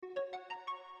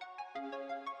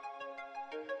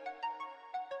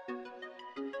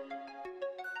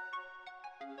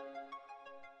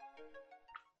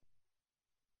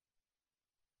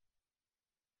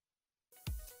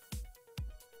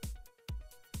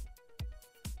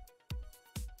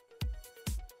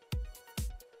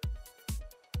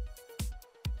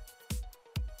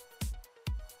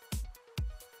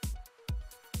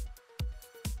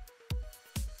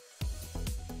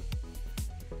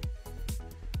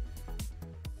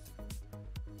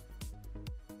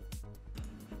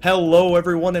Hello,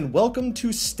 everyone, and welcome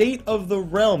to State of the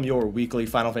Realm, your weekly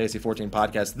Final Fantasy XIV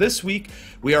podcast. This week,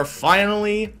 we are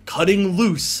finally cutting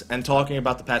loose and talking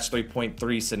about the patch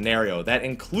 3.3 scenario. That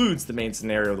includes the main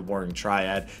scenario, the Warring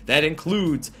Triad. That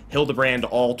includes Hildebrand,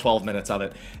 all 12 minutes of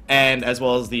it, and as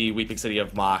well as the Weeping City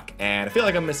of Mach. And I feel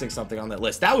like I'm missing something on that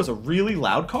list. That was a really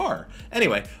loud car.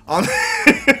 Anyway,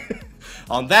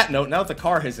 on that note, now that the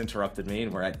car has interrupted me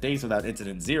and we're at days without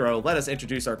incident zero, let us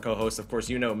introduce our co-host. Of course,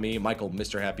 you know me, Michael,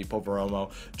 Mr. Happy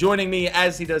Poveromo. Joining me,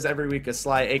 as he does every week, is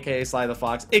Sly, a.k.a. Sly the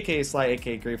Fox, a.k.a. Sly,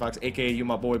 a.k.a. Gray Fox, a.k.a. you,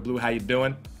 my boy Blue. How you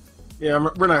doing? Yeah,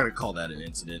 we're not going to call that an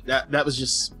incident. That was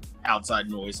just outside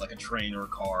noise, like a train or a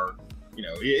car. You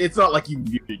know, it's not like you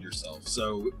muted yourself,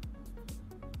 so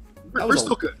we're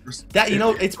still good.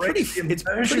 It's pretty.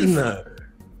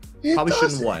 Probably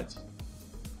shouldn't what?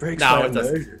 Breaks No, my it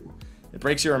doesn't. immersion. It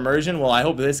breaks your immersion? Well, I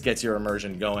hope this gets your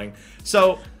immersion going.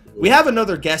 So, we have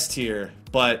another guest here,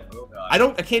 but I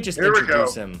can't just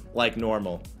introduce him like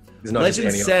normal.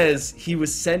 Legend says he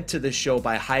was sent to the show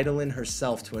by Hydaelyn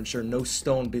herself to ensure no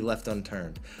stone be left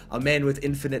unturned. A man with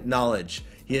infinite knowledge.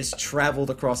 He has traveled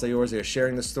across Eorzea,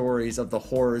 sharing the stories of the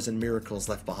horrors and miracles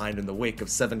left behind in the wake of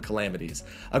 7 calamities.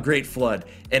 A great flood,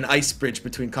 an ice bridge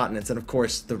between continents, and of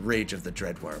course, the rage of the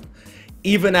Dreadworm.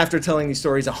 Even after telling these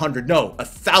stories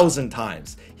 1,000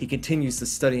 times, he continues to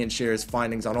study and share his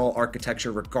findings on all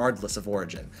architecture regardless of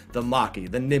origin. The Maki,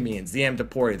 the Nimians, the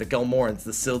Amdapori, the Gelmorans,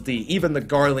 the Sildee, even the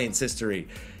Garlean's history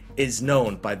is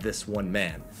known by this one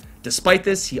man. Despite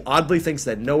this, he oddly thinks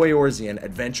that no Eorzean,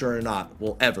 adventurer or not,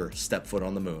 will ever step foot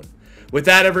on the moon. With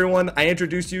that, everyone, I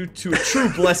introduce you to a true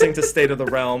blessing to State of the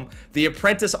Realm, the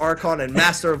apprentice Archon and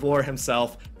master of lore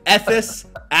himself, Ethis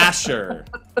Asher.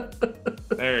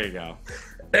 There you go.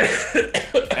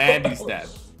 And he's dead.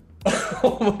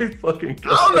 Oh my fucking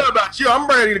god. I don't know about you. I'm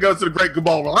ready to go to the Great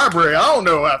Gabal Library. I don't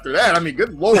know after that. I mean,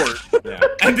 good lord. Yeah.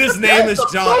 And his name is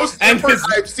John. Most effort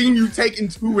I've seen you take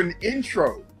into an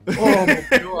intro. Oh my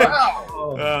god. Wow.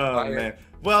 Oh man.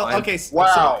 Well, okay.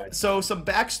 Wow. So some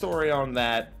backstory on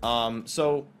that.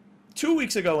 So 2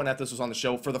 weeks ago when Ethis was on the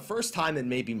show, for the first time in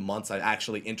maybe months, I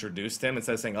actually introduced him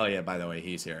instead of saying, "Oh yeah, by the way,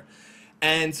 he's here."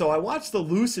 And so I watched the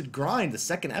Lucid Grind, the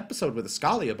second episode with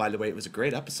Ascalia. By the way, it was a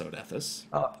great episode, Ethis.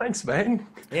 Oh, thanks, man.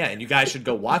 Yeah, and you guys should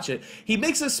go watch it. He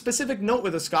makes a specific note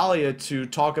with Ascalia to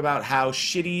talk about how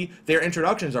shitty their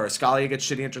introductions are. Ascalia gets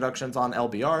shitty introductions on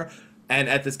LBR, and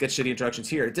Ethis gets shitty introductions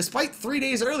here, despite 3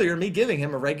 days earlier me giving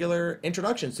him a regular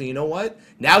introduction. So you know what?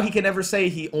 Now he can never say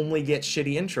he only gets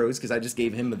shitty intros because I just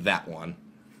gave him that one.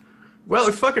 Well,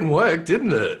 it fucking worked,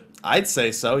 didn't it? I'd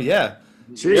say so, yeah.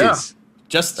 Jeez. Yeah.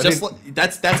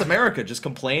 That's America. Just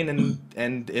complain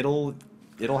and it'll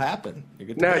happen. You're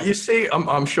good to Now go. you see,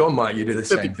 I'm sure, Mike, you do the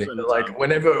same 50% thing. of the Like time.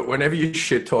 whenever you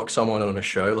shit talk someone on a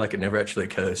show, like it never actually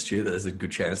occurs to you that there's a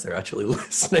good chance they're actually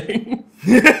listening.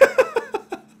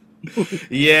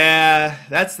 Yeah,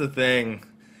 that's the thing.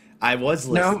 I was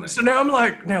listening. Now I'm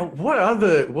like, what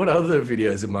other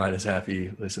videos of mine has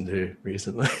Happy listened to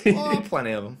recently? Oh,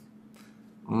 plenty of them.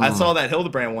 I saw that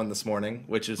Hildebrand one this morning,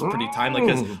 which is pretty timely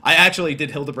because I actually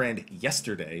did Hildebrand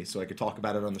yesterday, so I could talk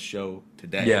about it on the show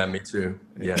today. Yeah, me too.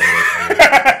 Yeah.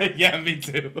 Yeah, me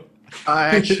too. I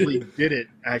actually did it.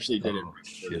 For the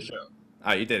shit. show.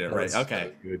 Oh, you did it That right. was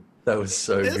Okay. so good. That was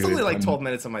so It's good. only like 12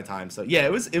 minutes of my time, so yeah,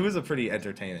 it was a pretty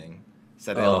entertaining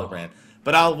set of Oh. Hildebrand.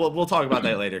 But we'll talk about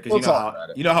that later because We'll talk about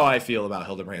it. you know how I feel about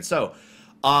Hildebrand. So,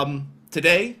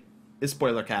 today is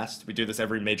spoiler cast. We do this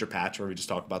every major patch where we just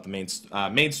talk about the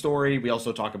main story. We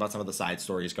also talk about some of the side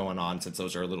stories going on since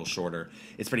those are a little shorter.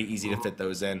 It's pretty easy to fit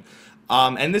those in.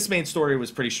 And this main story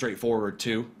was pretty straightforward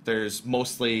too. There's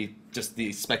mostly just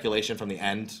the speculation from the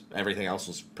end. Everything else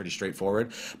was pretty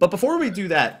straightforward. But before we do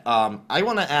that, I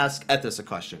want to ask Ethis a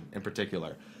question in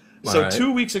particular. So All right.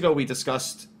 2 weeks ago we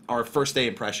discussed our first day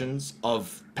impressions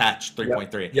of patch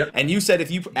 3.3. Yep. And you said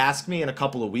if you ask me in a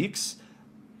couple of weeks,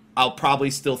 I'll probably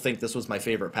still think this was my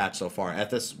favorite patch so far.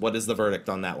 Ethis, what is the verdict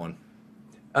on that one?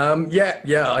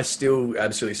 Yeah, I still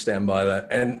absolutely stand by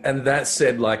that. And that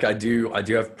said, like I do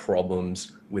have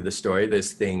problems with the story.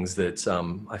 There's things that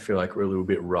I feel like were a little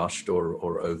bit rushed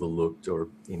or overlooked or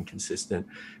inconsistent.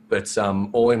 But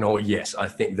all in all, yes, I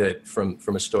think that from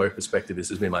a story perspective, this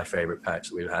has been my favorite patch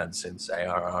that we've had since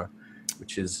ARR,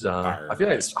 which is I feel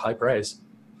like it's high praise.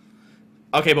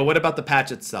 Okay, but what about the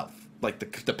patch itself? Like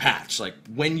the patch, like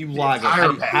when you log in,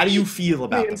 entire how do you feel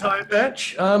about The the entire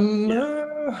patch?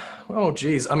 patch. Oh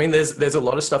geez, I mean, there's a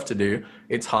lot of stuff to do.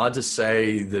 It's hard to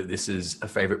say that this is a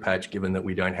favorite patch given that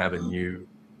we don't have a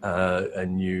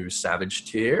new Savage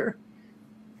tier.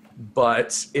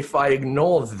 But if I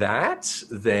ignore that,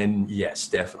 then yes,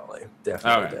 definitely.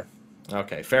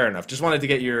 Okay, fair enough. Just wanted to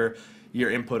get your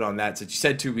your input on that. Since you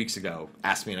said 2 weeks ago,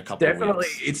 ask me in a couple of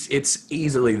weeks. It's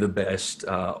easily the best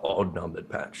odd numbered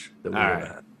patch that we've ever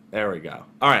had. There we go.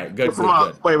 All right, good.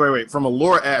 Wait. From a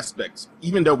lore aspect,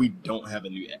 even though we don't have a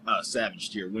new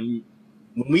Savage tier, when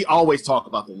we always talk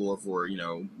about the lore for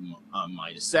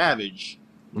Midas Savage,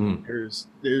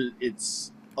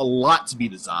 it's a lot to be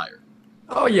desired.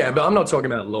 Oh yeah, but I'm not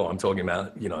talking about lore. I'm talking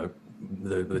about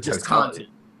the just content.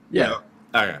 Yeah.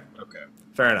 Okay.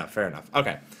 Fair enough.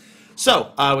 Okay.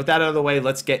 So with that out of the way,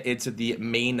 let's get into the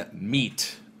main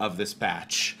meat of this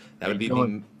patch. That would be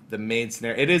the main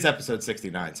scenario. It is episode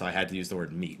 69, so I had to use the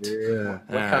word meat. Yeah.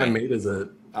 What kind of meat is it?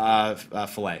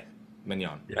 Filet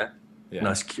mignon. Yeah.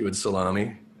 Nice Cuban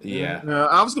salami. Yeah.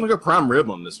 I was gonna go prime rib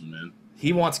on this one, man.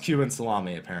 He wants Cuban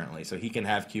salami apparently, so he can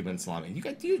have Cuban salami. You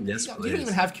don't even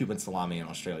have Cuban salami in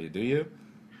Australia, do you?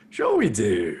 Sure we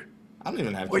do. I don't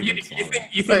even have Cuban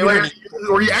salami.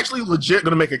 Were you actually legit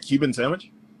gonna make a Cuban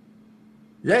sandwich?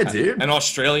 Yeah, dude. An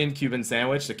Australian Cuban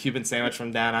sandwich, the Cuban sandwich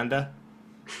from down under.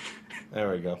 There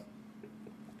we go.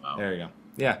 Wow. There we go.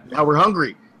 Yeah. Now we're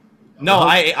hungry. No,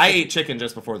 I ate chicken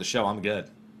just before the show. I'm good.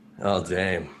 Oh,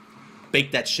 damn.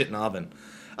 Bake that shit in the oven.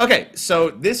 Okay, so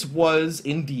this was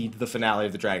indeed the finale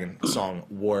of the Dragon Song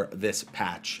War this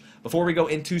patch. Before we go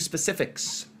into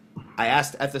specifics, I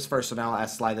asked Ethis first, and I'll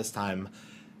ask Sly this time.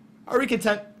 Are we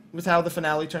content with how the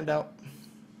finale turned out?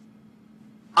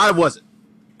 I wasn't.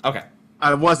 Okay.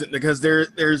 I wasn't, because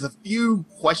there's a few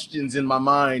questions in my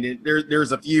mind, and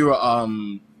there's a few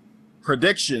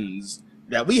predictions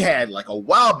that we had like a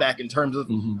while back in terms of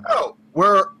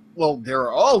there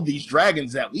are all these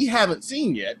dragons that we haven't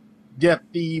seen yet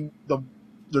the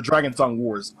Dragon Song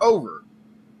War is over.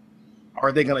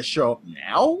 Are they going to show up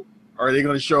now? Are they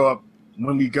going to show up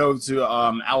when we go to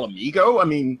Alamigo? I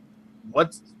mean,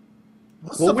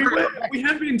 we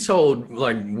have been told,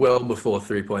 like, well before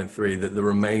 3.3 that the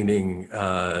remaining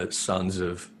sons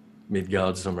of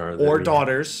Midgardsormr or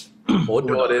daughters,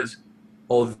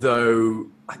 although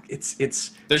it's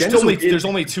there's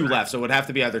only two left, so it would have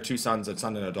to be either two sons, a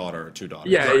son and a daughter, or two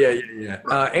daughters.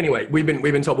 Yeah. Anyway, we've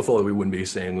been told before that we wouldn't be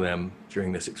seeing them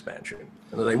during this expansion,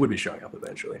 and they would be showing up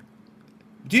eventually.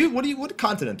 What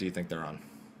continent do you think they're on?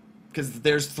 Because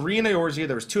there's 3 in Eorzea,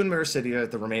 there was 2 in Meracidia,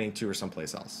 the remaining 2 are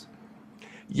someplace else.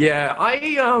 Yeah,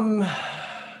 I'm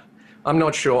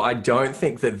not sure. I don't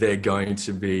think that they're going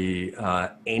to be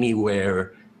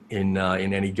anywhere in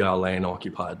any Garlean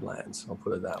occupied lands. I'll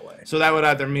put it that way. So that would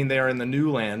either mean they are in the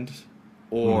New Land,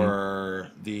 or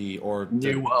New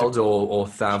World, or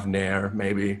Thavnair,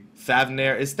 maybe.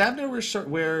 Thavnair is Thavnair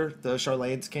where the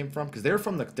Charlades came from? Because they're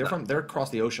across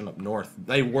the ocean up north.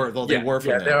 They were from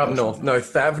they're up north. No,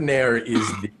 Thavnair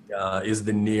is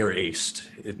the Near East.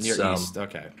 It's Near East.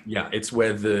 Okay. Yeah, it's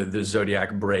where the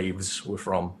Zodiac Braves were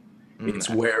from. It's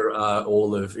where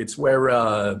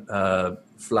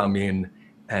Flamin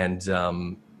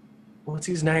and what's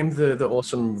his name? The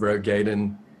awesome Rogue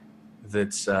Gaiden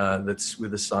that's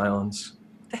with the Scions.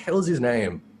 What the hell is his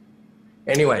name?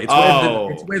 Anyway,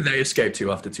 it's where they escaped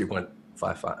to after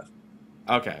 2.55.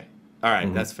 Okay. All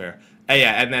right, that's fair.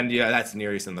 And then that's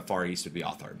Near East, and the Far East would be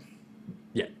Authard.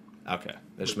 Yeah. Okay.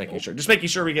 Just making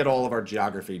sure we get all of our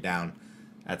geography down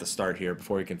at the start here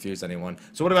before we confuse anyone.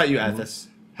 So what about you, Ethis?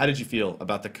 How did you feel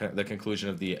about the conclusion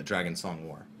of the Dragon Song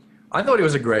War? I thought it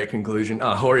was a great conclusion.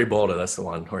 Hoary Boulder, that's the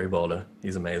one. Hoary Boulder.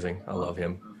 He's amazing. I love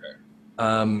him. Okay.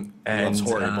 And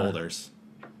Hoary Boulders.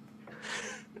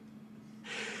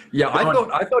 Yeah, I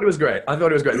thought it was great.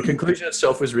 The conclusion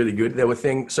itself was really good. There were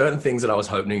certain things that I was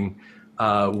hoping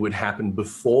would happen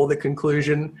before the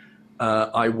conclusion.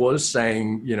 I was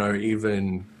saying,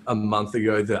 even a month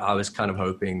ago, that I was kind of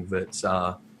hoping that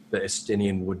the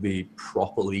Estinian would be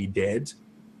properly dead.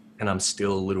 And I'm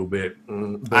still a little bit.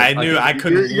 I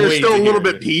couldn't. You're still a little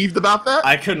bit peeved about that.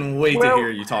 I couldn't wait to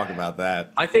hear you talk about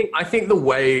that. I think the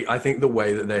way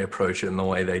that they approached it and the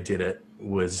way they did it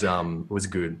was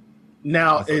good.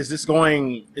 Now, is this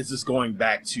going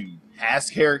back to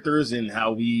past characters and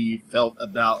how we felt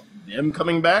about them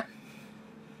coming back?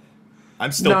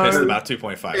 I'm still pissed about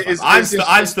 2.5.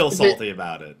 I'm still salty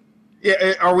about it.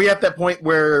 Yeah, are we at that point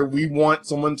where we want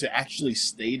someone to actually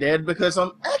stay dead? Because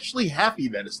I'm actually happy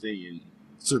that Estinian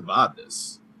survived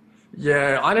this.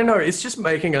 Yeah, I don't know. It's just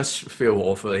making us feel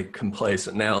awfully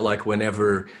complacent now. Like,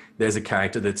 whenever there's a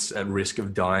character that's at risk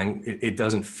of dying, it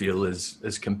doesn't feel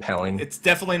as compelling. It's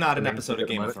definitely not an episode of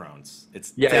Game of Thrones.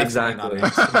 It's exactly not an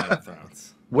episode of Game of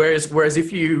Thrones. Whereas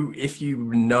if you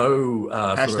know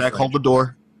hashtag hold the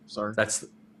door. Sorry, that's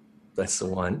the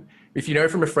one. If you know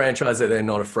from a franchise that they're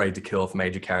not afraid to kill off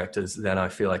major characters, then I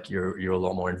feel like you're a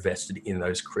lot more invested in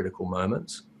those critical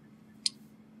moments.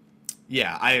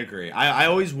 Yeah, I agree. I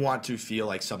always want to feel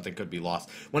like something could be lost.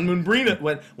 When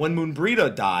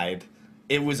Moonbrita died,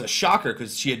 it was a shocker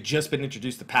because she had just been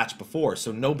introduced to Patch before,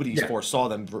 so nobody foresaw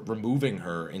them removing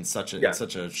her in such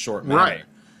a short manner. Right.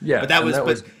 Yeah,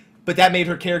 but that made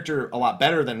her character a lot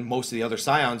better than most of the other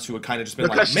Scions who had kind of just been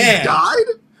because like, man, she died.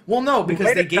 Well, no,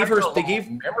 because they gave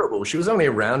memorable. She was only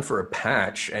around for a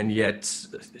patch, and yet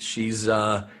she's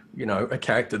a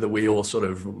character that we all sort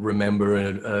of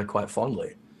remember quite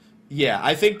fondly. Yeah,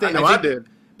 I think I did.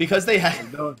 Because they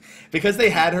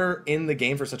had her in the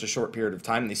game for such a short period of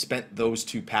time, they spent those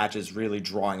 2 patches really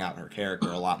drawing out her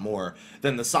character a lot more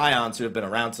than the Scions who have been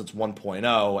around since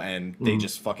 1.0 and they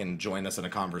just fucking join us in a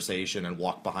conversation and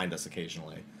walk behind us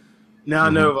occasionally. Now I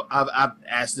know I've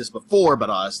asked this before, but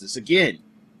I'll ask this again.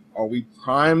 Are we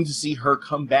primed to see her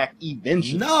come back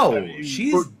eventually? No,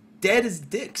 she's dead as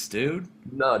dicks, dude.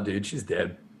 No, dude, she's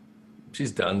dead.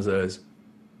 She's donezo's.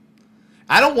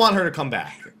 I don't want her to come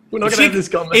back. We're not gonna have this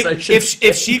conversation.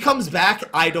 If she comes back,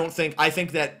 I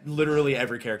think that literally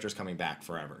every character is coming back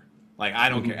forever. Like, I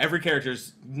don't care. Every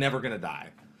character's never gonna die.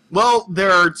 Well,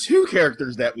 there are 2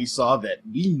 characters that we saw that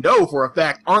we know for a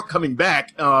fact aren't coming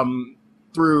back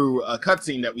through a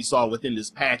cutscene that we saw within this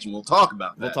patch, and we'll talk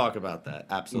about that. We'll talk about that,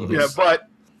 absolutely. Yeah, but...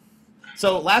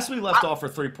 So, last we left off for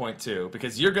 3.2,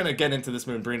 because you're going to get into this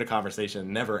Moonbrita conversation and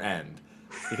never end.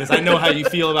 Because I know how you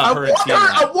feel about her and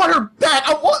Tiamat. I want her back.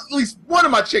 I want at least one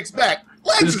of my chicks back.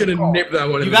 I'm just going to nip that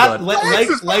one in the bud.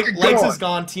 Legs is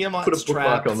gone. Tiamat's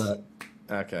trapped. On that.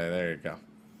 Okay, there you go.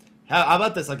 How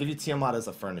about this? I'll give you Tiamat as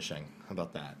a furnishing. How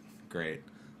about that? Great.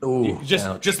 Ooh,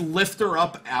 just lift her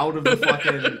up out of the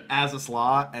fucking Azus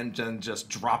Law and then just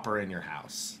drop her in your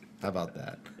house. How about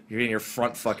that? You're in your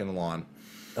front fucking lawn.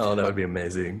 Oh, that would be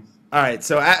amazing. All right,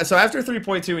 so after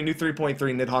 3.2, we knew 3.3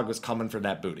 Nidhogg was coming for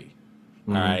that booty.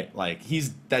 All right, like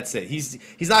that's it. He's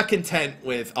not content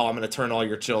with, oh, I'm gonna turn all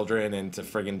your children into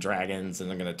friggin' dragons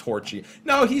and I'm gonna torch you.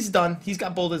 No, he's done. He's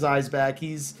got both his eyes back.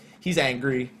 He's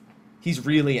angry. He's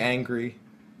really angry.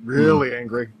 Really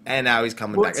angry. And now he's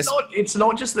coming back. It's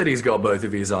not just that he's got both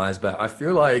of his eyes back. I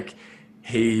feel like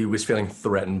he was feeling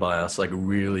threatened by us, like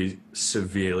really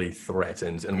severely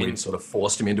threatened, and we sort of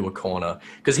forced him into a corner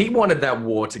because he wanted that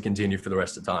war to continue for the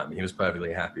rest of the time. He was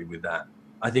perfectly happy with that.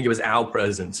 I think it was our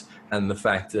presence and the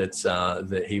fact that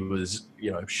that he was,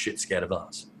 shit scared of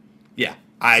us. Yeah.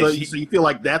 So you feel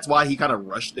like that's why he kind of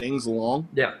rushed things along?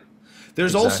 Yeah.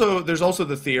 There's also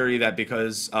the theory that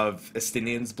because of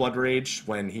Estinian's blood rage,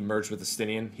 when he merged with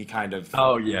Estinian, he kind of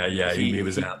he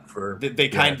was out for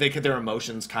their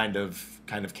emotions kind of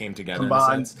came together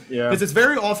combined, in a sense. Yeah. Because it's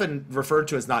very often referred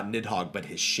to as not Nidhogg but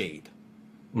his shade.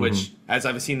 Which, as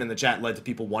I've seen in the chat, led to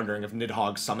people wondering if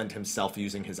Nidhogg summoned himself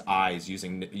using his eyes,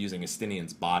 using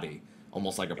Estinian's body,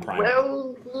 almost like a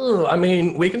primal. Well, I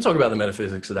mean, we can talk about the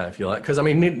metaphysics of that if you like, because I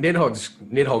mean,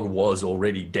 Nidhogg was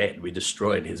already dead. We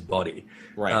destroyed his body.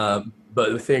 Right.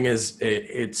 But the thing is,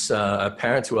 it's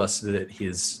apparent to us that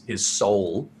his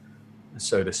soul,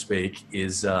 so to speak,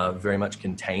 is very much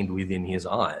contained within his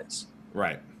eyes.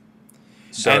 Right.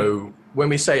 So when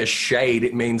we say a shade,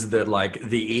 it means that like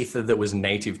the ether that was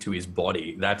native to his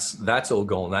body, that's all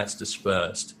gone, that's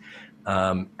dispersed.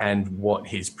 And what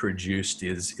he's produced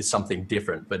is something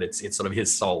different, but it's sort of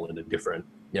his soul in a different,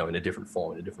 in a different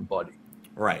form, in a different body.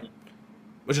 Right.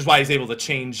 Which is why he's able to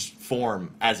change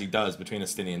form as he does between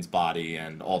Estinian's body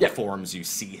and all the forms you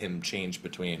see him change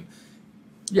between.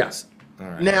 Yes. All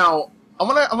right. Now, I'm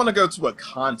gonna go to a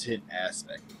content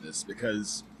aspect of this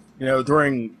because,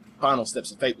 during Final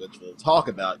Steps of Fate, which we'll talk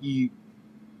about,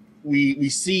 we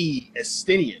see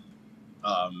Estinian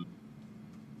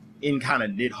in kind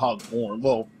of Nidhogg form.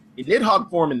 Well, in Nidhogg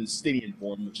form and Estinian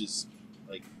form, which is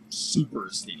like super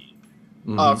Estinian.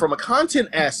 From a content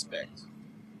aspect,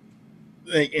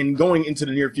 and going into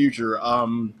the near future,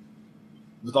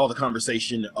 with all the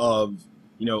conversation of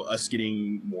us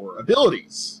getting more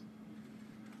abilities.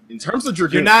 In terms of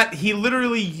Dragoon, he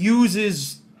literally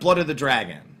uses Blood of the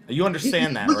Dragon. You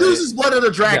understand that, right? He uses Blood of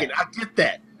the Dragon. Yeah. I get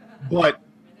that. But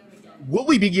will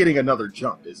we be getting another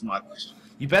jump is my question.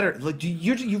 You better... Do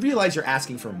you realize you're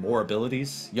asking for more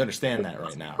abilities? You understand that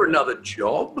right now. For another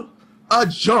job? A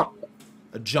jump.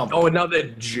 A jump. Oh, another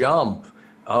jump.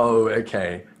 Oh,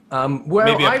 okay. Well,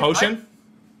 maybe a potion?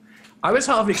 I was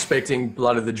half expecting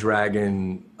Blood of the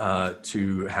Dragon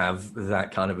to have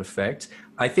that kind of effect.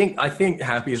 I think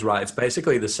Happy is right. It's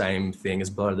basically the same thing as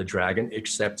Blood of the Dragon,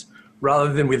 except...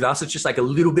 rather than with us, it's just like a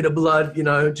little bit of blood,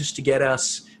 just to get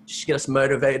us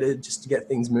motivated, just to get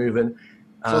things moving.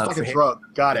 So it's like a drug.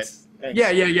 Got it. Thanks.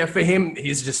 Yeah. For him,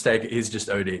 he's just OD'd. He's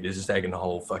just taking a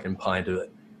whole fucking pint of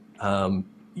it.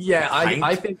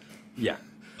 I think,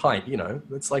 pint, you know.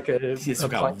 It's like a. He's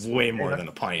got way more than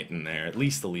a pint in there, at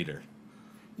least a liter.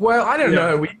 Well, I don't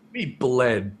know. We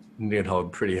bled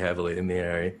Nidhogg pretty heavily in the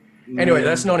area. Anyway,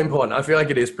 that's not important. I feel like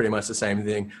it is pretty much the same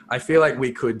thing. I feel like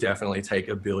we could definitely take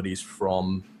abilities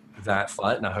from that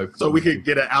fight, and I hope so. We could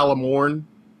get an Alamorn,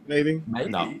 maybe.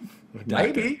 No,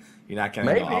 maybe you're not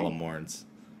getting the Alamorns.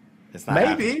 It's not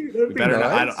maybe. We better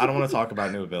not, I don't want to talk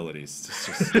about new abilities.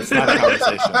 It's not a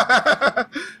conversation.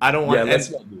 I don't want. Yeah,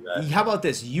 let's not do that. How about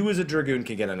this? You as a Dragoon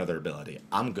can get another ability.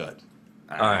 I'm good.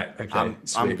 All right. Okay.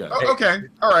 I'm good. Oh, okay.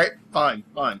 All right. Fine.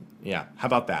 Yeah. How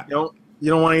about that? You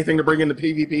don't want anything to bring into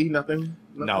PvP? Nothing?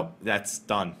 No, that's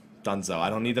done. Donezo. I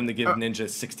don't need them to give Ninja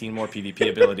 16 more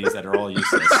PvP abilities that are all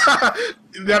useless.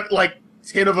 That like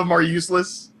 10 of them are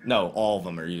useless? No, all of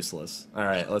them are useless. All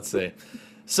right, let's see.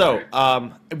 So,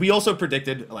 we also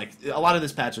predicted, like, a lot of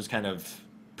this patch was kind of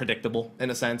predictable in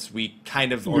a sense. We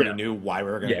kind of already knew why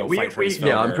we were going to go fight Hrace Velger.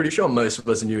 Yeah, I'm pretty sure most of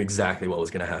us knew exactly what was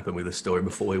going to happen with the story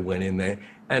before we went in there.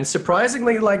 And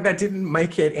surprisingly, like, that didn't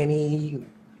make it any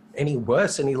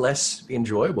worse, any less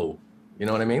enjoyable. You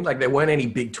know what I mean? Like, there weren't any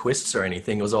big twists or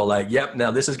anything. It was all like, yep,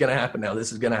 now this is going to happen. Now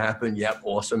this is going to happen. Yep,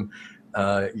 awesome.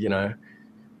 You know,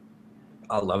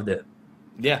 I loved it.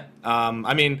 Yeah.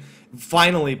 I mean,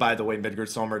 finally, by the way,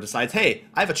 Midgardsormr decides, hey,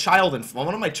 I have a child and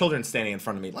one of my children standing in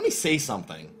front of me. Let me say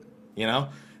something, you know?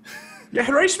 Yeah,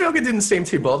 Hrace Velger didn't seem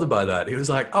too bothered by that. He was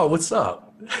like, oh, what's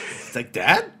up? It's like,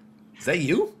 Dad? Is that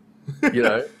you? You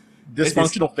know?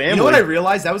 Dysfunctional family. You know what I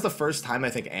realized? That was the first time I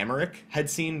think Aymeric had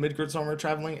seen Midgardsormr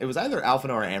traveling. It was either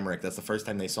Alphinaud or Aymeric. That's the first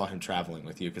time they saw him traveling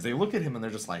with you. Because they look at him and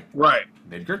they're just like, right.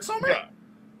 Midgardsormr?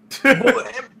 Yeah.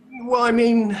 Well, I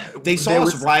mean... They saw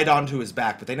us ride onto his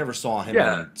back, but they never saw him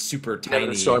in super tiny...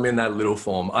 Never saw him in that little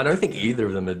form. I don't think either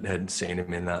of them had seen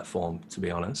him in that form, to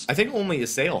be honest. I think only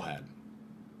Ysael had.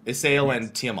 Ysael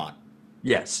and Tiamat.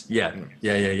 Yes,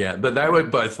 yeah. But they were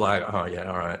both like, oh, yeah,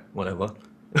 all right, whatever.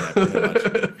 Yeah,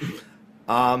 pretty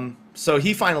much. So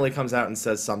he finally comes out and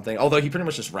says something, although he pretty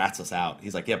much just rats us out.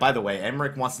 He's like, yeah, by the way,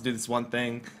 Aymeric wants to do this one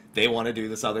thing. They want to do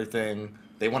this other thing.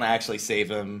 They want to actually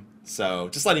save him. So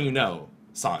just letting you know,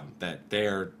 son, that they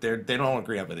don't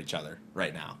agree with each other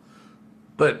right now.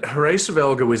 But Hrace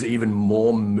Velger was even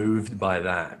more moved by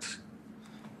that.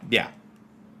 Yeah.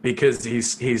 Because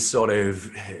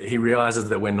he realizes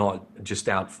that we're not just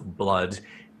out for blood,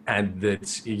 and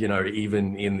that, you know,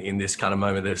 even in this kind of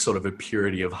moment, there's sort of a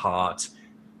purity of heart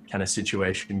kind of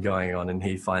situation going on, and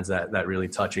he finds that really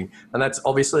touching. And that's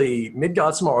obviously,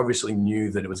 Midgardsormr obviously knew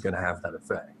that it was going to have that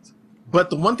effect. But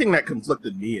the one thing that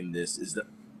conflicted me in this is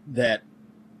that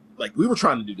like, we were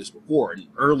trying to do this before in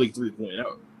early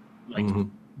 3.0. Like,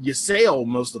 Ysael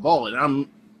most of all, and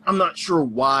I'm not sure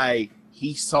why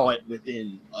he saw it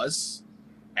within us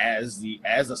as the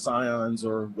Scions,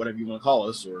 or whatever you want to call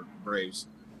us, or Braves.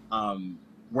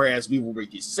 Whereas we were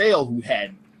with Ysael, who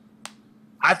had,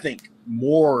 I think,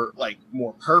 more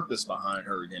purpose behind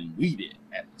her than we did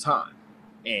at the time,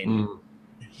 and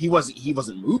he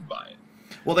wasn't moved by it.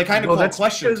 Well, they kind of called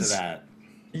question to that.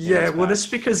 Yeah, well, that's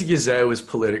because Ysael was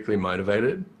politically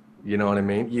motivated. You know what I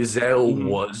mean? Ysael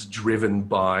was driven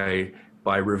by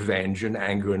revenge and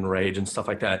anger and rage and stuff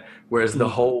like that. Whereas the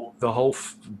whole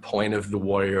point of the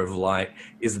Warrior of Light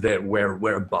is that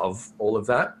we're above all of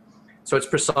that. So it's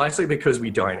precisely because we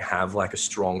don't have like a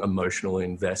strong emotional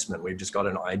investment. We've just got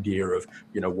an idea of,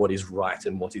 you know, what is right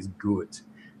and what is good.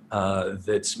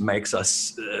 That makes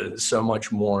us so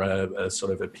much more a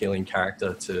sort of appealing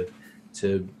character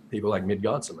to people like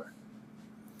Midgardsormr.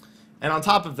 And on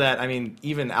top of that, I mean,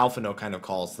 even Alphinaud kind of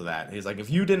calls to that. He's like, if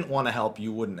you didn't want to help,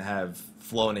 you wouldn't have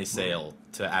flown a sail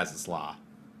to Azazla.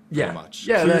 Yeah, much.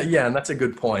 Yeah, and that's a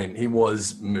good point. He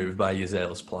was moved by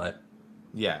Ysael's plight.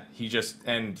 Yeah, he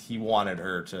wanted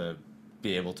her to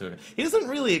be able to. He doesn't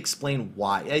really explain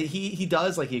why. He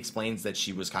does, like, he explains that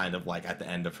she was kind of like at the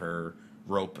end of her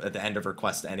rope, at the end of her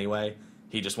quest anyway.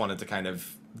 He just wanted to kind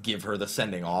of give her the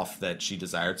sending off that she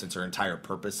desired, since her entire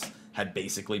purpose had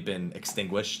basically been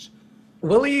extinguished.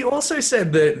 Well, he also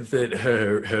said that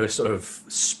her sort of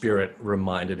spirit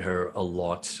reminded her a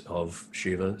lot of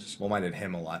Shiva's. Reminded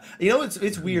him a lot. You know,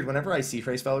 it's weird. Whenever I see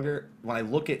Hrace Velger, when I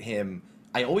look at him,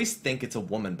 I always think it's a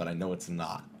woman, but I know it's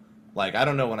not. Like, I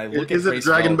don't know, when I look at Hrace Velger... Is it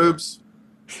dragon boobs?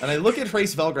 And I look at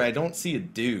Hrace Velger, I don't see a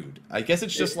dude. I guess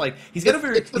it's just like he's got a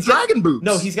very dragon boobs.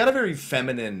 No, he's got a very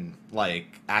feminine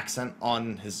like accent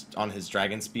on his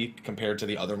dragon speak compared to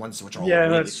the other ones, which are all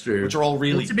that's true. Which are all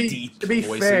really deep. To be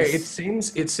voices. fair,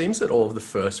 it seems that all of the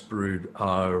first brood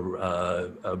are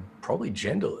probably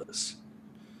genderless.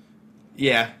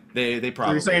 Yeah, they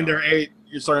probably. So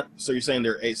you're saying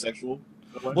they're asexual?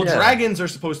 Well, dragons are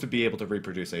supposed to be able to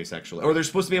reproduce asexually, or they're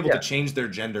supposed to be able to change their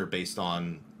gender based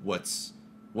on what's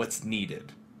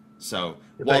needed. So,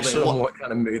 what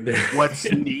kind of mood they're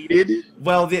what's needed?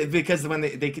 Well, because when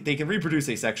they can reproduce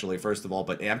asexually, first of all,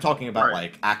 but I'm talking about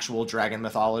like actual dragon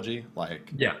mythology,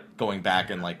 like going back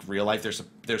in like real life.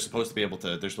 They're supposed to be able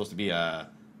to. They're supposed to be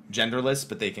genderless,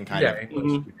 but they can kind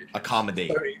of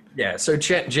accommodate. So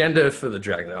gender for the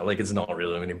dragon, like it's not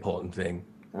really an important thing.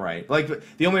 Right. Like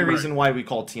the only reason why we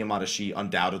call Tiamat a she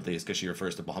undoubtedly is because she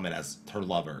refers to Bahamut as her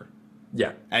lover.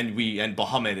 Yeah. And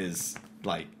Bahamut is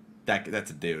like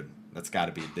that's a dude. That's got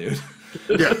to be a dude.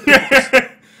 Yeah.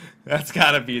 That's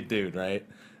got to be a dude, right?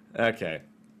 Okay.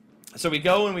 So we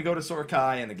go to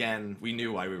Sorokai, and again, we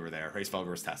knew why we were there. Hraesvelgr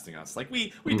was testing us. Like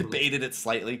we debated it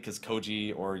slightly because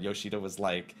Koji or Yoshida was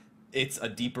like, it's a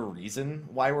deeper reason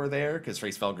why we're there because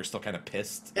Hraesvelgr's still kind of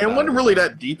pissed. And it wasn't really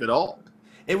that deep at all.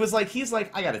 It was like he's like,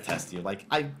 I gotta test you. Like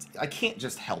I can't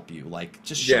just help you. Like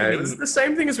just show me. It was the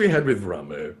same thing as we had with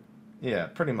Ramuh. Yeah,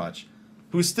 pretty much.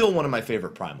 Who's still one of my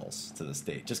favorite primals to this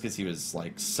date, just because he was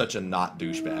like such a not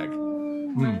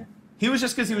douchebag. He was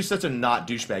just because he was such a not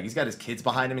douchebag. He's got his kids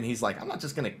behind him, and he's like, I'm not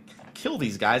just gonna kill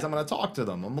these guys. I'm gonna talk to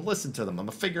them. I'm gonna listen to them. I'm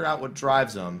gonna figure out what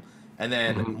drives them. And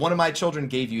then one of my children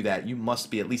gave you that. You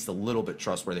must be at least a little bit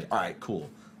trustworthy. All right,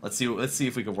 cool. Let's see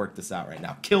if we can work this out right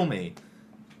now. Kill me.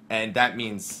 And that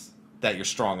means that you're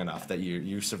strong enough, that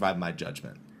you survive my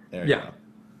judgment. There you go.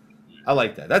 I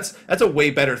like that. That's a way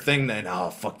better thing than, oh,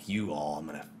 fuck you all. I'm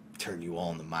going to turn you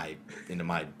all into my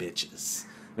bitches.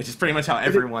 Which is pretty much how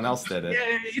everyone else did it.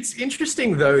 Yeah, it's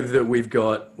interesting, though, that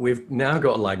we've now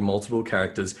got, like, multiple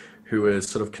characters who are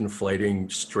sort of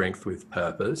conflating strength with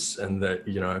purpose. And that,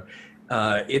 you know,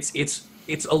 it's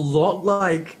a lot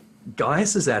like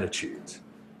Gaius' attitude.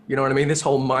 You know what I mean? This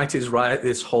whole might is right.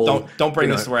 This whole don't bring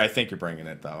this to where I think you're bringing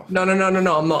it, though. No.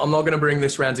 I'm not going to bring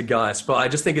this round to Gaius, but I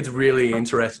just think it's really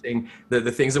interesting that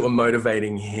the things that were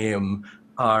motivating him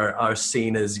are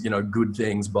seen as, you know, good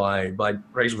things by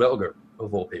Hraesvelgr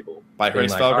of all people. By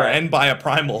Hraesvelgr and by a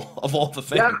primal of all the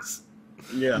things.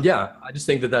 Yeah. I just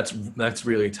think that's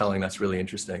really telling. That's really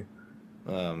interesting.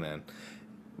 Oh man.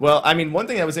 Well, I mean, one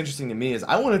thing that was interesting to me is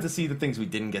I wanted to see the things we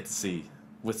didn't get to see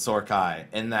with Sorokai,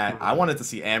 in that I wanted to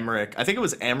see Aymeric. I think it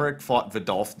was Aymeric fought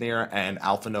Vidolfnir and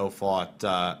Alphinaud fought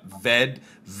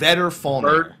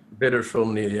Vedrfolnir.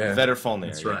 Vedrfolnir, yeah. Vedrfolnir,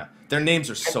 that's right. Yeah. Their names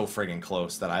are so friggin'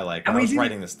 close that I like. I was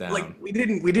writing this down. Like we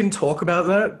didn't talk about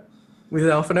that with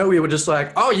Alphinaud. We were just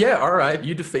like, oh yeah, all right,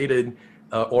 you defeated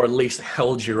or at least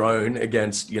held your own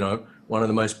against, you know, one of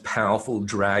the most powerful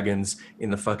dragons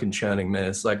in the fucking Churning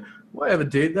Mist. Like, whatever,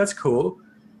 dude, that's cool.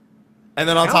 And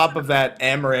then on top of that,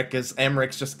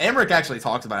 Aymeric actually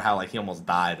talks about how like he almost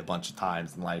died a bunch of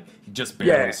times and like he just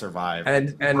barely survived. And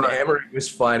Aymeric was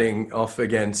fighting off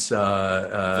against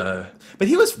but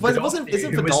isn't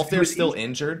Vidolfnir still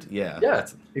injured? Yeah. Yeah,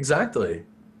 exactly.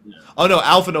 Oh no,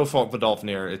 Alphinaud fought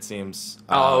Vidolfnir, it seems.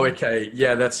 Okay.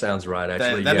 Yeah, that sounds right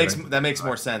actually. That makes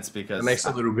more sense because it makes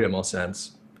a little bit more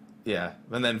sense. Yeah.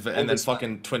 And then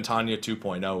fucking Twintania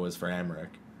 2.0 was for Aymeric.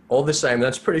 All the same,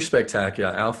 that's pretty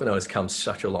spectacular. Alphinaud has come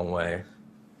such a long way.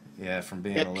 Yeah, from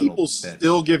being a little people bitch.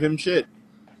 still give him shit.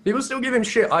 People still give him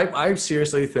shit. I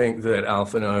seriously think that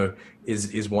Alphinaud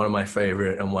is one of my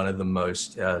favorite and one of the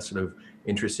most sort of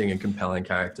interesting and compelling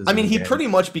characters. I mean, he pretty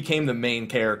much became the main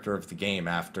character of the game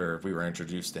after we were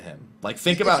introduced to him. Like,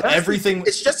 think about everything.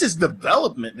 It's just his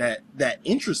development that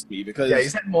interests me because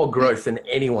he's had more growth than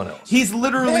anyone else. He's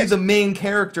literally the main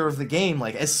character of the game.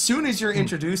 Like, as soon as you're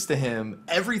introduced to him,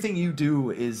 everything you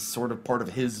do is sort of part of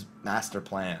his master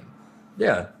plan.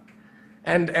 Yeah.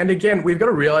 And again, we've got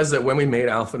to realize that when we meet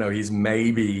Alphinaud, he's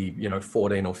maybe,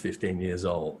 14 or 15 years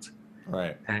old.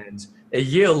 Right. And a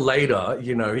year later,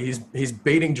 he's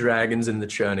beating dragons in the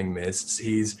Churning Mists.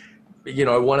 He's,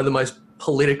 one of the most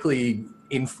politically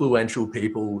influential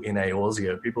people in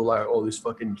Eorzea. People like, oh, this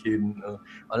fucking kid.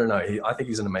 I don't know. I think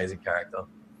he's an amazing character.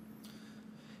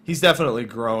 He's definitely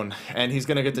grown, and he's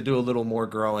going to get to do a little more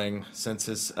growing since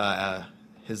his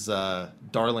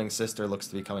darling sister looks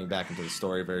to be coming back into the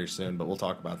story very soon, but we'll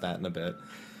talk about that in a bit.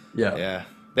 Yeah. Yeah.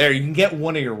 There, you can get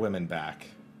one of your women back.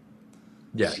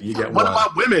 Yeah, you get one. What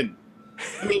about women?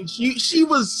 I mean, she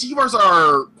was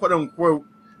our quote unquote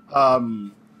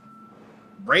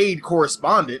raid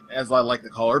correspondent, as I like to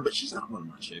call her, but she's not one of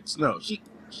my chicks. No, she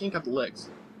ain't got the legs.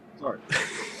 Sorry.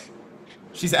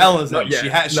 She's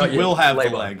Elizabeth. She will have Labor.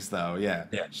 the legs, though. Yeah.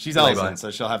 She's Labor. Elizabeth,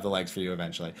 so she'll have the legs for you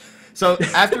eventually. So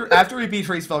after we beat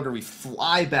Hraesvelgr, we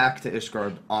fly back to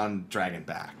Ishgard on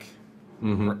Dragonback.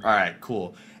 Mm-hmm. All right,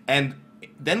 cool. And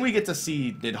then we get to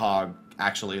see Nidhogg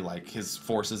actually like his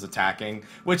forces attacking,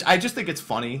 which I just think it's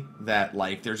funny that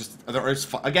like they're just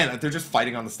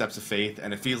fighting on the Steps of Faith,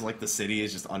 and it feels like the city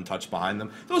is just untouched behind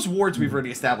them. Those wards we've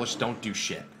already established don't do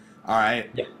shit. All right.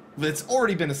 Yeah. But it's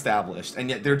already been established, and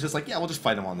yet they're just like, yeah, we'll just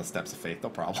fight them on the Steps of Faith, no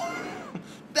problem.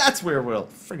 That's where we'll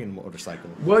friggin' motorcycle.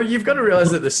 Well, you've got to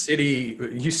realize that the city,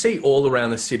 you see all around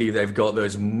the city, they've got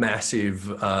those massive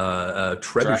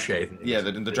trebuchet.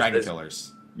 The dragon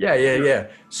killers. Yeah.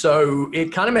 So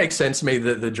it kind of makes sense to me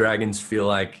that the dragons feel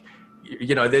like,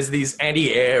 you know, there's these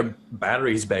anti-air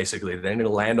batteries, basically. They need to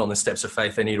land on the Steps of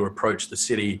Faith. They need to approach the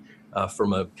city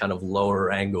from a kind of lower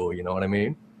angle, you know what I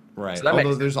mean? Right. So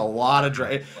although there's a lot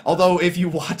of although if you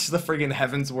watch the friggin'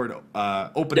 Heavensward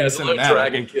opening cinematic,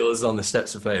 dragon killers on the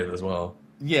Steps of Faith as well.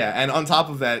 Yeah, and on top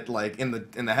of that, like in the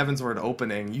Heavensward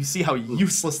opening, you see how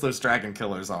useless those dragon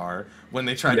killers are when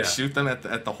they try to shoot them at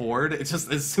the horde. It's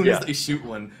just as soon as they shoot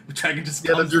one, the dragon just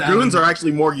comes the dragoons are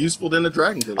actually more useful than the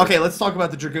dragon killers. Okay, let's talk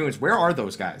about the dragoons. Where are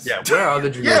those guys? Yeah, where are the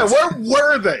dragoons? Yeah, where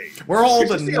were they? Where are all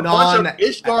the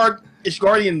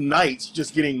Ishgardian knights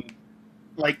just getting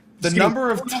like the number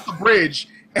of off the bridge,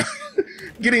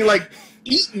 getting like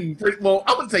eaten. Well,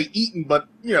 I wouldn't say eaten, but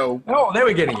you know. Oh, they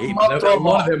were getting eaten. A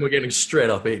lot of them were getting straight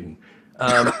up eaten.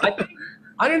 I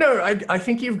don't know. I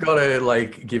think you've got to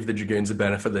like give the dragoons the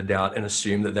benefit of the doubt and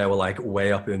assume that they were like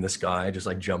way up in the sky, just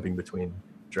like jumping between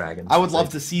dragons. I would love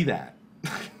to see that.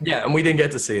 Yeah, and we didn't get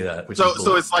to see that. So,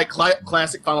 so it's like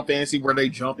classic Final Fantasy where they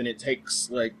jump and it takes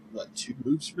like what 2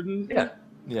 moves for them.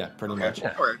 Yeah, pretty much.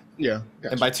 Yeah.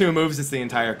 Gotcha. And by 2 moves, it's the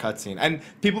entire cutscene. And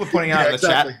people are pointing out in the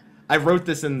chat. I wrote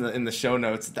this in the show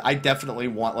notes. I definitely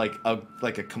want like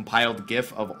a compiled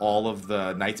GIF of all of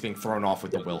the knights being thrown off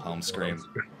with the Wilhelm scream.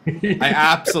 I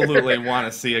absolutely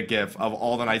want to see a GIF of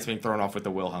all the knights being thrown off with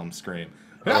the Wilhelm scream.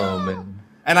 Oh man.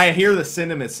 And I hear the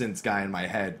CinemaSins guy in my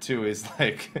head too. Is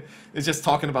like, it's just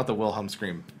talking about the Wilhelm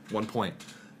scream. 1 point.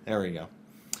 There we go.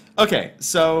 Okay,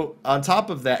 so on top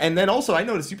of that, and then also I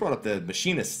noticed you brought up the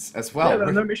machinists as well. Yeah, there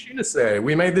are no machinists there.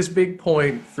 We made this big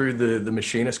point through the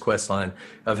machinist quest line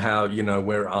of how, you know,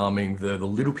 we're arming the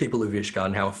little people of Ishgard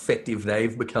and how effective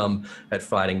they've become at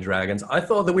fighting dragons. I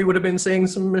thought that we would have been seeing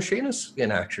some machinists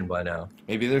in action by now.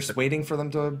 Maybe they're just waiting for them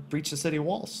to breach the city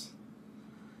walls.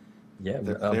 Yeah,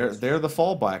 they're the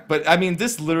fallback. But I mean,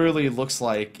 this literally looks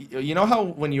like, you know how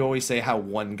when you always say how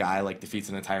one guy like defeats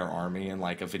an entire army in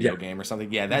like a video game or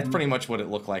something? Yeah, that's pretty much what it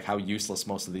looked like, how useless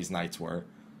most of these knights were.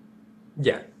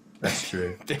 Yeah, that's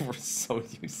true. They were so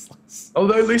useless.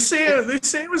 Although Lucia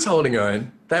was holding her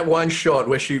own. That one shot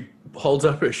where she holds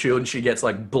up her shield and she gets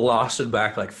like blasted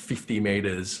back like 50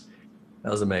 meters. That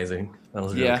was amazing. That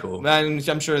was really cool. And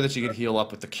I'm sure that she could heal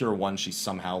up with the Cure 1 she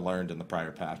somehow learned in the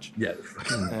prior patch. Yeah.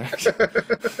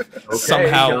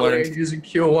 Somehow learned using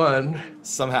Cure 1.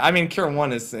 Somehow. I mean, Cure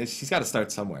 1 she's got to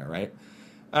start somewhere, right?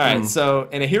 All right, so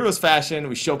in a hero's fashion,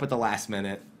 we show up at the last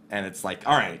minute, and it's like,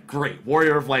 all right, great,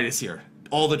 Warrior of Light is here.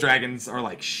 All the dragons are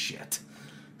like, shit.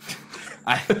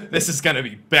 This is going to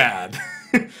be bad.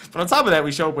 But on top of that,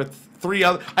 we show up with 3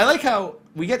 other... I like how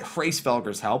we get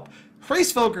Hraesvelgur's help.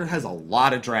 Hraesvelgur has a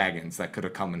lot of dragons that could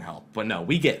have come and helped, but no,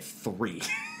 we get 3.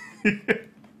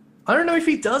 I don't know if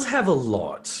he does have a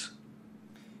lot.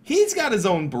 He's got his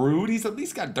own brood. He's at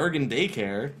least got Durgan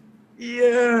Daycare.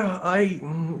 Yeah,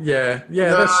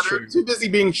 that's true. They're too busy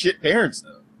being shit parents,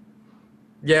 though.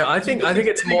 Yeah, I think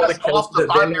it's more the case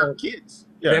that kids.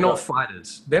 They're not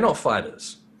fighters. They're not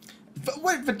fighters. But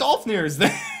wait, Vidolfnir is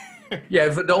there. Yeah,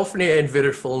 Vidolfnir and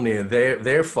Vidofulnir,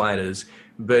 they're fighters.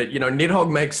 But, you know, Nidhogg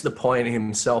makes the point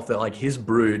himself that, like, his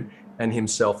brood and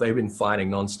himself, they've been fighting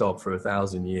nonstop for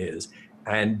 1,000 years.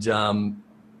 And,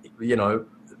 you know,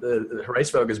 the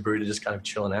Hraesvelgur's brood are just kind of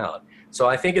chilling out. So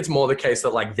I think it's more the case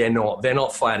that, like, they're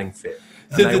not fighting fit.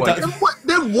 Then what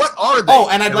are they? Oh,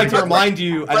 and I'd like to remind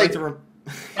you... are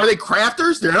they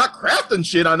crafters? They're not crafting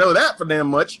shit. I know that for damn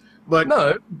much. But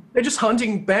no, they're just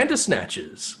hunting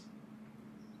bandersnatchers.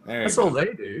 That's all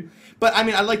they do. But, I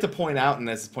mean, I'd like to point out, and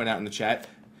this is point out in the chat,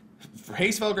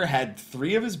 Hraesvelgur had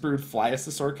 3 of his brood fly us to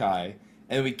Sorkai,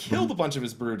 and we killed a bunch of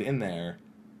his brood in there.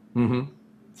 Mm-hmm.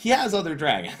 He has other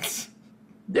dragons.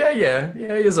 Yeah, he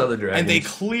has other dragons. And they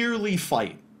clearly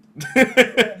fight.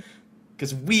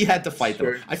 Because we had to fight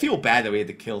them. I feel bad that we had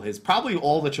to kill probably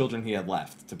all the children he had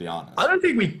left, to be honest. I don't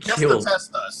think we killed... Just to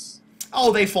test us.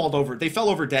 Oh, they fell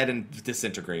over dead and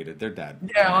disintegrated. They're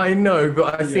dead. Yeah, I know,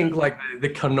 but I think like the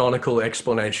canonical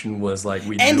explanation was like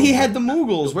we. And he had the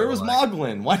Moogles. Where was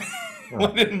Moglin? What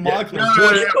didn't Moglin?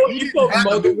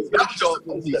 That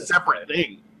was a separate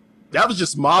thing. That was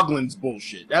just Moglin's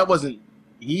bullshit.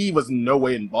 He was in no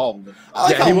way involved with it. I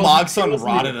like how Mogson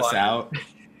rotted us out.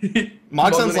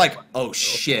 Moxon's like, oh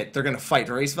shit, they're gonna fight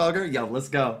Hraesvelgr? Yo, let's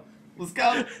go. Let's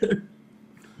go.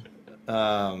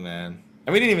 Oh man.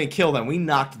 And we didn't even kill them, we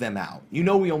knocked them out. You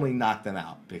know we only knocked them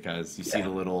out because you see the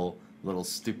little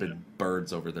stupid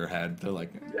birds over their head. They're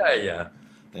like,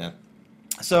 Yeah.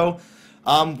 So,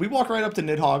 we walk right up to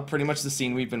Nidhogg, pretty much the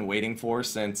scene we've been waiting for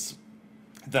since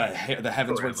the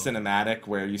Heavensward cinematic,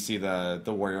 where you see the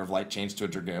Warrior of Light change to a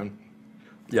Dragoon.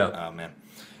 Yeah. Oh man.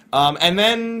 And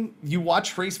then you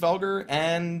watch Hraesvelgr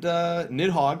and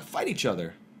Nidhogg fight each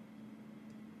other,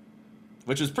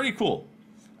 which is pretty cool.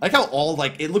 I like how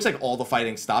it looks like all the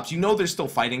fighting stops. You know there's still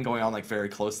fighting going on, like, very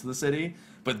close to the city,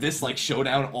 but this, like,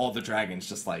 showdown, all the dragons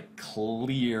just, like,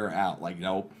 clear out. Like,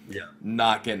 nope,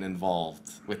 not getting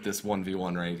involved with this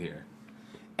 1v1 right here.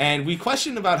 And we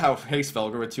questioned about how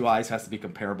Hraesvelgr with 2 eyes has to be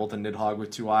comparable to Nidhogg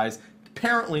with 2 eyes.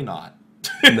 Apparently not.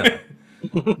 No.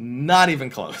 Not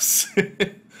even close.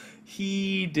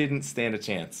 He didn't stand a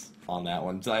chance on that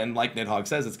one. And like Nidhogg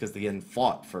says, it's because he hadn't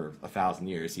fought for 1,000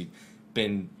 years. He'd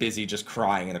been busy just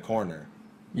crying in a corner.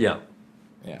 Yeah.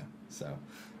 So,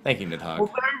 thank you, Nidhogg.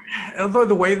 Although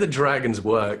the way the dragons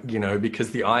work, you know, because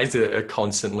the eyes are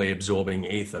constantly absorbing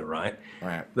ether, right?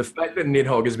 Right. The fact that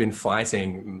Nidhogg has been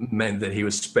fighting meant that he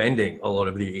was spending a lot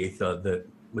of the ether that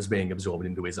was being absorbed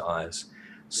into his eyes.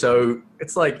 So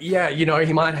it's like, yeah, you know,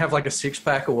 he might have like a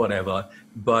 6-pack or whatever,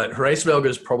 but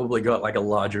Hraesvelgr's probably got like a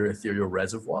larger ethereal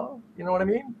reservoir. You know what I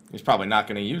mean? He's probably not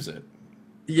going to use it.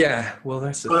 Yeah, well,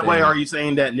 that's the But thing. wait, are you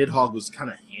saying that Nidhogg was kind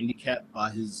of handicapped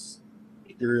by his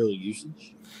ethereal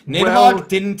usage? Nidhogg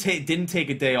didn't take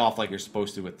a day off like you're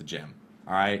supposed to with the gym.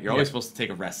 All right, you're always supposed to take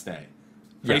a rest day.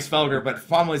 Hraesvelgr, but the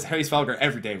problem is Hraesvelgr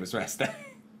every day was rest day.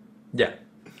 Yeah.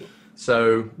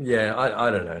 So yeah, I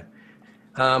don't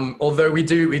know. Although we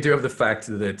do have the fact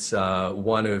that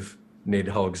one of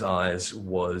Nidhogg's eyes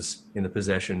was in the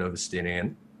possession of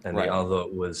Estinian, and the other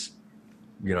was,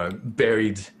 you know,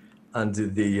 buried under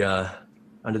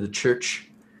the church.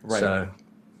 Right. So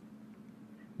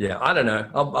yeah, I don't know.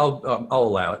 I'll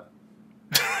allow it.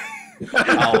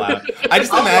 I'll allow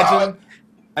it.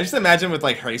 I just imagine with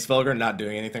like Hraesvelgr not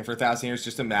doing anything for 1,000 years.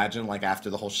 Just imagine like after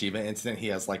the whole Shiva incident, he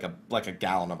has like a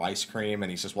gallon of ice cream and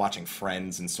he's just watching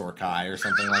Friends in Sorkai or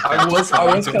something like that. I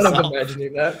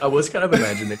was kind of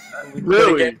imagining that.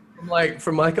 Really? Again,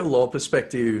 from a law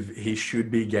perspective, he should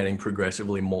be getting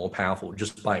progressively more powerful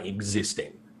just by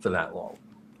existing for that long.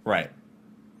 Right.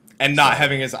 And not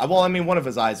having his one of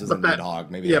his eyes is a Nidhogg.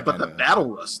 Maybe. Yeah, but the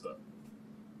battle rust though.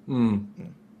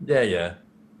 Yeah.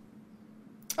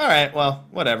 All right, well,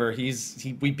 whatever.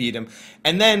 We beat him,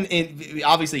 and then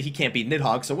obviously he can't beat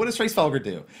Nidhogg. So what does Hraesvelgr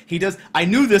do? He does. I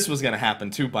knew this was going to happen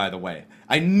too. By the way,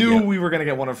 I knew we were going to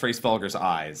get one of Hraesvelgr's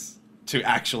eyes to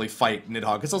actually fight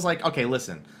Nidhogg. Because I was like, okay,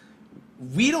 listen,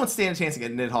 we don't stand a chance to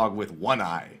get Nidhogg with 1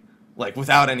 eye, like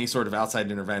without any sort of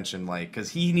outside intervention, like because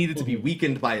he needed to be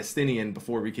weakened by Estinian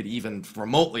before we could even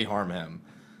remotely harm him.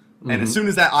 And as soon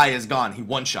as that eye is gone, he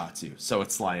one-shots you. So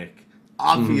it's like.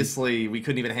 Obviously, we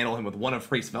couldn't even handle him with one of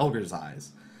Hraesvelgr's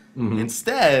eyes.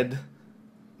 Instead,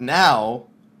 now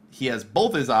he has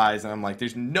both his eyes, and I'm like,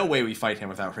 there's no way we fight him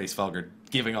without Hraesvelgr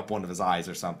giving up one of his eyes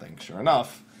or something. Sure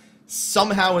enough,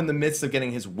 somehow in the midst of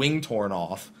getting his wing torn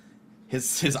off,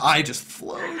 his eye just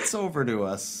floats over to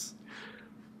us.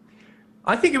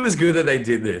 I think it was good that they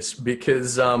did this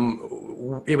because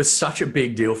it was such a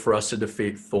big deal for us to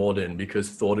defeat Thordan because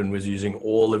Thordan was using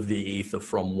all of the ether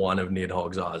from one of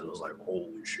Nidhogg's eyes. It was like,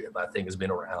 holy shit, that thing has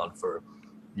been around for,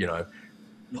 you know,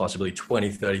 possibly 20,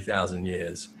 30,000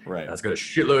 years. Right. It's got a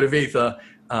shitload of ether.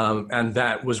 And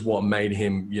that was what made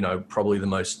him, you know, probably the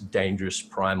most dangerous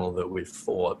primal that we've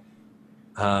fought.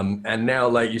 And now,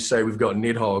 like you say, we've got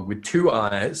Nidhogg with 2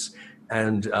 eyes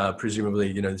and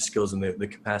presumably, you know, the skills and the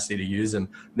capacity to use them.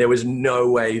 There was no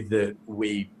way that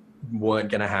we weren't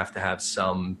going to have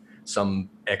some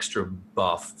extra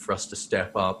buff for us to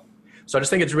step up. So I just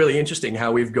think it's really interesting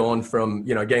how we've gone from,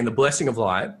 you know, getting the Blessing of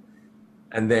Light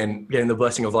and then getting the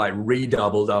Blessing of Light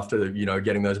redoubled after, you know,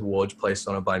 getting those wards placed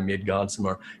on it by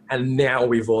Midgardsormr. And now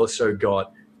we've also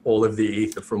got all of the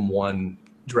ether from one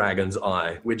dragon's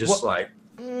eye. We're just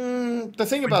the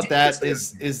thing about that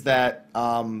is that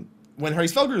when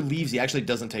Hraesvelgr leaves, he actually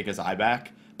doesn't take his eye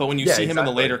back. But when you see him in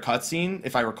the later cutscene,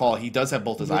 if I recall, he does have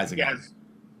both his eyes again.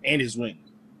 And his wing.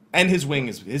 And his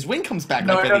wing comes back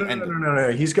at the end. No.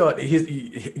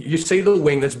 You see the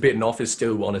wing that's bitten off is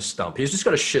still on his stump. He's just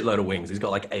got a shitload of wings. He's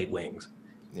got like 8 wings.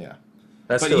 Yeah.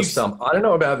 That's still a stump. I don't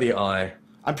know about the eye.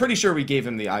 I'm pretty sure we gave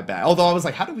him the eye back. Although I was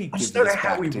like, how do we give this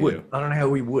back to you? I don't know how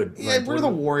we would. Yeah, we're the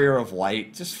Warrior of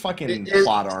Light. Just fucking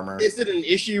plot armor. Is it an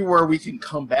issue where we can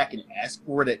come back and ask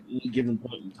for it at any given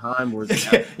point in time? Or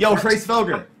is it Yo,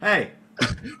 Hraesvelgr. Hey,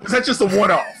 Was that just a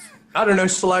one-off? I don't know,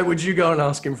 Sly, would you go and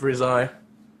ask him for his eye?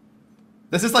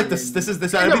 This is like this would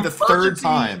be the third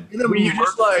time.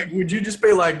 Would you just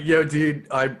be like, yo, dude,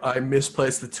 I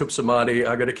misplaced the Tupsamati.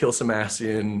 I got to kill some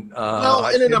Ascian. Well,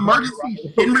 in an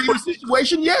emergency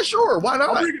situation, yeah, sure, why not?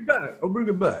 I'll bring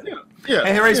it back. Yeah.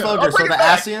 Hey, Race Felger, so the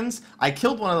Ascians, I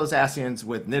killed one of those Ascians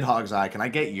with Nidhogg's eye. Can I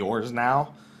get yours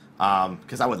now?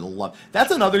 Because I would love.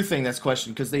 That's another thing that's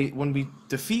questioned, because when we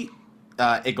defeat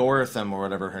Igorithim, or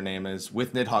whatever her name is,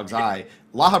 with Nidhogg's eye,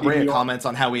 Lahabrea comments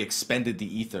on how we expended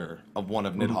the ether of one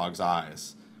of Nidhogg's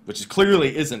eyes, which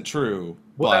clearly isn't true.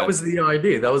 Well, that was the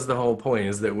idea. That was the whole point,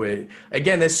 is that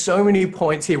there's so many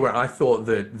points here where I thought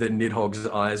that Nidhogg's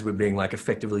eyes were being like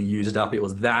effectively used up. It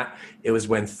was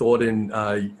when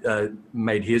Thordan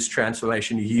made his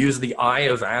transformation. He used the Eye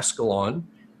of Ascalon,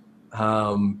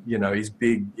 his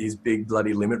big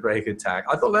bloody limit break attack.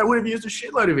 I thought that would have used a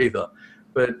shitload of ether.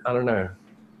 But I don't know.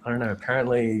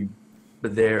 Apparently,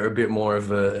 but they're a bit more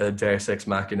of a Deus Ex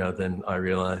Machina than I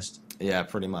realized. Yeah,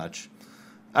 pretty much.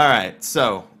 All right,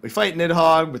 so we fight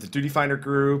Nidhogg with the Duty Finder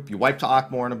group. You wipe to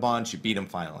Akmorn a bunch. You beat him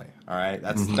finally. All right,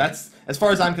 that's as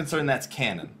far as I'm concerned, that's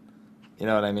canon. You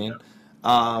know what I mean?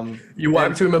 You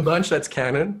wipe to him a bunch. That's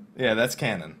canon. Yeah, that's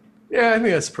canon. Yeah, I think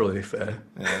that's probably fair.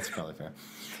 Yeah, that's probably fair.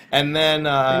 And then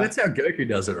that's how Goku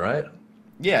does it, right?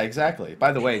 Yeah, exactly.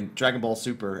 By the way, Dragon Ball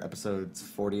Super episodes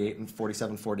 48 and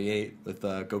 47, 48 with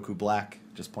Goku Black.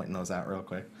 Just pointing those out real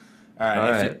quick. All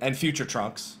right. And Future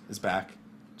Trunks is back.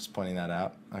 Just pointing that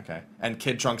out. Okay. And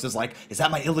Kid Trunks is like, is that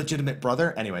my illegitimate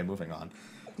brother? Anyway, moving on.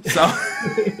 So,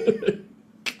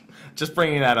 just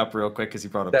bringing that up real quick because you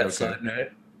brought up Goku.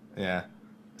 Right? Yeah.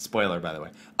 Spoiler, by the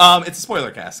way. It's a spoiler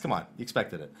cast. Come on. You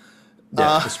expected it.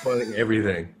 Yeah, we're spoiling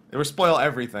everything. They were spoil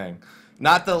everything.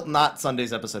 Not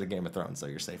Sunday's episode of Game of Thrones, so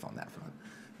you're safe on that front.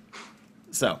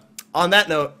 So, on that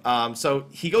note, so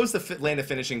he goes to land a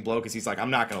finishing blow because he's like, I'm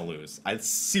not going to lose. I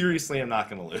seriously am not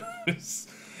going to lose.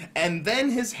 And then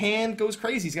his hand goes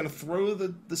crazy. He's going to throw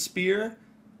the spear,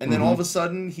 and then all of a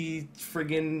sudden he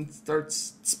friggin'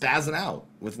 starts spazzing out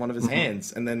with one of his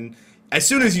hands. And then as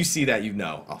soon as you see that, you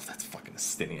know, oh, that's fucking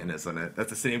Estinian, isn't it?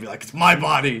 That's Estinian. Be like, it's my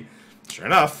body. Sure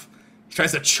enough, he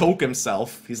tries to choke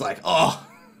himself. He's like, oh.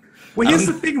 Well, here's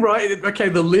the thing, right? Okay,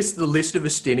 the list of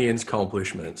Estinian's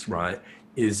accomplishments, right,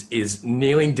 is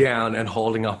kneeling down and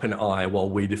holding up an eye while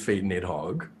we defeat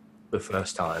Nidhogg the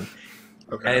first time.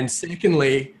 Okay. And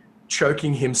secondly,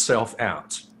 choking himself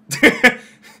out.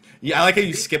 Yeah, I like how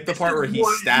you skip the part where he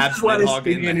stabs Nidhogg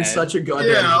in the head. Such a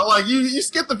goddamn... Yeah, like you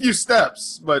skipped a few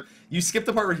steps, but... You skip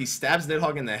the part where he stabs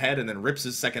Nidhogg in the head and then rips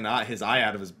his eye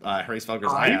out of his... Harry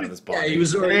Svelger's eye out of his body. Yeah, he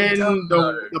was already down.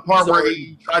 The part where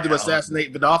he tried to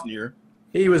assassinate Vidofnir.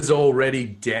 He was already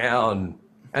down.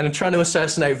 And trying to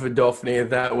assassinate Vidofnir,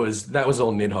 that was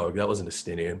all Nidhogg. That wasn't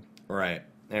Estinian. Right.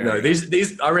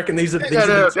 These I reckon these are...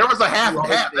 there was a half and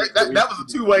half. That was a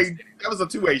two-way... That was a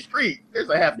two-way street. There's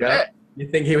a half and half. You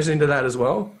think he was into that as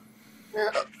well? Yeah.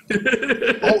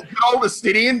 Good old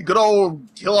Estinian, good old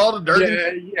kill all the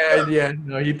dirt. Yeah.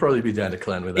 No, he'd probably be down to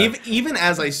clan with that. Even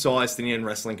as I saw Estinian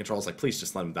wrestling controls, like, please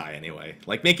just let him die anyway.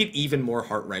 Like, make it even more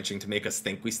heart-wrenching to make us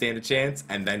think we stand a chance,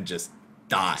 and then just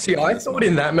die. See, I thought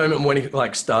in that moment when he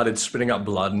like started spitting up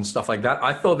blood and stuff like that,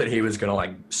 I thought that he was gonna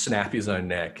like snap his own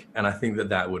neck, and I think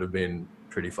that would have been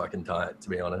pretty fucking tight, to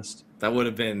be honest. That would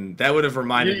have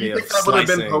reminded me of that would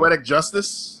have been poetic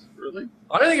justice. Really?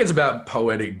 I don't think it's about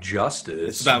poetic justice.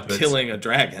 It's about killing a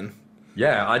dragon.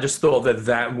 Yeah, I just thought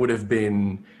that would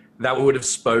have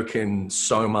spoken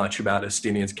so much about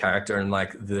Estinian's character and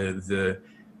like the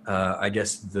I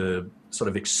guess the sort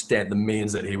of extent, the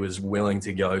means that he was willing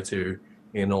to go to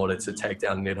in order to take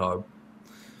down Nidhogg.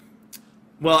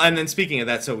 Well, and then speaking of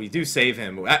that, so we do save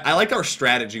him. I like our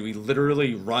strategy. We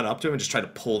literally run up to him and just try to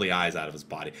pull the eyes out of his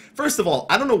body. First of all,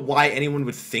 I don't know why anyone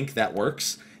would think that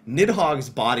works. Nidhogg's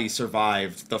body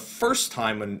survived the first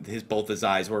time when both his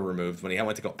eyes were removed, when he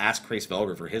went to go ask Hrace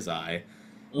Velger for his eye.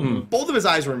 Both of his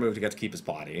eyes were removed to get to keep his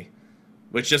body,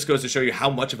 which just goes to show you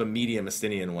how much of a medium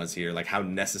Estinian was here, like how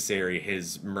necessary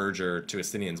his merger to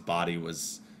Estinian's body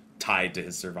was tied to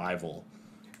his survival.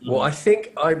 Well, I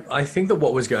think that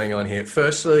what was going on here,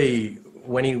 firstly,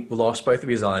 when he lost both of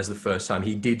his eyes the first time,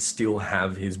 he did still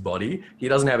have his body. He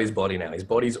doesn't have his body now.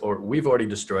 We've already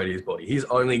destroyed his body. He's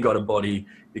only got a body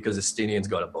because Estinian's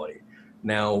got a body.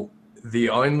 Now, the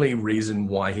only reason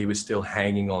why he was still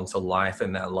hanging on to life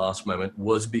in that last moment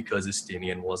was because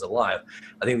Estinian was alive.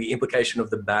 I think the implication of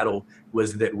the battle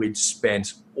was that we'd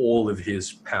spent all of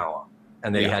his power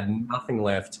and that he had nothing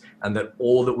left, and that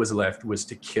all that was left was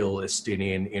to kill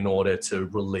Estinian in order to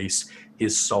release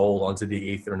his soul onto the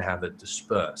ether and have it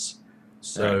disperse.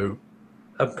 So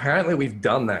apparently we've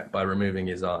done that by removing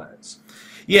his eyes.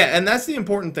 Yeah, and that's the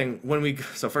important thing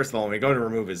so first of all, when we go to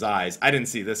remove his eyes, I didn't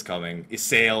see this coming.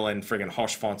 Ysayle and friggin'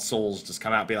 Haurchefant's souls just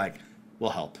come out and be like,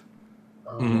 we'll help.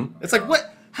 It's like,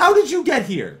 what? How did you get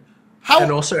here?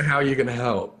 And also, how are you going to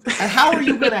help? And how are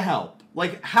you going to help?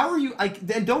 Like, how are you, like,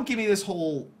 then don't give me this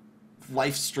whole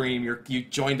live stream, you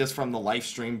joined us from the live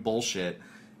stream bullshit.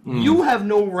 You have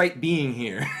no right being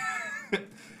here.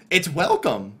 It's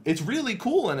welcome. It's really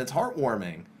cool and it's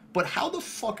heartwarming. But how the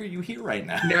fuck are you here right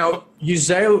now? Now,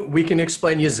 Ysayle, we can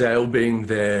explain Ysayle being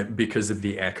there because of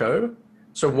the echo.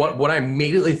 So what I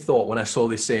immediately thought when I saw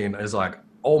this scene is like,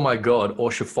 oh my god,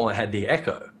 Haurchefant had the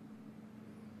echo.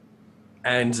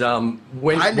 And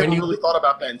when I never you really thought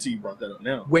about that until you brought that up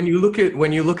now. When you look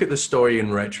at the story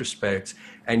in retrospect,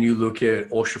 and you look at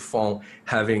Haurchefant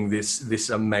having this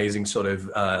amazing sort of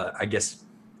I guess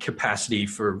capacity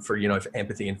for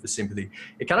empathy and for sympathy,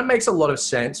 it kind of makes a lot of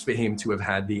sense for him to have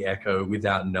had the echo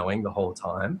without knowing the whole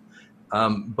time.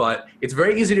 But it's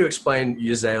very easy to explain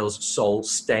Ysayle's soul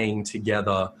staying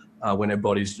together when her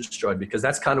body's destroyed, because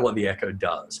that's kind of what the echo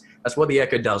does. That's what the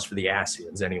echo does for the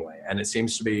Ascians anyway, and it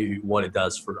seems to be what it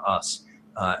does for us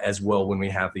as well when we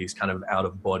have these kind of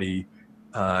out-of-body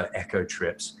echo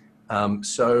trips.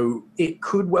 So it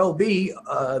could well be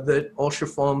that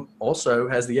Haurchefant also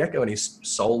has the echo and his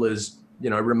soul is,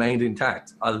 remained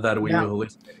intact. Either that or we were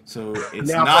hallucinating. So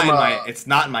it's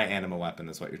not in my anima weapon,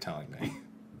 is what you're telling me.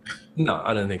 No,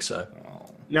 I don't think so.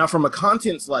 Now, from a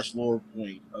content/lore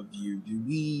point of view, do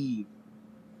we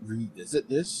revisit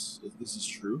this if this is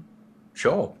true?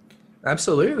 Sure,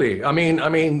 absolutely. I mean,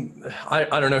 I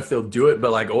don't know if they'll do it,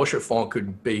 but like Haurchefant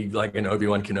could be like an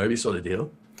Obi-Wan Kenobi sort of deal.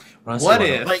 What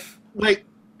if?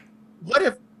 What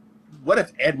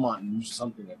if Edmont knew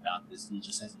something about this and he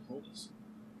just hasn't told us?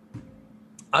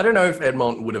 I don't know if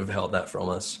Edmont would have held that from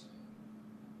us.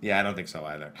 Yeah, I don't think so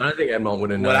either. I don't think Edmont would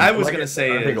have known. What I was going to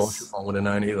say I don't think Haurchefant would have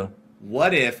known either.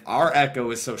 What if our echo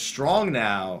is so strong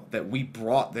now that we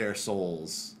brought their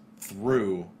souls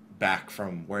through back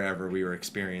from wherever we were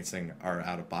experiencing our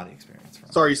out-of-body experience from?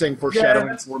 Sorry, you're saying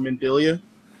foreshadowing for Minfilia?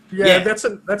 Yeah,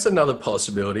 that's another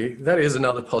possibility. That is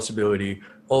another possibility.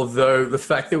 Although the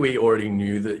fact that we already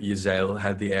knew that Ysayle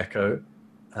had the echo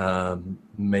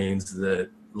means that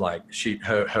like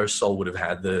her soul would have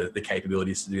had the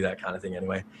capabilities to do that kind of thing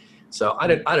anyway. So I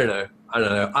don't know.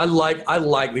 I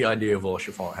like the idea of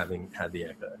Haurchefant having had the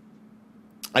echo.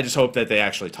 I just hope that they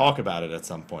actually talk about it at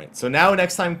some point. So now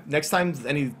next time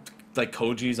any like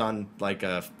Koji's on like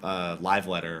a live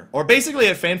letter or basically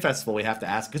at Fan Festival, we have to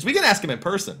ask, because we can ask him in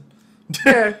person.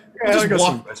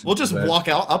 We'll just walk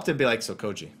out up to and be like, so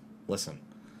Koji, listen,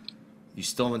 you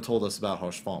still haven't told us about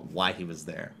Haurchefant, why he was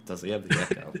there. Does he have the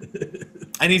echo?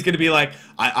 And he's gonna be like,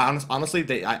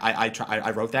 honestly,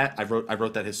 I wrote that. I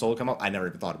wrote that his soul would come up. I never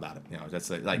even thought about it. That's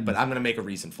like, but I'm gonna make a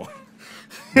reason for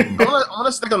it. I'm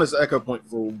gonna stick on this echo point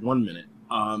for 1 minute.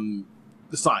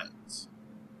 The Scions,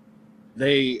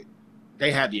 they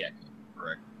had the echo,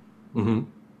 correct? Mm-hmm.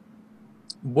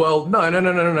 Well, no. Wait.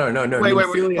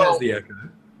 Minfilia has the echo.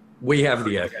 We have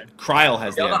the echo. Kryl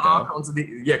has the echo. Archons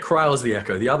Kryl is the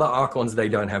echo. The other Archons, they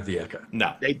don't have the echo.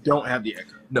 No. They don't have the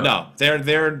echo. No. They're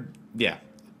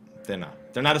not.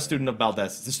 They're not a student of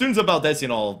Baldesion. The students of Baldesion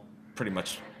all pretty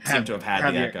much seem to have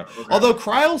had the echo. Okay. Although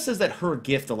Kryl says that her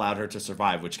gift allowed her to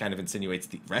survive, which kind of insinuates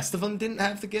the rest of them didn't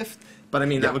have the gift. But I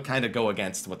mean, that would kind of go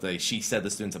against what she said the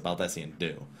students of Baldesion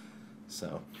do.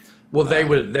 So, well, they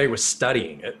were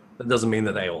studying it. That doesn't mean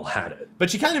that they all had it.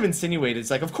 But she kind of insinuated, it's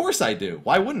like, of course I do.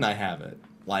 Why wouldn't I have it?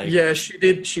 Like, yeah, she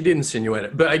did insinuate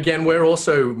it. But again, we're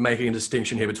also making a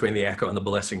distinction here between the echo and the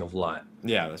blessing of light.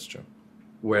 Yeah, that's true.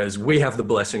 Whereas we have the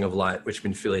blessing of light, which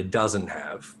Minfilia doesn't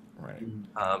have. Right.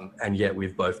 And yet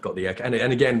we've both got the echo.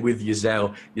 And again, with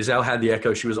Ysayle had the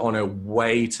echo. She was on her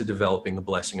way to developing the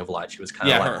blessing of light. She was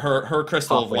kind of like her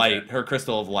crystal of light. There. Her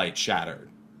crystal of light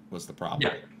shattered was the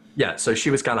problem. Yeah. So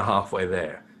she was kind of halfway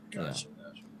there. Gotcha.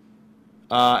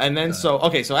 And then so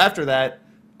after that,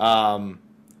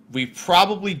 we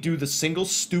probably do the single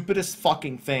stupidest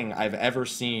fucking thing I've ever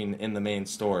seen in the main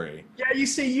story. Yeah, you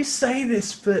say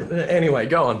this, but anyway,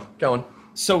 go on.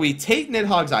 So we take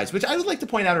Nidhogg's eyes, which I would like to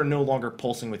point out are no longer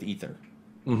pulsing with ether.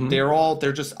 Mm-hmm.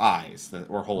 They're just eyes that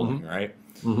we're holding, right?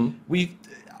 Mm-hmm.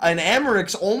 And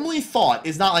Amaryk's only thought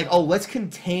is not like, oh, let's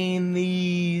contain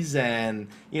these and,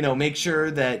 make sure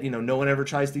that, no one ever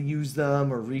tries to use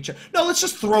them or reach out. No, let's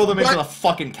just throw them into the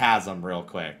fucking chasm real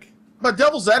quick. But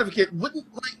Devil's Advocate wouldn't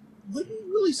you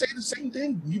really say the same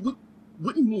thing?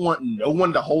 Wouldn't you want no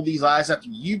one to hold these eyes after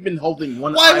you've been holding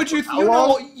one eye? Why would you?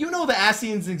 You know the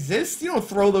Ascians exist. You don't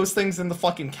throw those things in the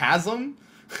fucking chasm.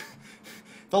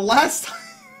 The last time.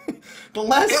 The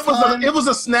last time... It was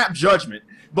a snap judgment.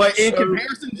 But in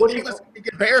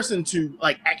comparison to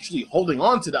like actually holding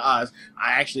on to the eyes,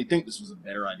 I actually think this was a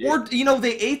better idea. Or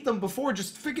they ate them before.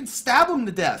 Just freaking stab them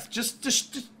to death.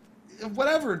 Just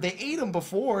whatever. They ate them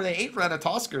before. They ate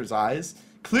Ratatosker's eyes.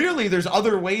 Clearly, there's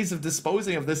other ways of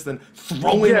disposing of this than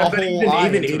throwing a whole eye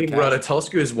even eating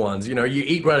Ratatosker's ones. You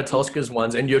eat Ratatosker's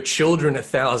ones, and your children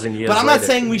 1,000 years. But I'm not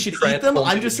saying we should eat them.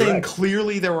 I'm just saying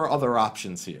clearly there were other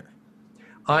options here.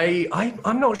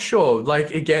 I'm not sure. Like,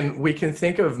 again, we can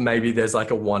think of maybe there's like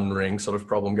a One Ring sort of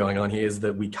problem going on here, is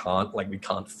that we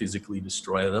can't physically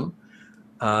destroy them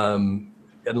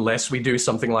unless we do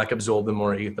something like absorb them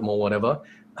or eat them or whatever.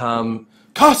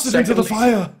 Cast it into the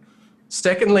fire.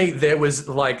 Secondly, there was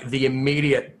like the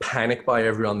immediate panic by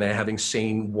everyone there, having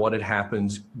seen what had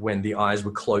happened when the eyes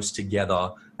were close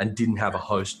together and didn't have a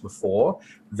host before,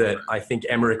 that I think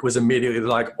Emmerich was immediately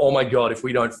like, oh my God, if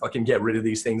we don't fucking get rid of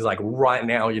these things like right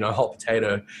now, hot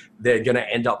potato, they're going to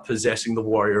end up possessing the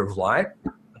Warrior of Light.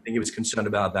 I think he was concerned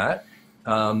about that.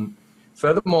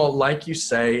 Furthermore, like you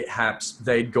say, Haps,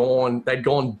 they'd gone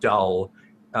dull.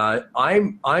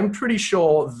 I'm pretty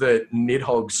sure that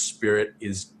Nidhogg's spirit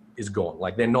is gone.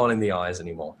 Like, they're not in the eyes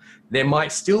anymore. There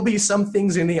might still be some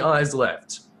things in the eyes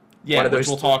left. Yeah, which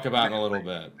we'll talk about in a little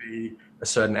bit. A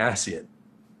certain Ascian.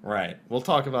 Right. We'll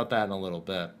talk about that in a little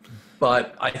bit.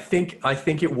 But I think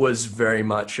it was very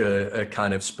much a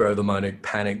kind of spur of the moment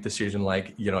panic decision.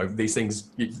 Like, these things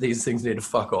need to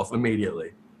fuck off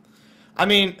immediately. I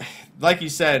mean, like you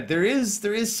said, there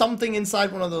is something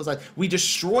inside one of those eyes. We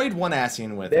destroyed one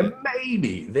Ascian with it.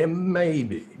 There may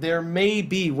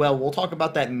be. Well, we'll talk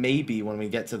about that maybe when we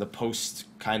get to the post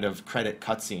kind of credit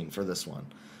cutscene for this one.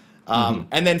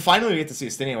 And then finally we get to see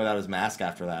Estinian without his mask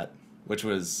after that, which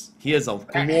was, he has a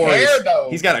glorious,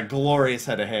 he's got a glorious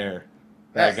head of hair.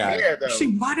 That guy.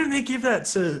 Actually, why don't they give that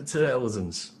to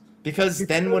Elzens? Because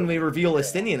then when we reveal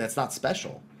Estinian, that's not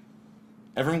special.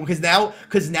 Everyone, because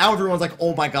now everyone's like,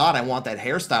 oh my God, I want that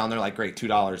hairstyle, and they're like, great,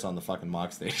 $2 on the fucking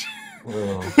Mog station.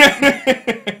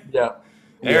 Yeah.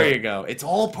 There you go. It's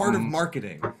all part of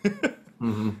marketing.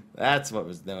 That's what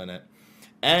was doing it.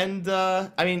 And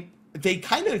I mean, they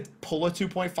kind of pull a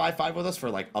 2.55 with us for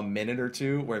like a minute or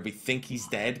two, where we think he's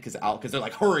dead because they're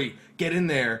like, hurry, get in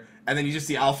there, and then you just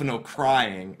see Alphinaud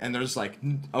crying, and they're just like,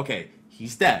 okay,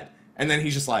 he's dead, and then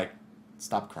he's just like,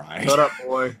 stop crying. Shut up,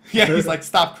 boy. Yeah, he's like,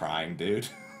 stop crying, dude.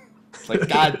 It's like,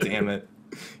 God damn it.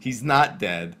 He's not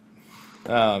dead.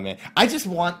 Oh, man. I just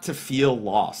want to feel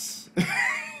loss.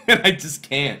 And I just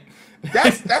can't.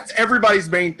 That's everybody's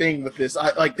main thing with this.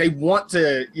 They want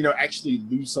to, actually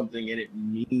lose something, and it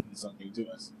means something to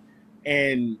us.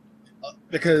 And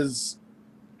because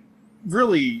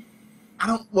really,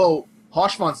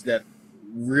 Hoshvant's death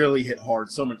really hit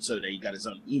hard, so much so that he got his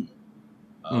own emo.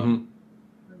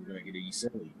 We're going to get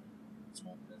silly.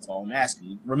 That's all I'm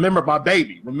asking. Remember my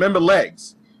baby. Remember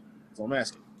legs. That's all I'm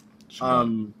asking.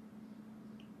 Sure.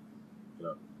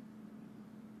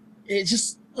 It's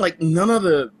just like none of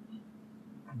the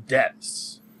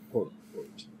deaths, quote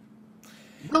unquote.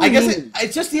 Really, I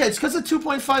guess it's because of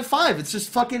 2.55. It's just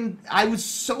fucking. I was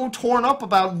so torn up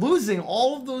about losing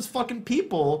all of those fucking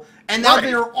people, and now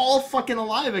they're all fucking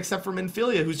alive except for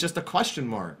Minfilia, who's just a question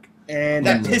mark. And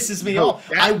that pisses me off.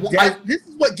 This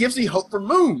is what gives me hope for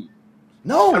Moon.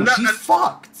 No, she's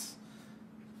fucked.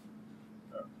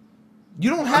 You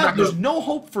don't have. There's no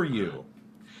hope for you.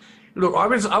 Look, I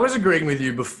was agreeing with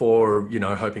you before,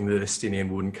 hoping that Estinian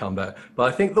wouldn't come back.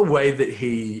 But I think the way that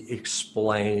he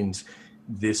explained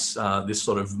this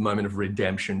sort of moment of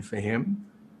redemption for him,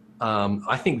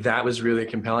 I think that was really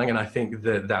compelling, and I think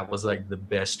that was like the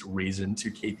best reason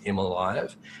to keep him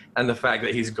alive. And the fact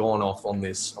that he's gone off on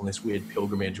this weird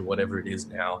pilgrimage or whatever it is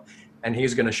now, and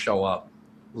he's going to show up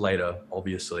later,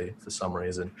 obviously, for some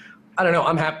reason. I don't know.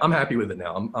 I'm happy with it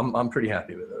now. I'm pretty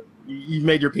happy with it. You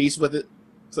made your peace with it,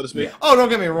 so to speak. Yeah. Oh, don't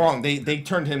get me wrong. They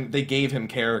gave him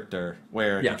character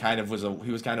where he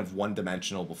was kind of one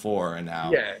dimensional before, and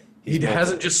now he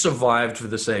hasn't just survived for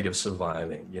the sake of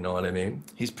surviving. You know what I mean?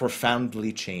 He's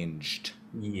profoundly changed.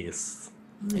 Yes.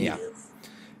 Yeah.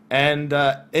 And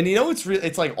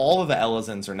it's like all of the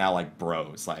Elizans are now like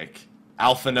bros. Like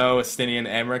Alphinaud, Estinian,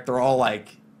 Emmerich, they're all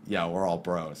like, yeah, we're all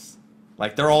bros.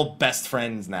 Like they're all best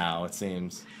friends now, it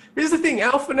seems. Here's the thing,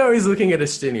 Alphinaud is looking at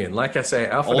Estinian. Like I say,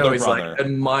 Alphinaud is like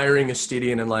admiring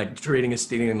Estinian and like treating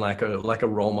Estinian like a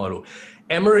role model.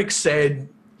 Emmerich said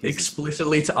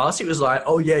explicitly to us, he was like,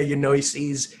 oh yeah, he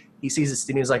sees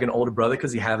Estinian as like an older brother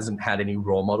because he hasn't had any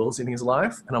role models in his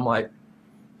life. And I'm like,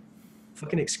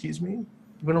 fucking excuse me?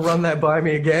 You want to run that by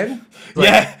me again? Like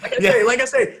I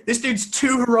say, this dude's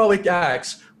two heroic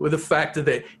acts were the fact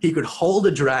that he could hold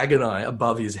a dragon eye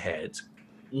above his head,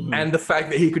 and the fact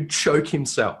that he could choke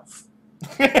himself.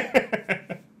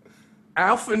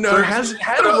 Alpha No hasn't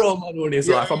had a role model in his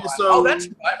life. I'm like, oh, that's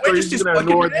right. We're just gonna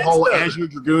ignore the whole Azure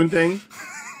Dragoon thing.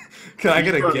 Can I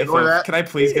get a gif of? Can I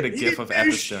please get a gif of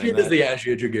Epis doing that? The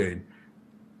Azure Dragoon.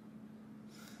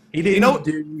 He didn't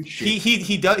do shit.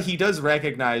 He does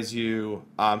recognize you.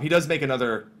 He does make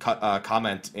another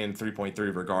comment in 3.3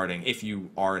 regarding if you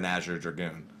are an Azure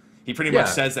Dragoon. He pretty much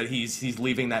says that he's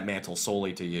leaving that mantle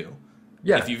solely to you.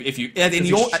 Yeah. If you and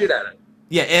you shit at it.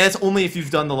 Yeah, and it's only if you've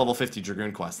done the level 50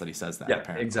 Dragoon quest that he says that. Yeah,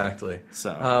 apparently. Exactly.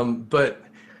 So, but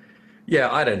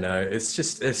yeah, I don't know. It's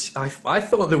just I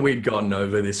thought that we'd gotten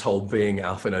over this whole being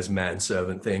Alpha No's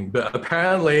manservant thing, but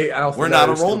apparently we're not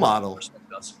a role model.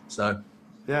 So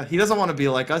yeah, he doesn't want to be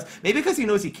like us. Maybe because he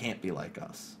knows he can't be like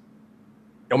us.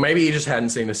 Or maybe he just hadn't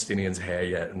seen Estinian's hair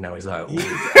yet, and now he's like,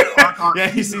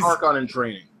 he sees Archon in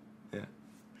training. Yeah,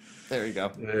 there you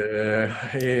go.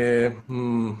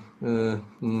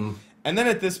 And then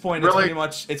at this point,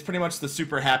 it's pretty much the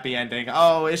super happy ending.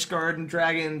 Oh, Ishgard and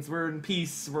dragons, we're in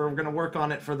peace. We're gonna work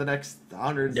on it for the next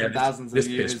hundreds and thousands of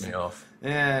years. This pissed me off.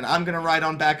 And I'm gonna ride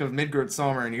on back of Midgard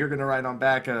Sommer, and you're gonna ride on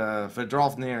back of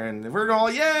Fedrolfnir, and we're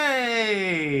going,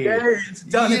 yay! Yay! It's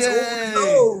done. Yay! It's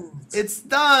all It's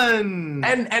done.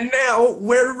 And now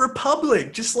we're a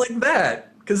republic, just like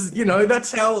that. Because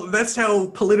that's how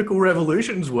political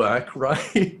revolutions work,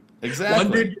 right? Exactly.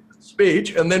 One dude gets a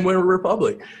speech, and then we're a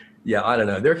republic. Yeah, I don't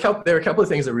know. There are a couple of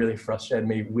things that really frustrated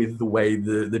me with the way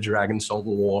the Dragon Song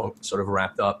War sort of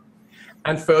wrapped up.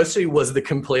 And firstly was the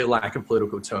complete lack of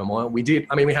political turmoil. We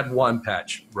had one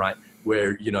patch, right,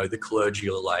 where, the clergy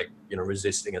are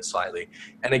resisting it slightly.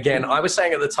 And again, I was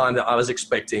saying at the time that I was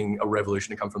expecting a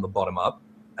revolution to come from the bottom up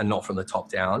and not from the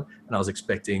top down. And I was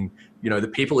expecting, the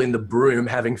people in the Broom,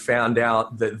 having found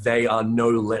out that they are no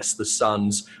less the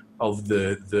sons of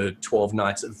the 12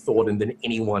 Knights of Thornton than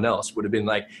anyone else, would have been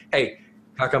like, hey,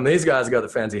 how come these guys got the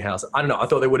fancy house? I don't know. I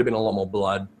thought there would have been a lot more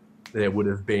blood. There would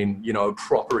have been, a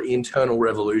proper internal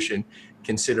revolution,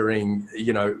 considering,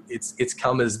 it's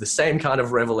come as the same kind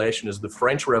of revelation as the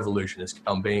French Revolution has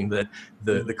come, being that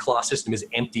the class system is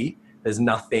empty. There's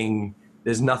nothing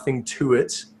to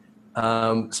it.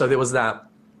 So there was that.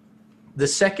 The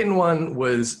second one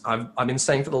was, I've been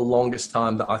saying for the longest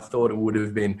time that I thought it would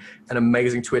have been an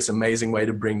amazing twist, amazing way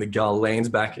to bring the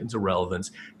Garleans back into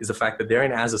relevance, is the fact that they're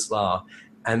in Azazlar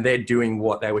and they're doing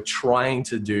what they were trying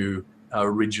to do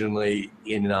originally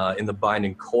in the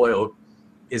Binding Coil,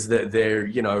 is that they're,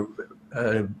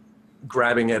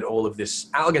 grabbing at all of this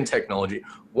Allagan technology,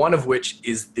 one of which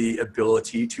is the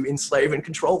ability to enslave and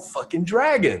control fucking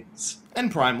dragons.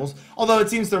 And primals. Although it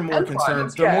seems they're more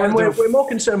concerned. We're more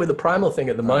concerned with the primal thing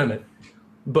at the moment.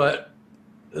 But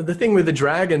the thing with the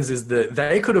dragons is that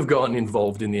they could have gotten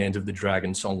involved in the end of the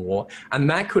Dragon Song War, and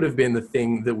that could have been the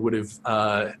thing that would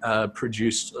have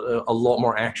produced a lot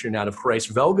more action out of Hrace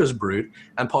Velga's brood,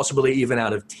 and possibly even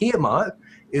out of Tiamat,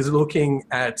 is looking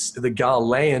at the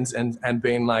Garleans and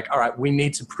being like, all right, we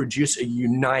need to produce a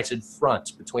united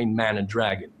front between man and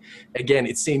dragon. Again,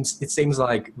 it seems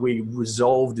like we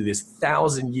resolved this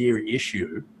 1,000-year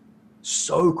issue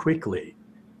so quickly.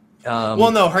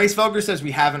 Well, no, Hrace Velga says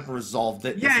we haven't resolved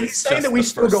it. Yeah, he's saying that we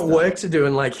still got work to do,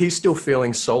 and he's still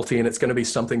feeling salty, and it's going to be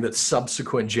something that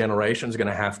subsequent generations are going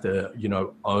to have to,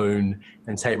 own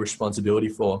and take responsibility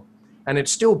for. And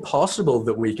it's still possible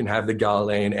that we can have the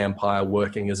Garlean Empire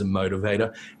working as a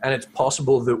motivator, and it's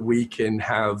possible that we can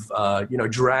have,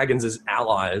 dragons as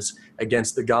allies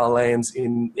against the Garleans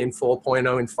in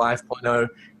 4.0, in 5.0,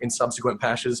 in subsequent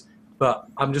patches. But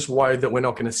I'm just worried that we're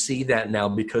not going to see that now,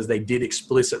 because they did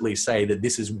explicitly say that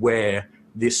this is where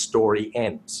this story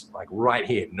ends. Right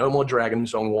here. No more Dragon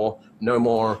Song War. No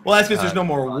more... Well, that's because there's no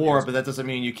more war, but that doesn't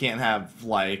mean you can't have,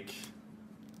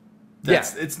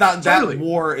 it's not totally. That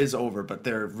war is over, but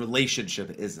their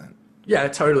relationship isn't. Yeah,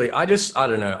 totally. I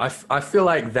don't know. I feel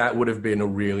like that would have been a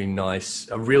really nice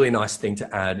thing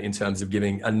to add in terms of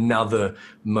giving another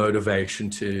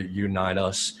motivation to unite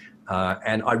us.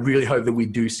 And I really hope that we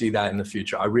do see that in the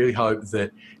future. I really hope that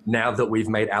now that we've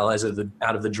made allies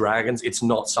out of the dragons, it's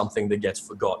not something that gets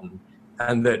forgotten.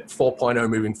 And that 4.0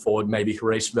 moving forward, maybe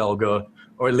Hrace Velga,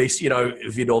 or at least,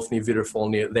 Vidolfnir,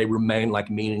 Vidrfolnir, they remain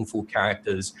meaningful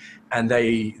characters, and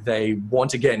they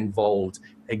want to get involved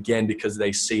again because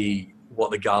they see what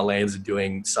the Garleans are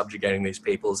doing, subjugating these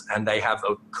peoples, and they have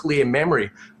a clear memory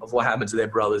of what happened to their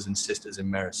brothers and sisters in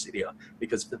Mericidia.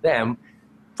 Because for them,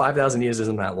 5,000 years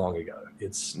isn't that long ago.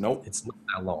 It's not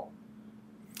that long.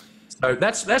 So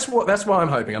that's why I'm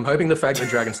hoping. I'm hoping the fact that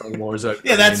Dragon Song War is over.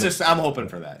 Yeah, that's just I'm hoping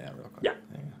for that. Yeah, real quick. Yeah.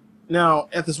 Now,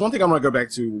 at this one thing I'm going to go back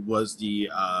to was the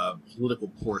political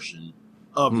portion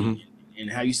of Mm-hmm. it, and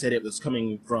how you said it was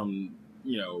coming from,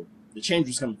 the change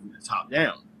was coming from the top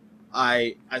down.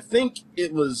 I think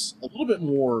it was a little bit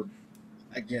more,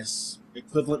 I guess,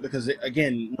 equivalent because,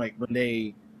 again, like when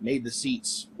they made the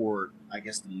seats for, I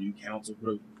guess, the new council,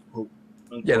 quote, unquote,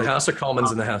 Yeah, the House of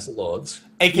Commons and the House of Lords.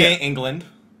 AKA England.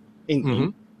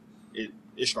 England.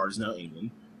 Ishgard is now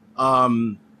England.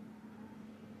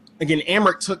 Again,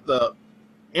 Amric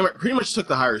pretty much took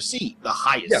the highest seat.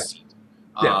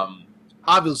 Yeah.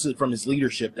 Obviously, from his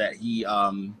leadership that he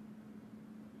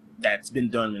that's been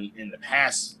done in the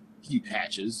past few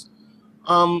patches.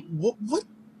 What?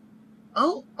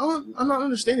 I'm not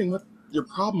understanding what your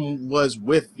problem was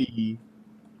with the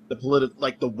political,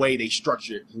 like the way they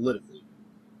structured it politically.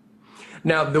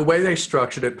 Now, the way they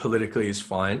structured it politically is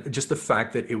fine. Just the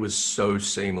fact that it was so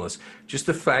seamless. Just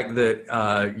the fact that,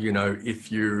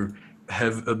 if you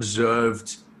have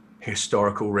observed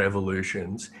historical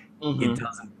revolutions,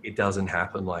 it doesn't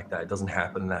happen like that. It doesn't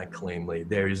happen that cleanly.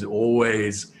 There is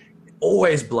always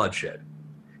bloodshed.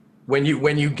 When you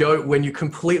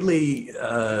completely,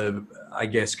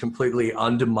 completely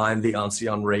undermine the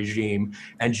ancien regime,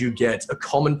 and you get a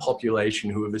common population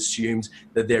who have assumed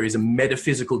that there is a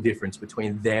metaphysical difference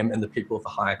between them and the people of the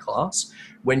higher class.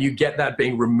 When you get that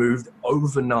being removed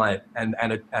overnight, and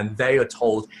they are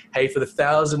told, hey, for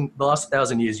the last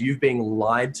 1,000 years, you've been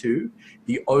lied to.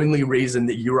 The only reason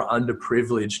that you are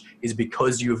underprivileged is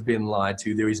because you have been lied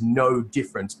to. There is no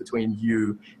difference between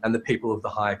you and the people of the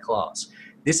higher class.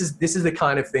 This is the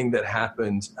kind of thing that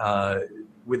happened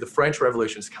with the French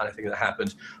Revolution. Is the kind of thing that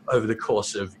happened over the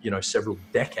course of several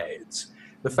decades.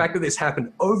 The fact that this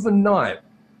happened overnight,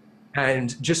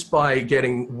 and just by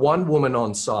getting one woman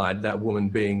on side, that woman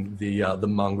being the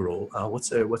mongrel. What's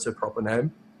her proper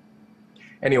name?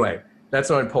 Anyway, that's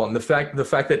not important. The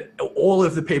fact that all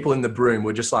of the people in the broom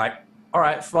were just like, all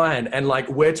right, fine. And like,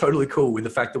 we're totally cool with the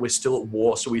fact that we're still at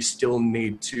war. So we still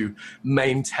need to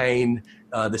maintain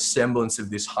the semblance of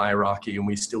this hierarchy. And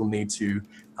we still need to,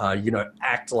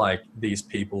 act like these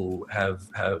people have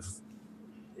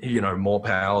more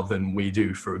power than we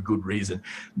do for a good reason.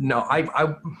 No,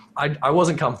 I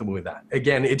wasn't comfortable with that.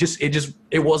 Again,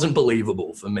 it wasn't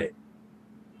believable for me.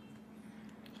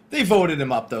 They voted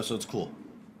him up though, so it's cool.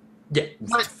 Yeah,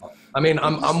 I mean,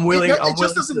 I'm willing. It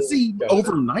just doesn't seem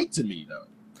overnight to me, though.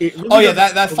 Really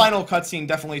that final cutscene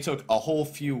definitely took a whole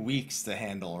few weeks to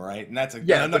handle, right? And that's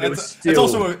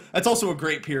that's also a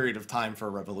great period of time for a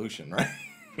revolution, right?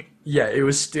 Yeah, it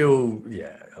was still.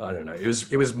 Yeah, I don't know. It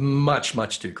was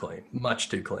much too clean. Much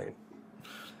too clean.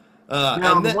 What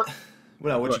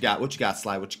you got? What you got,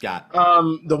 Sly? What you got?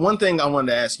 The one thing I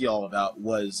wanted to ask you all about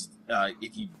was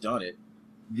if you've done it.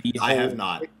 I have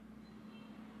not.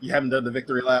 You haven't done the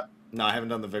victory lap? No, I haven't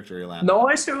done the victory lap. No,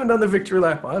 I still haven't done the victory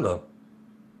lap either.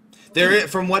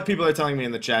 From what people are telling me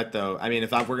in the chat, though, I mean,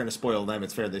 we're going to spoil them,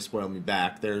 it's fair they spoil me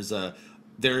back. There is a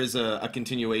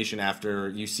continuation after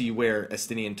you see where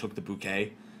Estinian took the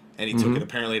bouquet, and he took it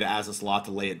apparently to Azaz Lot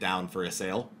to lay it down for a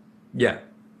sale. Yeah.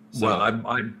 So,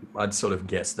 well, I'd sort of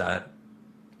guessed that.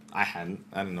 I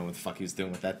didn't know what the fuck he was doing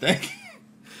with that thing.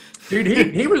 Dude,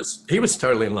 he was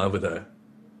totally in love with her.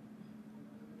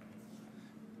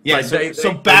 Yeah, like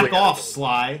so back off,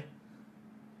 Sly.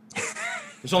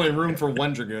 There's only room for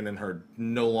one Dragoon in her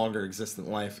no longer existent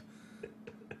life.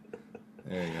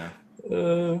 There you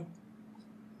go.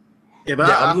 Yeah, but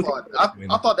I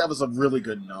thought that was a really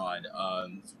good nod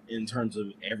in terms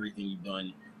of everything you've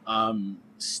done.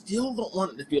 Still don't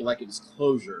want it to feel like it was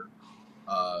closure.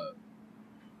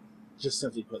 Just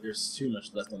simply put, there's too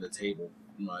much left on the table,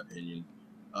 in my opinion.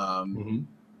 And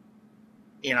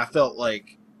I felt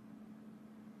like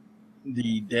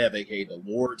the dev, aka the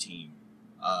lore team,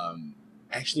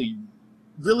 actually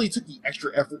really took the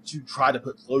extra effort to try to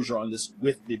put closure on this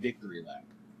with the victory lap.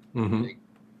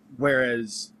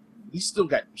 Whereas we still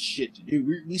got shit to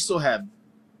do. We still have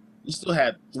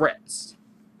threats,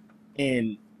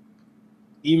 and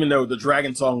even though the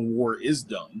Dragon Song War is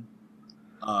done,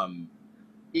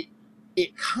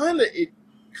 it kind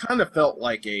of felt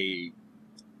like an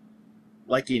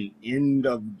end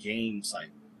of game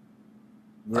cycle.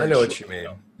 I know what you mean.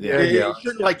 Yeah. It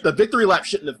shouldn't, like, the victory lap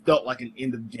shouldn't have felt like an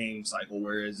end of game cycle.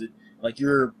 Whereas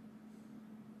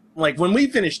when we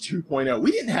finished 2.0,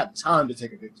 we didn't have time to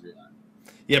take a victory lap.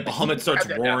 Yeah, Bahamut starts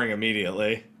roaring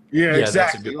immediately. Yeah,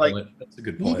 exactly. That's a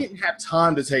good point. We didn't have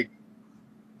time to sit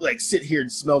here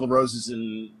and smell the roses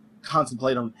and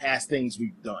contemplate on past things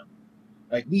we've done.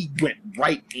 Like, we went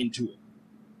right into it.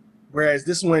 Whereas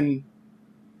this one,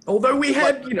 Although we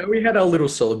had, we had our little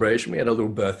celebration. We had a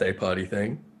little birthday party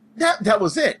thing. That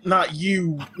was it. Not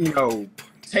you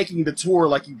taking the tour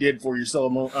like you did for your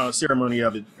ceremony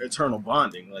of eternal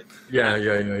bonding. Like yeah.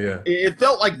 It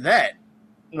felt like that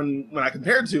when I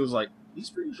compared to it, was like these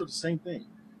pretty much the same thing.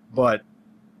 But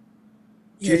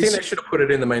do you think they should have put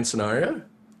it in the main scenario?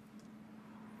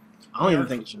 I don't even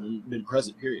think it should have been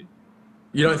present. Period.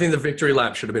 You don't think the victory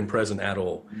lap should have been present at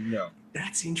all? No.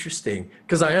 That's interesting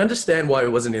because I understand why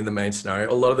it wasn't in the main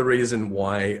scenario. A lot of the reason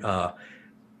why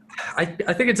I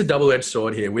think it's a double-edged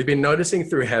sword here. We've been noticing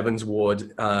through Heaven's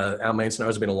Ward, our main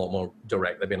scenarios have been a lot more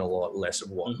direct. They've been a lot less of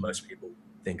what most people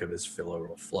think of as filler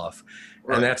or fluff.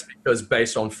 Right. And that's because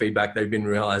based on feedback, they've been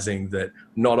realizing that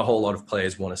not a whole lot of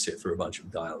players want to sit through a bunch of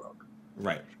dialogue.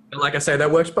 Right. And like I say, that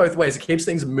works both ways. It keeps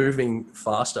things moving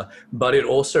faster, but it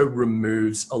also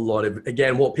removes a lot of,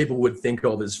 again, what people would think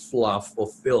of as fluff or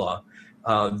filler.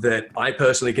 That I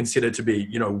personally consider to be,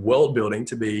 world building,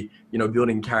 to be,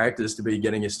 building characters, to be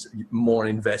getting us more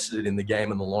invested in the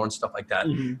game and the lore and stuff like that.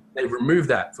 Mm-hmm. They remove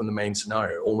that from the main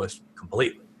scenario almost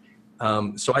completely.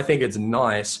 So I think it's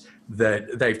nice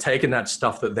that they've taken that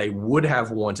stuff that they would have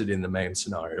wanted in the main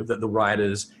scenario, that the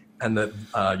writers and that,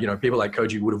 people like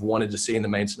Koji would have wanted to see in the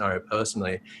main scenario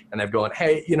personally. And they've gone,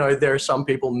 hey, there are some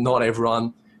people, not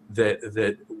everyone,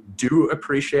 that do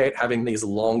appreciate having these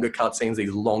longer cutscenes,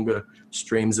 these longer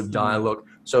streams of dialogue.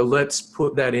 So let's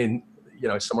put that in,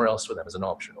 somewhere else for them as an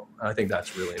optional. I think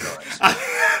that's really nice.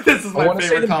 This is my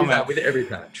favorite comment. With every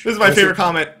patch. This is my favorite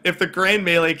comment. If the Grand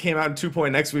Melee came out in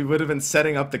 2.x, we would have been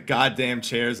setting up the goddamn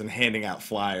chairs and handing out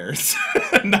flyers,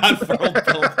 not world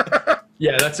building.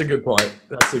 Yeah, that's a good point.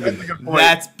 That's a good point.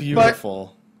 That's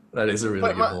beautiful. That is a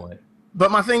really good point. But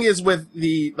my thing is with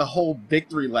the whole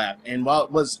victory lap, and while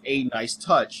it was a nice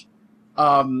touch,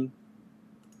 I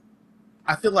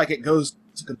feel like it goes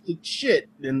to complete shit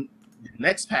in the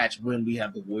next patch when we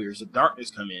have the Warriors of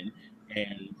Darkness come in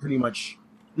and pretty much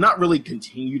not really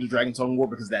continue the Dragonsong War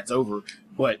because that's over,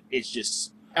 but it's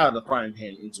just out of the frying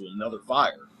pan into another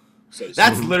fire. So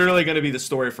that's literally going to be the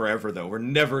story forever, though. We're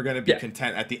never going to be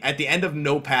content. At the end of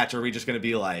no patch, are we just going to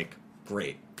be like,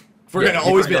 great? We're going to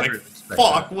always be like,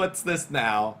 fuck, what's this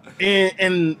now?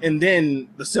 And then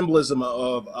the symbolism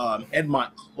of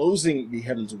Edmont closing the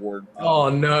Heaven's Ward. Oh,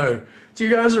 no. Do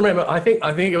you guys remember? I think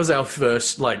it was our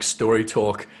first story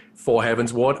talk for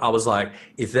Heaven's Ward. I was like,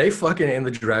 if they fucking end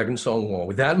the Dragonsong War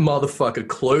with that motherfucker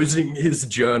closing his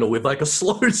journal with a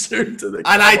slow zoom to the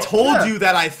And I told you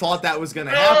that I thought that was going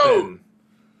to happen.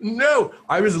 No,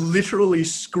 I was literally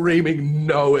screaming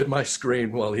no at my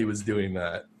screen while he was doing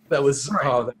that. That was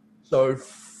so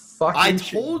fucking I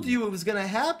told you it was going to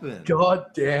happen. God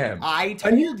damn. I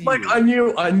told you. I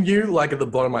knew at the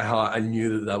bottom of my heart, I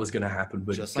knew that was going to happen.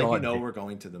 But just like we're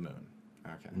going to the moon.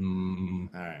 Okay.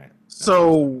 All right.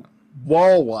 So,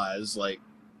 wall-wise,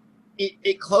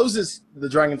 it closes the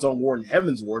Dragonsong War and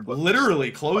Heaven's Ward. But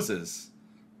literally closes.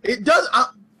 It does.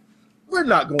 We're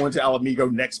not going to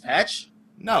Alamigo next patch.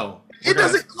 No. It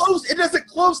doesn't close. It doesn't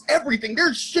close everything.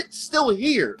 There's shit still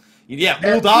here. Yeah,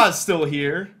 Ul'Dah's still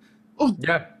here. Oh,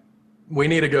 yeah. We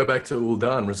need to go back to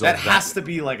Ul'Dah and resolve that. That has to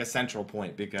be a central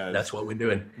point because that's what we're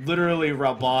doing. Literally,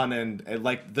 Raubahn and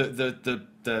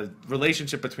the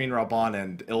relationship between Raubahn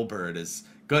and Ilberd is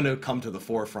going to come to the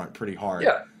forefront pretty hard.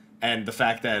 Yeah. And the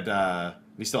fact that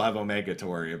we still have Omega to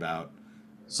worry about.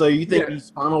 So you think these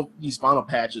final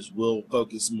patches will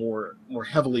focus more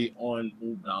heavily on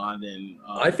Ul'Dah than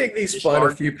I think these Ishgard? final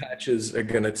few patches are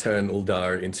going to turn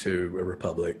Ul'Dah into a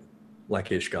republic, like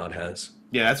Ishgard has.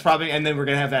 Yeah, that's probably, and then we're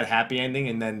gonna have that happy ending,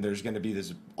 and then there's gonna be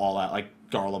this all out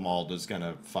Garlemald is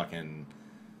gonna fucking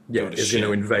is going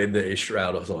to invade the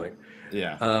Ishroud or something.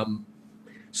 Yeah.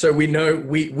 So we know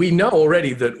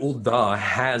already that Ul'Dah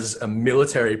has a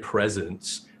military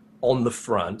presence on the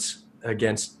front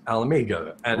against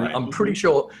Alamigo, and I'm pretty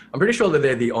sure that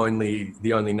they're the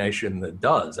only nation that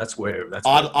does. That's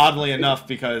oddly enough,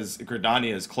 because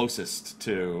Gridania is closest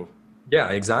to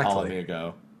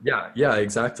Alamigo. Yeah,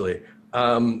 exactly.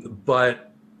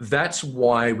 But that's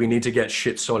why we need to get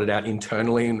shit sorted out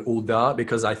internally in Ul'Dah,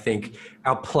 because I think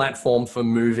our platform for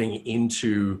moving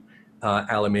into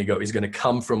Alamigo is going to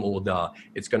come from Ul'Dah.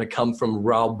 It's going to come from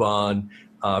Raubahn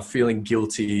feeling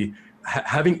guilty,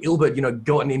 having Ilberd,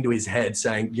 gotten into his head,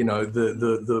 saying,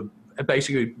 the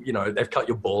basically, they've cut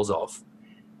your balls off.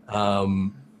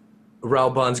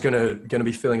 Raubah's going to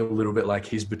be feeling a little bit like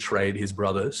he's betrayed his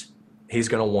brothers. He's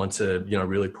going to want to,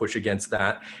 really push against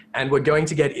that. And we're going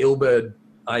to get Ilberd,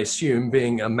 I assume,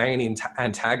 being a main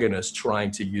antagonist,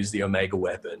 trying to use the Omega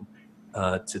weapon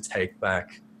to take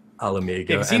back Alamigo.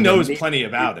 Yeah, because he knows plenty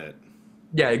about it.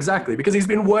 Yeah, exactly. Because he's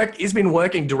been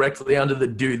working directly under the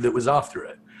dude that was after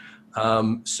it.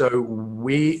 So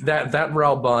that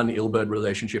Ralban Ilberd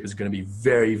relationship is going to be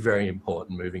very, very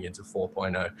important moving into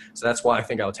 4.0. So that's why I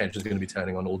think our attention is going to be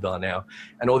turning on Uldar now.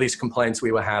 And all these complaints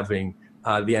we were having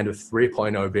at the end of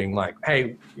 3.0 being like,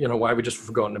 hey, why have we just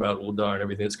forgotten about Uldar and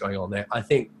everything that's going on there? I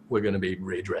think we're going to be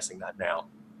readdressing that now.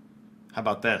 How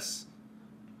about this?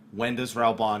 When does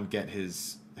Ralban get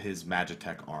his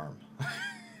Magitech arm?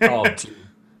 Oh, dude.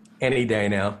 Any day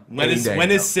now. When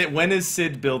is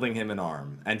Sid building him an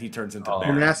arm and he turns into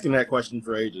I've been asking that question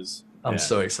for ages. I'm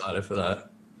so excited for that.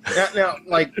 Now,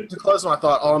 to close my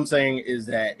thought, all I'm saying is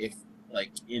that if,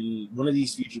 in one of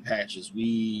these future patches,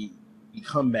 we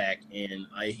come back and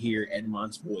I hear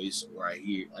Edmond's voice, or I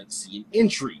see an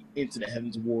entry into the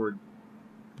Heaven's Ward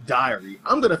diary,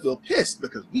 I'm gonna feel pissed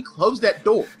because we closed that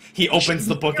door. He opens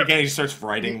the book again. He starts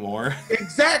writing more.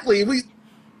 Exactly.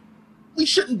 We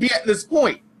shouldn't be at this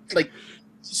point.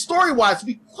 Story-wise,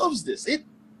 we closed this. We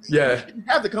didn't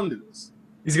have to come to this.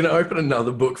 He's gonna open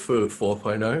another book for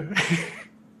 4.0.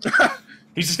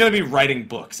 He's just gonna be writing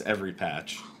books every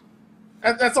patch.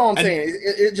 That's all I'm saying.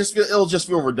 It'll just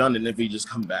feel redundant if he just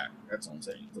come back. That's all I'm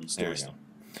saying. From the story.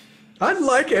 I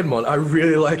like Edmond. I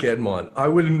really like Edmond. I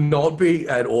would not be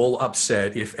at all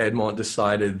upset if Edmond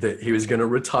decided that he was going to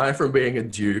retire from being a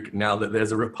duke now that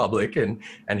there's a republic, and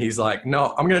he's like,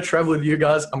 no, I'm going to travel with you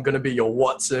guys. I'm going to be your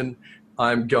Watson.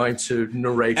 I'm going to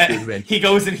narrate the adventure. He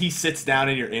goes and he sits down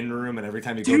in your in room, and every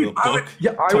time you go to a book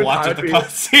to watch the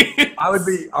cutscene.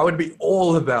 I would be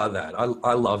all about that.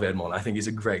 I love Edmond. I think he's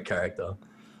a great character.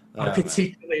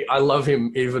 Particularly, I love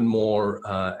him even more,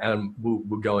 and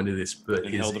we'll go into this, but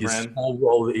his small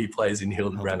role that he plays in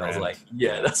Hildebrand, I was like,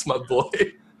 yeah, that's my boy.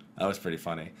 That was pretty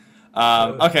funny.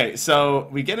 Okay, so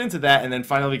we get into that, and then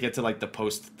finally we get to the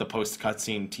post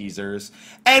cutscene teasers.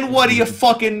 And what do you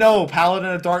fucking know? Paladin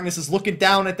of Darkness is looking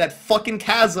down at that fucking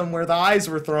chasm where the eyes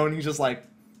were thrown. He's just like,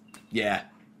 yeah,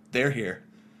 they're here.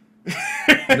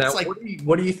 Now,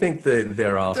 what do you think that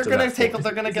they're after?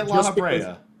 They're gonna get La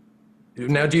Habrea.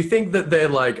 Now, do you think that they're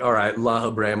like, all right, La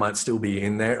Habrea might still be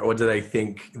in there, or do they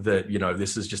think that,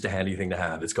 this is just a handy thing to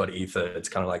have? It's got ether. It's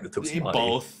kind of like the Tuxedo.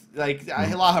 Both. La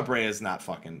Habrea is not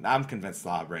fucking. I'm convinced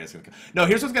La Habrea is gonna. No,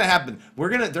 here's what's gonna happen.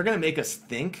 They're gonna make us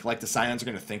think the Scions are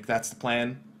gonna think that's the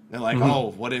plan. They're like,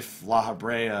 oh, what if La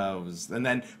Habrea was? And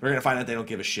then we're gonna find out they don't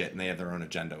give a shit and they have their own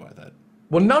agenda with it.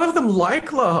 Well, none of them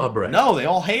like La Habrea. No, they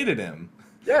all hated him.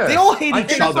 Yeah, they all hate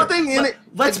each other.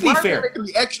 Let's be fair. Making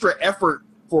the extra effort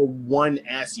for one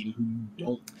Ascian who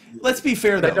don't. Let's be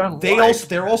fair though. They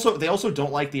also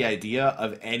don't like the idea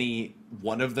of any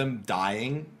one of them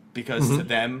dying, because to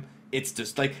them it's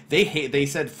just they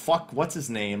said fuck, what's his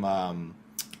name,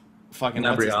 fucking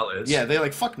Nabrialis. Yeah,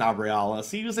 they fuck Nabrialis.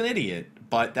 He was an idiot,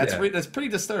 but that's pretty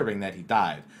disturbing that he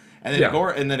died. And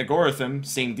then Agorithim,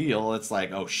 same deal. It's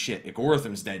like, oh shit,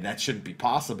 Agorithim's dead. That shouldn't be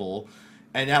possible.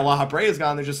 And now La Habrea's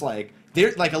gone. They're just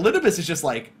Elidibus is just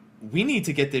like, we need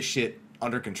to get this shit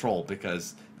under control,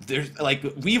 because there's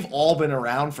we've all been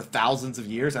around for thousands of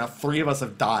years. Now 3 of us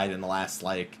have died in the last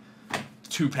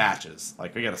 2 patches.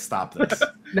 We gotta stop this.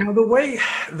 Now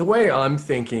the way I'm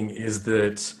thinking is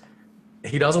that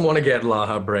he doesn't want to get La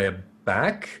Habrea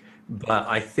back, but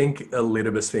I think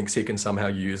Elidibus thinks he can somehow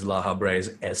use La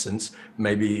Habrea's essence,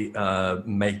 maybe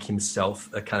make himself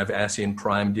a kind of Ascian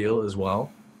Prime deal as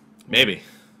well. Maybe.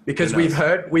 Because we've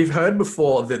heard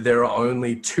before that there are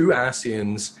only 2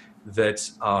 Ascians that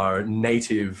are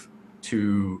native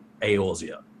to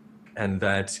Eorzea, and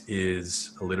that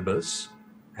is Elidibus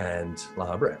and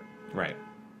La Habrea. Right.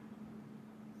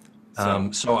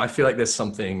 So I feel like there's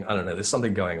something, I don't know, there's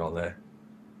something going on there.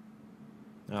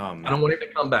 I don't want him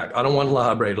to come back. I don't want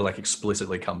La Habrea to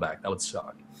explicitly come back. That would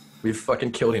suck. We've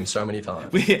fucking killed him so many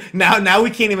times. Now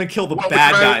we can't even kill the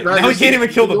bad guys. Now we can't even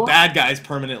kill the bad guys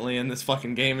permanently in this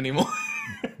fucking game anymore.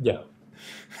 Yeah.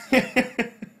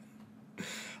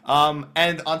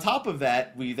 And on top of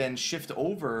that, we then shift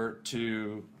over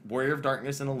to Warrior of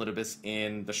Darkness and Elidibus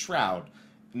in the Shroud,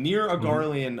 near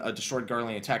a destroyed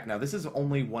Garlean attack. Now, this is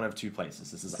only one of 2 places.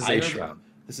 This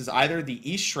is either the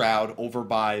East Shroud over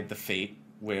by the Fate,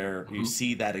 where you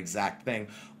see that exact thing,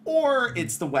 or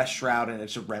it's the West Shroud and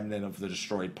it's a remnant of the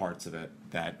destroyed parts of it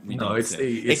that we don't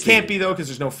see. It can't be, though, because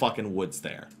there's no fucking woods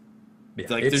there. Yeah,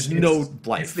 there's no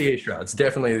life. It's the East Shroud. It's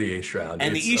definitely the East Shroud.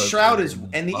 And the East Shroud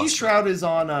is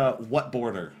on what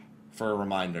border? For a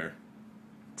reminder,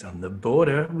 it's on the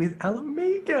border with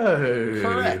Alamigo.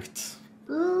 Correct.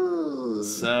 Ooh.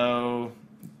 So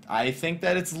I think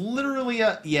that it's literally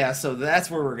so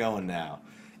that's where we're going now.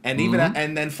 And even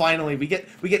and then finally we get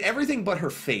everything but her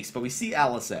face, but we see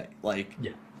Alisaie.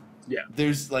 Yeah.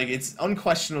 There's like it's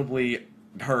unquestionably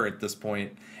her at this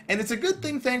point, and it's a good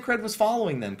thing Thancred was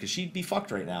following them because she'd be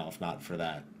fucked right now if not for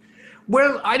that.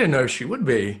 Well, I don't know if she would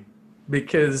be,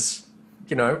 because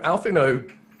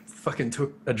Alphino fucking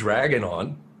took a dragon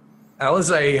on.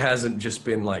 Alisaie hasn't just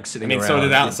been like sitting around.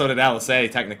 So did Alisaie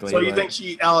technically. So you think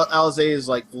Alisaie is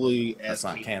like fully as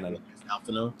not canon as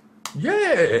Alphino?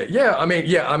 Yeah. I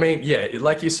mean,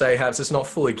 like you say, Habs, it's not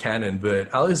fully canon,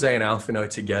 but Alisaie and Alphino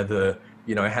together,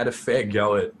 had a fair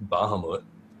go at Bahamut.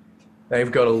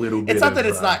 They've got a little bit. It's not that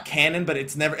it's not canon, but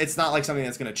it's not like something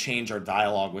that's going to change our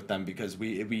dialogue with them because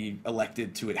we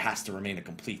elected to. It has to remain a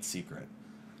complete secret.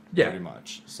 Yeah, pretty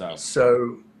much.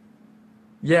 So.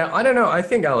 Yeah, I don't know. I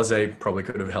think Alisaie probably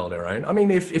could have held her own. I mean,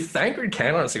 if Thancred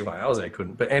can, I don't see why Alisaie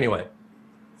couldn't. But anyway,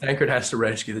 Thancred has to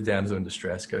rescue the damsel in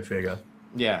distress. Go figure.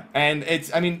 Yeah, and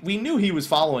we knew he was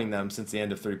following them since the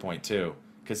end of 3.2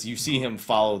 because you see him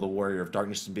follow the Warrior of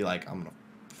Darkness and be like, I'm gonna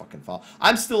fucking follow.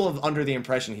 I'm still under the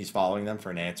impression he's following them for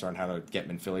an answer on how to get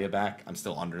Minfilia back. I'm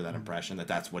still under that impression that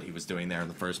that's what he was doing there in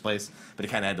the first place. But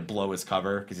he kind of had to blow his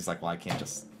cover because he's like, well, I can't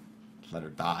just let her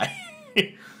die.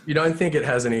 You don't think it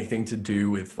has anything to do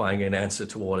with finding an answer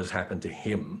to what has happened to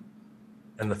him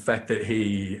and the fact that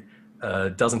he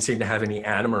doesn't seem to have any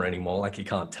anima anymore, like he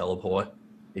can't teleport,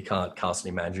 he can't cast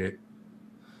any magic?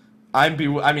 I'm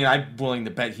willing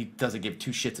to bet he doesn't give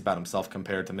two shits about himself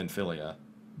compared to Minfilia.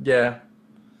 Yeah,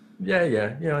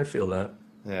 I feel that.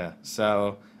 Yeah,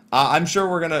 so I'm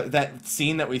sure that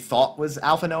scene that we thought was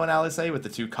Alphino and Alisaie with the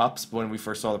two cups when we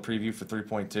first saw the preview for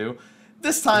 3.2.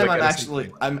 This time,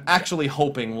 I'm actually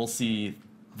hoping we'll see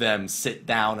them sit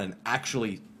down and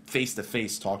actually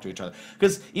face-to-face talk to each other.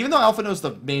 Because even though Alphino's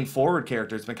the main forward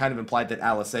character, it's been kind of implied that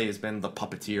Alisaie has been the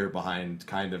puppeteer behind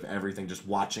kind of everything, just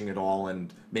watching it all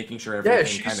and making sure everything. Yeah,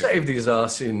 she saved his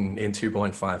ass in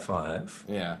 2.55.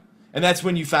 Yeah, and that's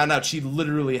when you found out she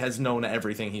literally has known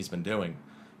everything he's been doing,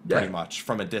 pretty much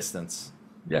from a distance.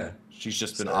 Yeah, she's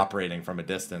just been operating from a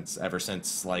distance ever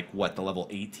since the level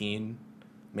 18.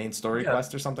 Main story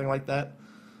quest or something like that.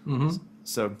 Mm-hmm.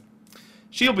 So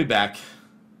she'll be back,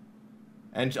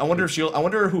 and I wonder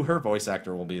who her voice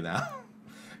actor will be now.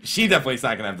 She definitely is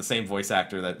not gonna have the same voice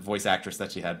actress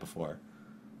that she had before.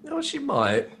 No, she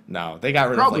might. No, they got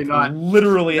rid Probably of not.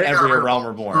 Literally every Realm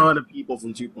Reborn. A ton of people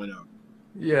from 2.0.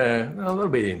 Yeah, well, that'll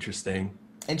be interesting.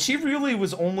 And she really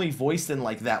was only voiced in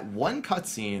that one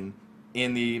cutscene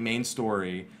in the main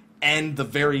story and the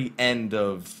very end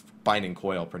of Binding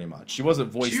Coil, pretty much. She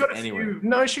wasn't voiced anywhere.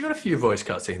 She got a few voice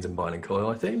cutscenes in Binding Coil,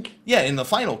 I think. Yeah, in the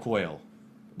final Coil.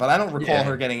 But I don't recall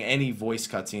her getting any voice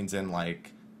cutscenes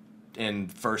in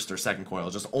first or second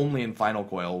Coil, just only in final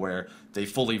Coil where they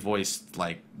fully voiced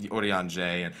the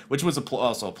Urianger, and which was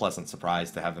also a pleasant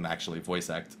surprise to have them actually voice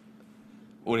act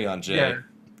Urianger. Yeah.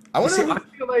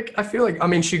 I feel like I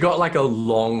mean she got a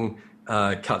long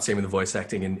cutscene with the voice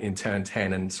acting in turn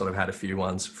 10 and sort of had a few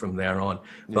ones from there on.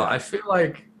 But I feel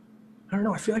like I don't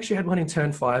know. I feel like she had one in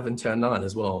turn 5 and turn 9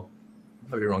 as well.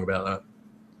 I might be wrong about that.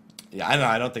 Yeah,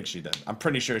 I don't think she did. I'm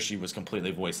pretty sure she was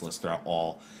completely voiceless throughout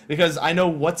all. Because I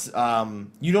know because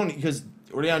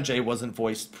Urianger wasn't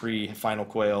voiced pre-Final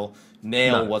Coil,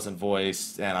 Nail wasn't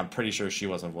voiced, and I'm pretty sure she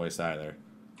wasn't voiced either.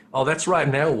 Oh, that's right.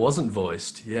 Nail wasn't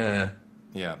voiced. Yeah.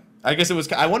 Yeah. I guess it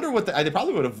was. I wonder what they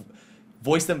probably would have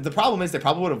voiced them. The problem is they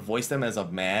probably would have voiced them as a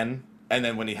man, and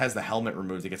then when he has the helmet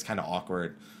removed, it gets kind of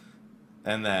awkward.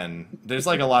 And then there's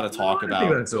a lot of talk about. I don't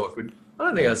think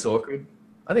that's awkward.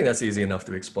 I think that's easy enough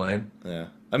to explain. Yeah.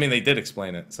 I mean, they did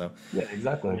explain it, so. Yeah,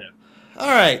 exactly. Yeah.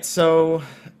 All right, so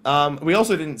we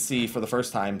also didn't see, for the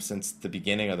first time since the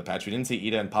beginning of the patch, we didn't see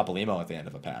Ida and Papalymo at the end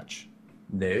of a patch.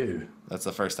 No. That's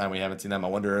the first time we haven't seen them. I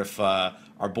wonder if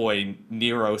our boy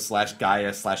Nero /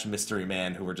 Gaia / Mystery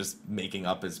Man, who we're just making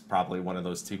up as probably one of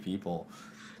those two people,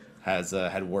 has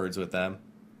had words with them.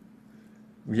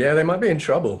 Yeah, they might be in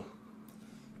trouble.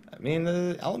 I mean,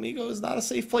 Ala Mhigo is not a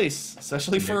safe place,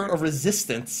 especially for a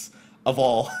resistance of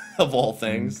all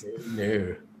things.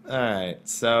 No. All right,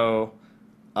 so,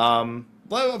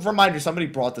 well, reminder, somebody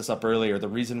brought this up earlier. The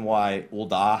reason why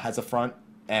Ul'dah has a front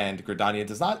and Gridania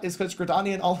does not is because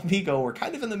Gridania and Ala Mhigo were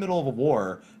kind of in the middle of a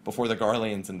war before the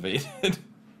Garleans invaded.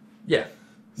 Yeah.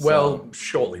 Well,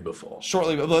 shortly before.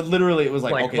 Shortly, but literally it was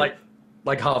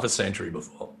like half a century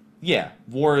before. Yeah,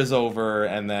 war is over,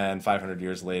 and then 500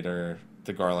 years later,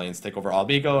 the Garleans take over Ala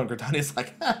Mhigo, and Gridania's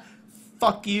like,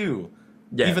 fuck you.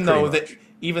 Yeah, even though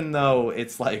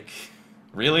it's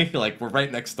really? We're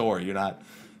right next door, you're not...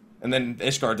 And then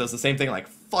Ishgard does the same thing,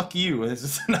 fuck you, it's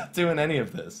just not doing any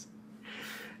of this.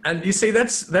 And you see,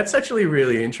 that's actually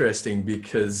really interesting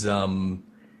because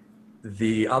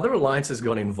the other alliances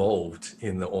got involved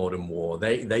in the Autumn War.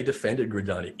 They defended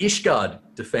Gridania. Ishgard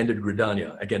defended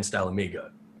Gridania against Ala Mhigo,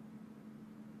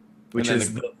 which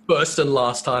is the first and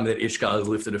last time that Ishgard has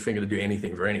lifted a finger to do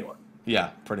anything for anyone. Yeah,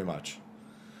 pretty much.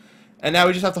 And now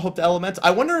we just have to hope the Elementals... I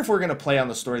wonder if we're going to play on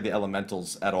the story of the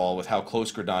Elementals at all with how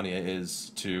close Gridania is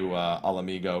to Ala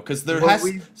Mhigo. Because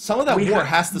some of that war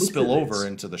has to spill over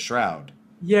into the Shroud.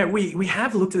 Yeah, we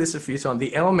have looked at this a few times.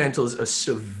 The Elementals are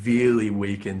severely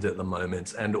weakened at the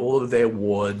moment, and all of their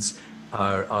wards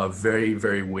are very,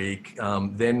 very weak.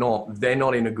 They're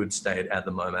not in a good state at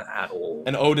the moment at all.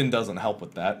 And Odin doesn't help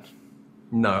with that.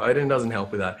 No, Odin doesn't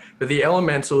help with that. But the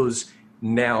Elementals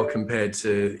now compared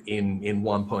to in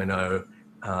 1.0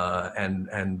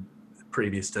 and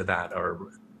previous to that are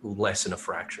less than a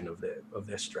fraction of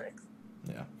their strength.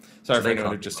 Yeah. Sorry for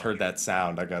anyone who just heard that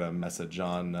sound. I got a message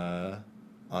on a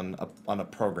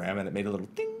program and it made a little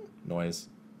ding noise.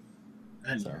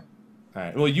 So, all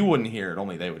right. Well, you wouldn't hear it.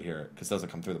 Only they would hear it because it doesn't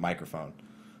come through the microphone.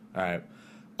 All right.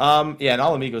 Yeah, and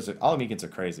Ala Mhigans are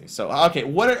crazy. So okay,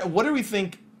 what do we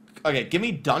think? Okay, give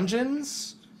me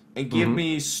dungeons. And give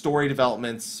me story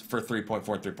developments for 3.4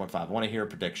 and 3.5. I want to hear a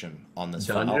prediction on this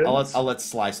one. I'll let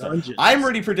Sly start. I'm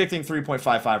already predicting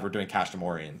 3.55 we're doing Castrum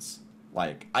Oriens.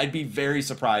 Like, I'd be very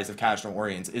surprised if Castrum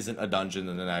Oriens isn't a dungeon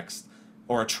in the next,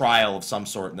 or a trial of some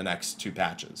sort in the next 2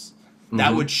 patches.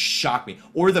 That would shock me.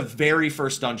 Or the very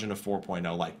first dungeon of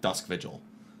 4.0, like Dusk Vigil.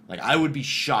 Like, I would be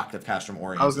shocked if Castrum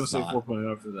Oriens. I was going to say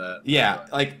 4.0 for that. Yeah,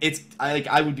 like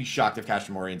I would be shocked if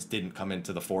Castrum Oriens didn't come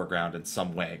into the foreground in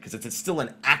some way because it's still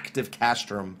an active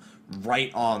Castrum right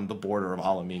on the border of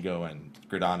Ala Mhigo and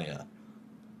Gridania.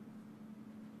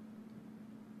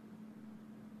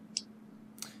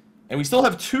 And we still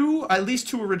have at least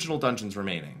two original dungeons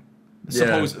remaining.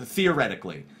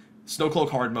 Theoretically, Snowcloak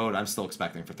hard mode. I'm still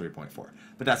expecting for 3.4,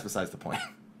 but that's besides the point.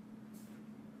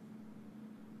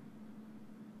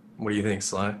 What do you think,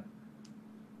 Sly?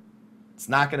 It's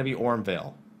not going to be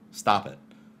Ormvale. Stop it.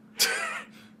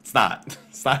 It's not.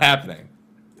 It's not happening.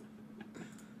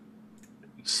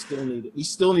 We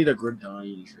still need a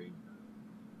Gridanian training ground.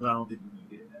 But I don't think we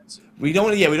can get that soon. We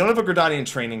don't have a Gridanian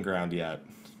training ground yet.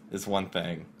 Is one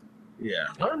thing. Yeah.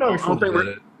 I don't know if we'll get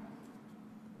it.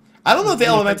 I don't know if the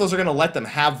Elementals are going to let them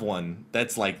have one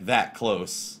that's like that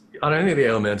close. I don't think the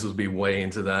Elementals will be way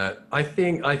into that. I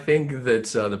think that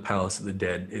the Palace of the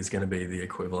Dead is going to be the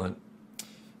equivalent.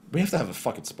 We have to have a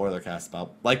fucking spoiler cast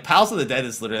about... Like, Palace of the Dead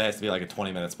is literally has to be like a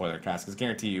 20-minute spoiler cast, because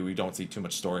guarantee you we don't see too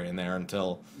much story in there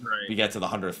until we get to the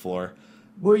 100th floor.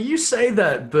 Well, you say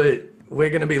that, but we're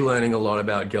going to be learning a lot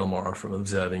about Gelmora from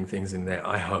observing things in there,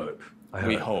 I hope.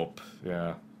 We hope,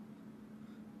 yeah.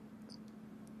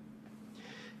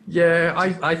 Yeah,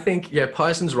 I think,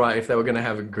 Pison's right. If they were going to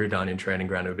have a Gridanian training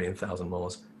ground, it would be in 1,000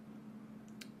 Moors.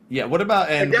 Yeah, what about...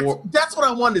 That's what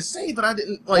I wanted to say, but I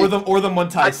didn't... Like, or the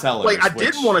Muntai Cellars. Like, I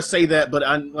didn't want to say that, but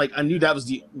I knew that was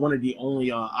one of the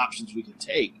only options we could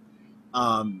take.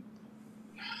 I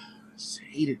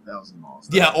hated 1,000 Moors.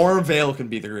 Yeah, Ormvale can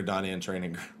be the Gridanian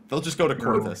training ground. They'll just go to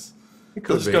Korthus.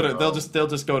 They'll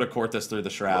just go to Korthus through the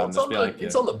Shroud and just be like...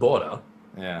 It's on the border.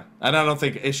 Yeah, and I don't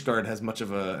think Ishgard has much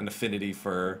of an affinity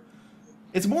for...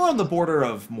 It's more on the border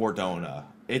of Mordona.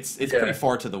 It's pretty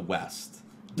far to the west.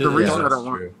 The reason I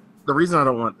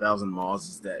don't want 1,000 Moors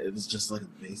is that it was just like a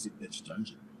basic bitch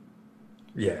dungeon.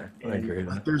 Yeah, I agree.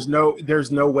 Like, there's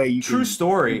no way you can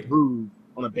improve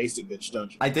on a basic bitch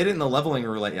dungeon. I did it in the leveling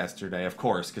roulette yesterday, of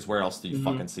course, because where else do you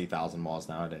fucking see 1,000 Moors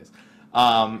nowadays?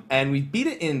 And we beat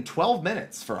it in 12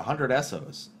 minutes for 100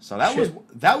 SOs. So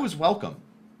that was welcome.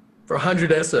 For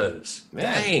 100 SOs.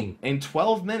 Yeah, Dang. in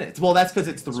 12 minutes. Well, that's because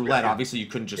it's the roulette. Obviously, you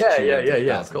couldn't just...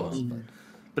 Yeah, of course.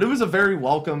 But it was a very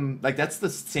welcome... Like, that's the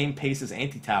same pace as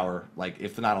Anti-Tower, like,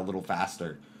 if not a little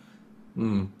faster.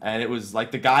 And it was,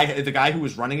 like, the guy who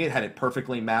was running it had it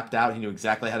perfectly mapped out. He knew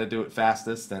exactly how to do it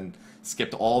fastest and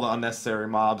skipped all the unnecessary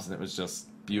mobs, and it was just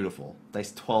beautiful.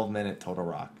 Nice 12-minute total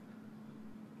rock.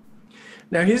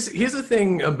 Now, here's the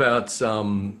thing about Ala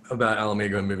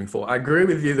Mhigo and moving forward. I agree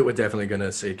with you that we're definitely going to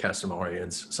see Castrum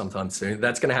Oriens sometime soon.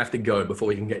 That's going to have to go before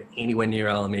we can get anywhere near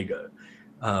Ala Mhigo,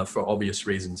 for obvious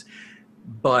reasons.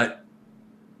 But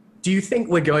do you think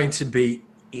we're going to be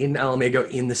in Ala Mhigo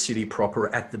in the city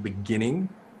proper at the beginning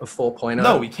of 4.0?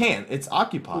 No, we can't. It's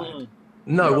occupied.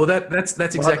 No, well, that's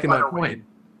exactly my point.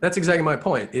 That's exactly my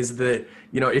point, is that,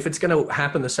 if it's going to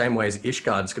happen the same way as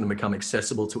Ishgard, it's going to become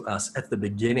accessible to us at the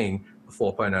beginning of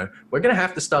 4.0, we're going to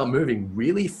have to start moving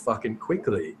really fucking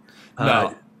quickly.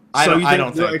 No, I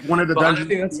don't think. Like one of the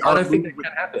dungeons, I don't think that can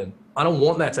happen. I don't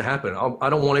want that to happen. I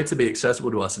don't want it to be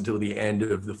accessible to us until the end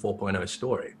of the 4.0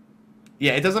 story.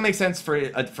 Yeah, it doesn't make sense for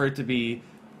it to be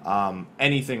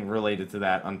anything related to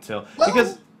that until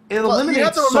because it eliminates you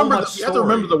have to so much. You have to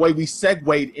remember the way we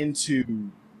segued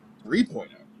into 3.0.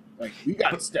 Like we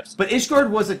got steps. But Ishgard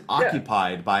wasn't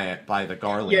occupied by the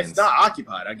Garlands. Yeah, it's not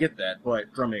occupied. I get that,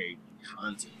 but from a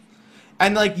content.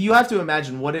 And like you have to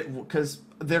imagine what it because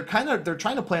they're trying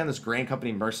to play on this Grand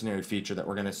Company mercenary feature that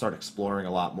we're going to start exploring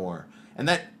a lot more, and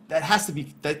that has to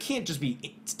be can't just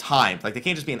be timed. Like they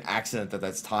can't just be an accident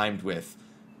that's timed with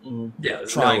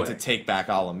trying to take back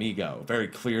Ala Mhigo. Very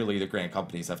clearly, the Grand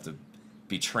Companies have to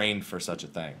be trained for such a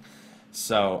thing.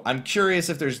 So I'm curious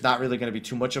if there's not really going to be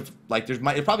too much of like it's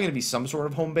probably going to be some sort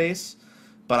of home base,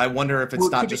 but I wonder if it's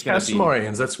not just going to be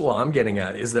Castramorians. That's what I'm getting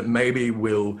at. Is that maybe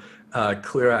we'll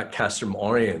clear out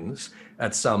Castramorians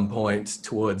at some point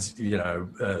towards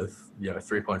 3.5,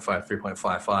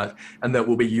 3.55, and that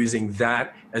we'll be using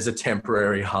that as a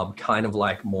temporary hub, kind of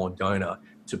like Mordona,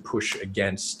 to push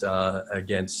against Ala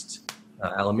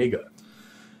Mhigo.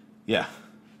 Yeah.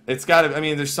 It's got to. I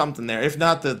mean, there's something there. If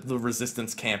not, the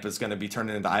resistance camp is going to be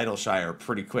turning into Idleshire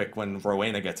pretty quick when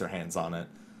Rowena gets her hands on it.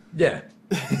 Yeah.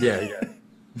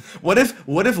 What if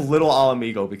Little Ala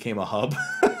Mhigo became a hub?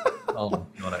 Oh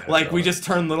God, like we just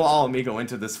turned Little Ala Mhigo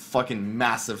into this fucking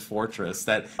massive fortress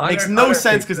that makes no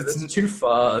sense because it's too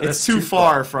far. It's too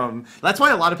far from. That's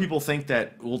why a lot of people think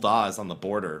that Ul'dah is on the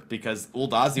border because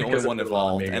Ul'dah is the only one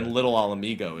involved, and Little Ala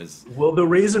Mhigo is. Well, the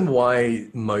reason why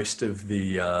most of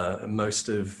the Ala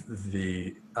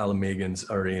Mhigans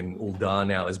are in Ul'dah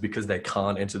now is because they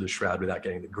can't enter the Shroud without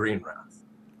getting the Green Wrath.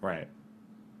 Right.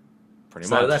 Pretty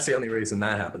much. So that's the only reason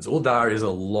that happens. Ul'dah is a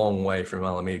long way from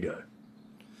Ala Mhigo.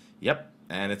 Yep,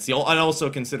 and it's and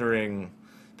also considering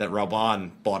that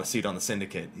Raubahn bought a seat on the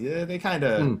Syndicate. Yeah, they kind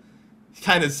of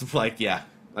like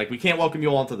we can't welcome you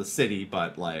all into the city,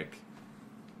 but like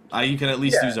you can at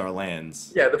least use our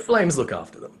lands. Yeah, the Flames look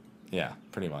after them. Yeah,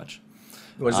 pretty much.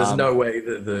 Whereas there's no way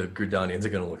that the Gridanians are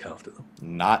going to look after them.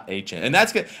 Not a chance. And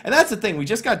that's good. And that's the thing. We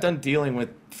just got done dealing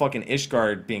with fucking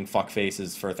Ishgard being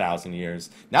fuckfaces for 1,000 years.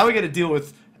 Now we got to deal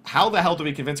with how the hell do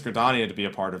we convince Gridania to be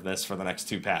a part of this for the next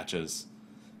 2 patches?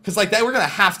 Because like that, we're gonna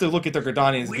have to look at the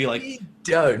Gridanians and be like,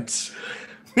 don't.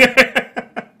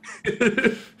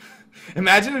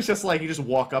 Imagine it's just like you just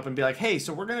walk up and be like, hey,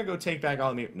 so we're gonna go take back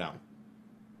Ala Mhigo. No.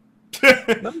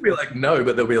 They'll be like, no,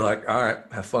 but they'll be like, all right,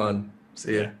 have fun.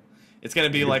 See ya. It's gonna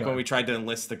be like when we tried to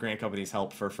enlist the Grand Company's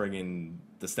help for friggin'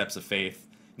 the Steps of Faith.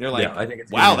 You're like, I think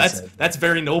it's wow, that's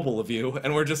very noble of you,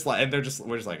 and we're just like, we're just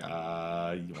like,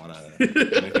 you wanna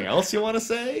anything else you wanna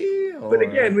say? Or... But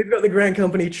again, we've got the Grand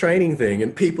Company training thing,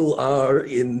 and people are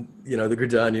in the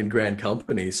Gridanian Grand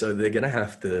Company, so they're gonna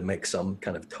have to make some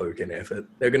kind of token effort.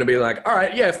 They're gonna be like, all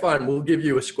right, yeah, fine, we'll give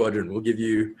you a squadron, we'll give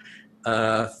you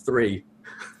 3.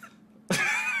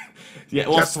 Yeah,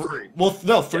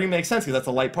 well, 3 makes sense because that's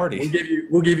a light party.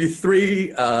 We'll give you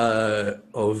 3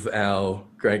 of our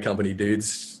Grand Company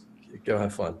dudes. Go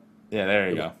have fun. Yeah, there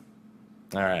you go.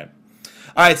 All right.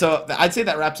 So I'd say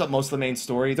that wraps up most of the main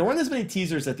story. There weren't as many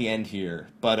teasers at the end here,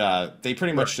 but they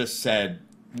pretty much just said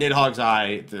Nidhogg's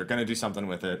Eye. They're gonna do something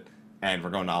with it, and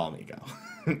we're going to Ala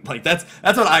Mhigo. Like that's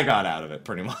what I got out of it,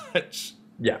 pretty much.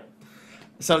 Yeah.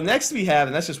 So next we have,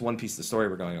 and that's just one piece of the story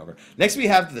we're going over. Next we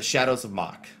have the Shadows of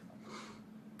Mhach.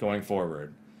 Going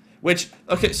forward, which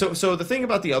so the thing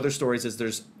about the other stories is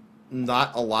there's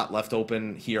not a lot left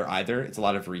open here either. It's a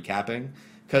lot of recapping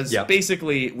because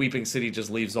basically Weeping City just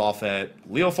leaves off at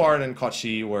Leofard and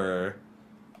Kochi were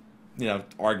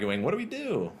arguing, what do we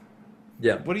do?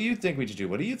 Yeah, what do you think we should do?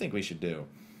 What do you think we should do?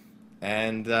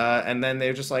 And then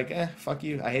they're just like, fuck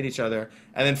you, I hate each other.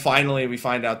 And then finally we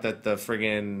find out that the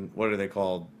friggin' what are they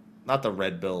called? Not the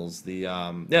Red Bills, the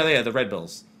the Red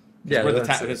Bills. Yeah, we're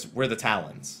the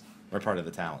Talons. We're part of the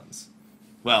Talons.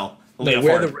 Well, we're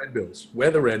the Red Bills.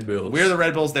 We're the Red Bills. We're the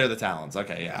Red Bills. They're the Talons.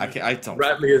 Okay, yeah. I don't.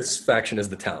 Radlia's faction is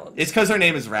the Talons. It's because her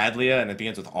name is Radlia and it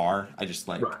begins with R. I just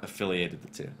affiliated the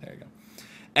two. There you go.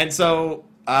 And so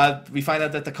we find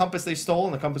out that the compass they stole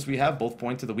and the compass we have both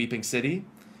point to the Weeping City,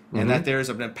 and that there's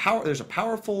a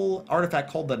powerful artifact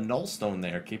called the Nullstone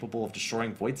there, capable of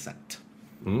destroying Voidsent.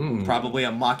 Probably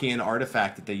a Machian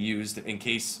artifact that they used in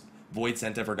case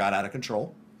Voidsent ever got out of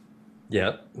control.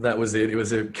 Yeah, that was it. It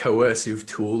was a coercive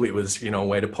tool. It was, a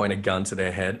way to point a gun to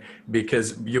their head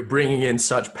because you're bringing in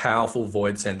such powerful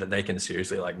Voidsent that they can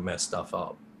seriously mess stuff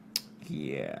up.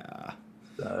 Yeah.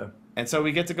 And so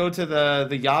we get to go to the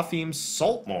Yafiim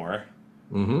Saltmoor,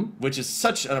 which is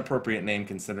such an appropriate name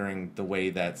considering the way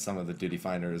that some of the Duty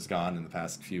Finder has gone in the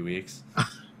past few weeks.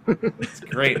 It's a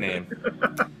great name.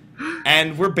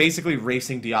 And we're basically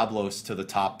racing Diablos to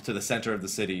the center of the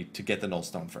city to get the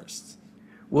Nullstone first.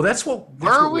 Well, that's what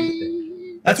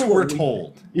we? That's what we're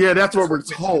told. Yeah, that's what we're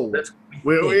told.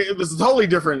 It was a totally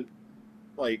different,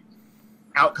 like,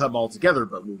 outcome altogether,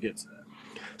 but we'll get to that.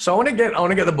 So I want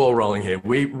to get the ball rolling here.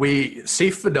 We see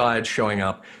Fedayad showing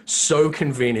up so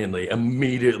conveniently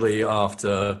immediately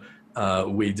after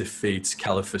we defeat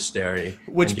Caliphysteri.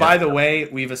 Which, by the way,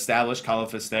 we've established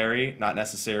Caliphysteri, not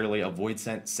necessarily a void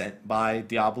sent by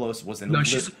Diablos, was an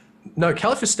No,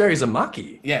 Caliphysteri is a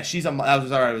Maki. Yeah, she's a. That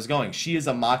was where I was going. She is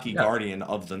a Maki guardian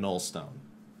of the Nullstone.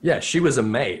 Yeah, she was a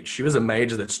mage. She was a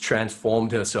mage that's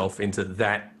transformed herself into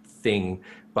that thing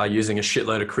by using a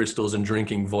shitload of crystals and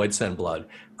drinking void sent blood,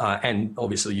 and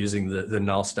obviously using the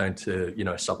Nullstone to, you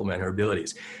know, supplement her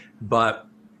abilities. But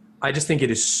I just think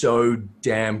it is so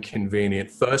damn convenient.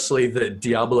 Firstly, that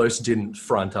Diablos didn't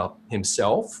front up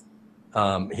himself.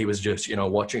 He was just, you know,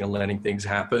 watching and letting things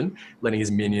happen, letting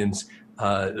his minions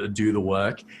do the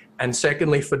work. And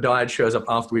secondly, Fedayad shows up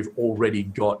after we've already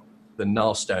got the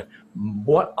Nullstone.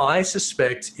 What I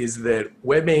suspect is that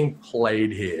we're being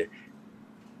played here.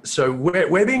 So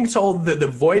we're being told that the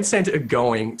Void Sent are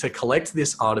going to collect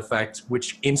this artifact,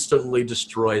 which instantly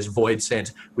destroys Void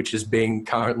Sent, which is being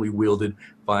currently wielded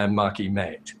by a Maki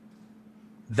mage.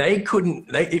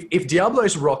 If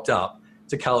Diablos rocked up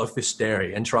to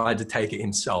Caliphysteri and tried to take it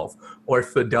himself, or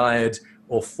if Fedayad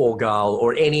or Forgal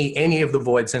or any of the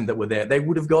Void Sent that were there, they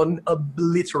would have gotten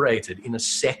obliterated in a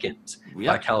second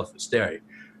by Caliphysteri.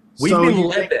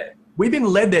 We've been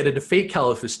led there to defeat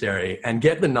Caliphysteri and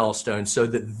get the Nullstone so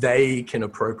that they can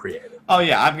appropriate it. Oh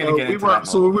yeah, I'm gonna get into that.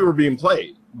 So we were being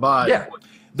played by. Yeah.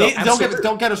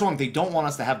 Don't get us wrong. They don't want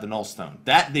us to have the Nullstone.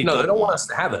 They don't want us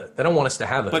to have it. They don't want us to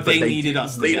have it. But they needed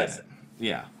us to get it.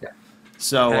 Yeah.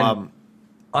 So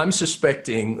I'm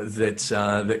suspecting that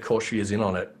that Koshi is in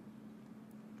on it.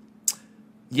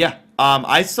 Yeah.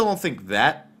 I still don't think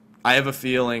that. I have a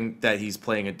feeling that he's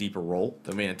playing a deeper role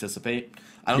than we anticipate.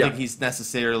 I don't think he's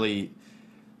necessarily.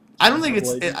 I don't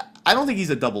think he's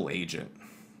a double agent.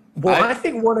 Well, I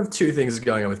think one of two things is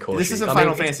going on with Koshi. This isn't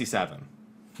Final Fantasy VII.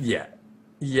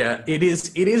 Yeah, it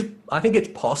is. I think it's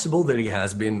possible that he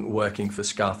has been working for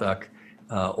Skarthak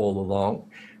all along,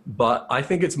 but I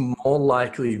think it's more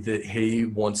likely that he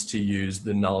wants to use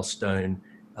the Nullstone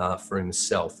for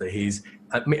himself. That he's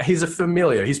a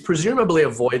familiar. He's presumably a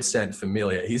Void Sent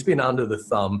familiar. He's been under the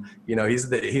thumb. You know, he's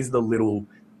the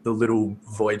little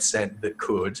Void Sent that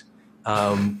could,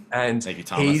 and thank you,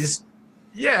 Thomas.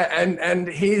 and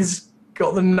he's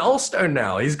got the Nullstone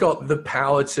now. He's got the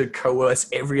power to coerce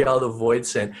every other Void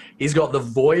Sent. He's got the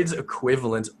Void's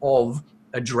equivalent of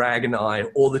a Dragon Eye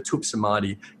or the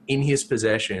Tupsamadi in his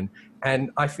possession, and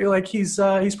I feel like he's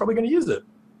probably going to use it.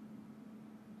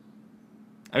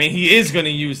 I mean, he is going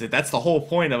to use it. That's the whole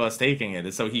point of us taking it,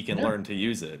 is so he can learn to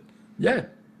use it. Yeah,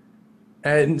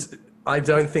 and I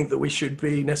don't think that we should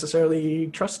be necessarily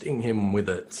trusting him with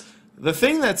it. The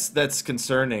thing that's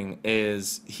concerning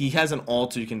is he has an all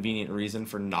too convenient reason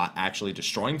for not actually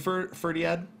destroying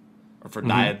Fedayad or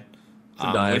Fedayad.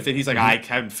 With it, he's like, I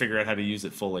haven't figured out how to use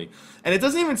it fully, and it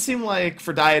doesn't even seem like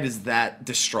Fedayad is that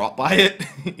distraught by it.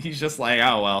 He's just like,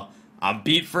 oh well, I'm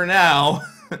beat for now.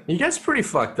 He gets pretty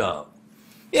fucked up.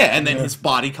 Yeah, and then his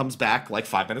body comes back like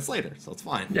 5 minutes later, so it's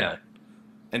fine. Yeah.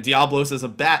 And Diablos as a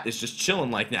bat is just chilling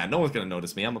like, nah, no one's going to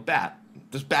notice me. I'm a bat.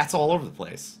 There's bats all over the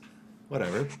place.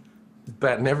 Whatever.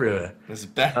 Batting everywhere. There's a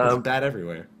bat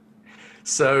everywhere.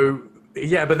 So,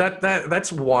 yeah, but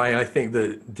that's why I think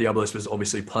that Diablos was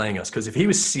obviously playing us. Because if he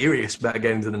was serious about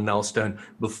getting to the Nullstone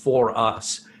before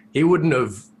us, he wouldn't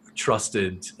have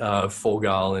trusted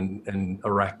Forgal and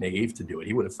Arachne Eve to do it.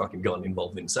 He would have fucking gotten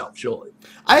involved himself, surely.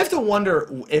 I have to wonder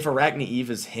if Arachne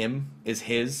Eve is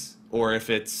his, or if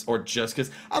it's, or just because,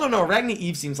 I don't know, Arachne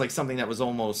Eve seems like something that was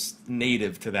almost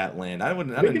native to that land.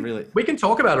 We can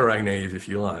talk about Arachne Eve if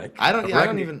you like.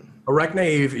 Arachne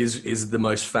Eve is the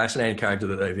most fascinating character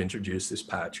that they've introduced this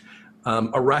patch.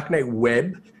 Arachne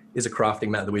Web is a crafting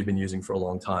mat that we've been using for a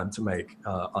long time to make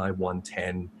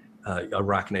I-110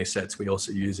 Arachne sets. We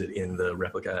also use it in the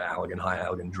replica Allagan, High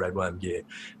Allagan Dreadworm gear.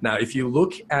 Now, if you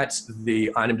look at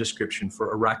the item description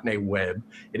for Arachne Web,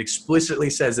 it explicitly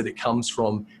says that it comes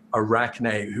from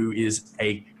Arachne, who is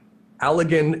a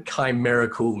Allagan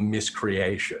chimerical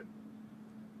miscreation.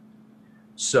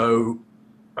 So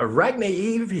Arachne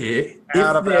Eve here,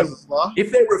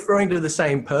 if they're referring to the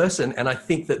same person, and I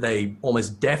think that they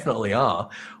almost definitely are,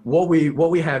 what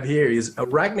we have here is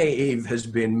Arachne Eve has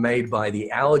been made by the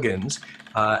Allagans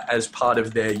as part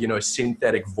of their,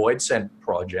 synthetic Void Sent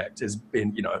project. Has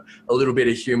been, a little bit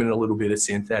of human and a little bit of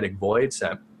synthetic Void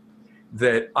Sent.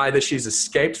 That either she's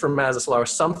escaped from Mazasla or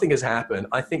something has happened.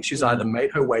 I think she's either made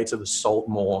her way to the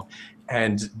Saltmoor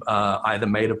and either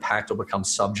made a pact or become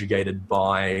subjugated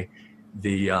by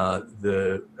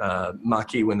the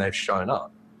Marquis when they've shown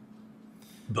up.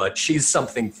 But she's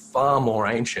something far more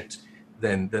ancient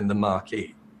than the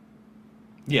Marquis.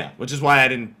 Yeah, which is why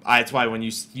that's why when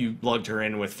you lugged her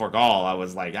in with Forgal, I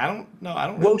was like, I don't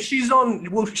know. Well, she's on.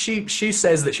 Well, she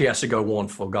says that she has to go warn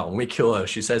Forgal. When we kill her,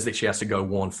 she says that she has to go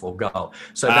warn Forgal.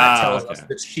 So that tells us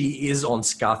that she is on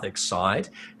Scarthic's side.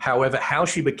 However, how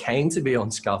she became to be on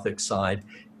Scarthic's side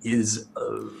is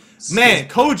man,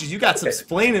 Koji, you got some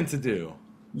explaining to do.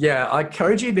 Yeah,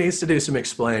 Koji needs to do some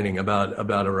explaining about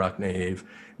Arachne Eve.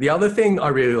 The other thing I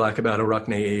really like about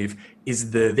Arachne Eve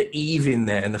is the Eve in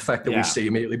there, and the fact that we see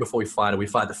immediately before we fight her, we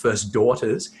fight the first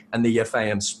daughters and the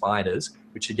Yafayam spiders,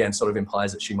 which again sort of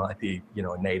implies that she might be,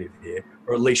 a native here,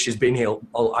 or at least she's been here,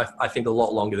 I think, a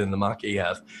lot longer than the Marquis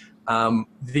have.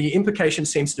 The implication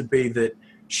seems to be that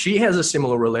she has a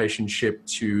similar relationship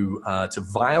to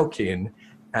Vilekin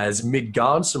as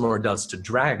Midgardsormr does to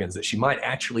dragons, that she might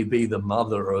actually be the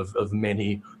mother of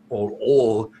many or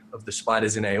all of the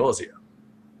spiders in Eorzea.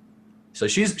 So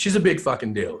she's a big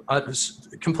fucking deal.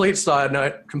 Complete side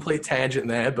note, complete tangent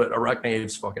there, but Arachne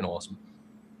Eve's fucking awesome.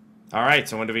 All right,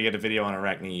 so when do we get a video on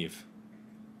Arachne Eve?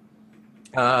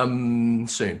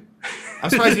 Soon. I'm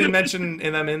surprised you didn't mention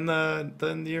them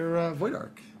in your Void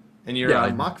Arc, in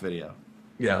your mock video.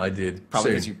 Yeah, I did.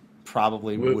 Probably because you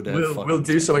probably would have. We'll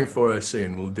do something for her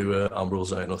soon. We'll do a Umbral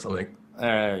Zone or something.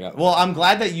 There you go. Well, I'm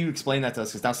glad that you explained that to us,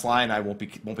 because now Sly and I won't be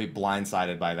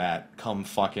blindsided by that come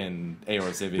fucking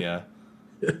Eorzea.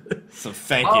 So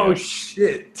thank you. Oh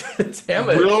shit! Damn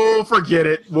it. We'll forget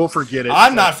it.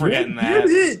 I'm not forgetting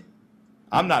that.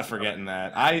 I'm not forgetting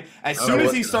that. As soon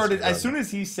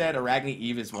as he said Arachne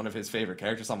Eve is one of his favorite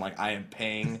characters, I'm like, I am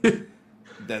paying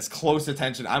as close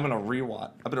attention. I'm gonna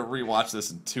rewatch this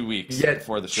in 2 weeks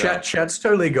before the show. Chat's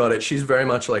totally got it. She's very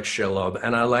much like Shelob,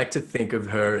 and I like to think of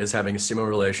her as having a similar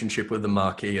relationship with the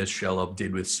Marquis as Shelob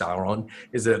did with Sauron.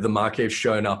 Is that the Marquis have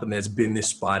shown up and there's been this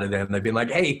spider there, and they've been like,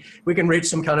 "Hey, we can reach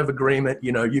some kind of agreement.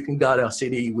 You can guard our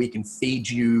city. We can feed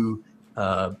you,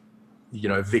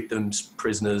 victims,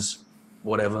 prisoners,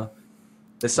 whatever."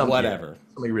 There's something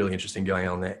really interesting going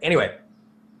on there. Anyway,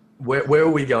 where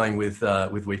are we going with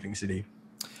Weeping City?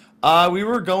 We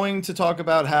were going to talk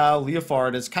about how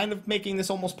Leofard is kind of making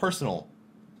this almost personal.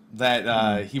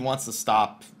 That he wants to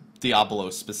stop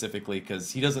Diabolos specifically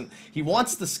because he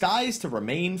wants the skies to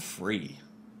remain free.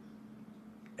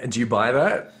 And do you buy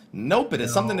that? Nope, it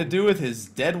has something to do with his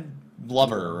dead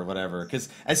lover or whatever. Because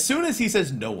as soon as he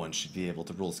says no one should be able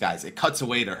to rule skies, it cuts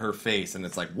away to her face and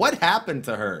it's like, what happened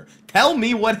to her? Tell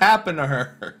me what happened to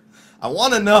her. I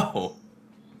want to know.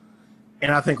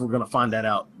 And I think we're going to find that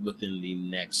out within the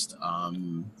next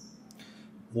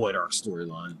Void Arc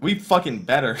storyline. We fucking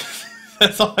better.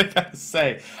 That's all I gotta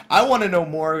say. I want to know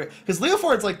more, because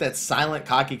Leofard's like that silent,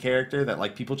 cocky character that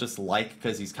like people just like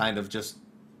because he's kind of just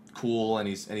cool and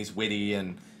he's witty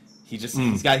and he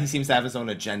seems to have his own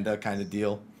agenda kind of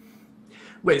deal.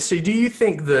 Wait, so do you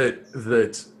think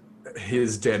that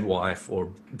his dead wife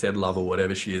or dead lover,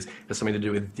 whatever she is, has something to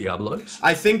do with Diabolos?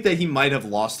 I think that he might have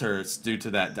lost her due to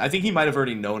that. I think he might have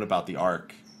already known about the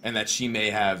Ark and that she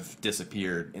may have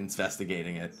disappeared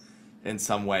investigating it in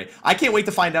some way. I can't wait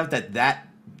to find out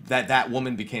that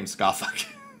woman became Scarthik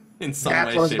in some way.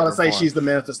 That's what I was about to say. She's the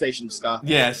manifestation of Scarthik.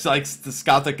 Yeah, it's like the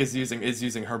Scarthik is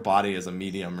using her body as a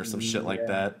medium or some shit like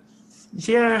that.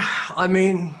 Yeah, I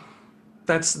mean,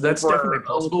 that's definitely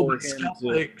possible. But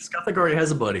Scarthik already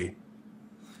has a body.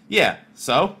 Yeah,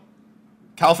 so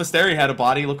Calfisteri had a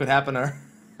body. Look what happened to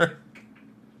her.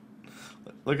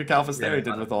 Look what Calfisteri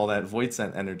did with all that void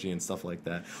scent energy and stuff like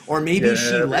that. Or maybe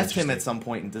she left him at some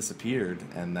point and disappeared,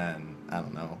 and then I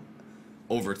don't know,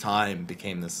 over time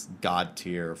became this god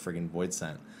tier friggin' void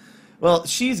scent. Well,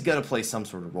 she's gonna play some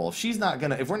sort of role. If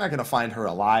we're not gonna find her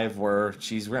alive, we're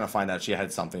gonna find out she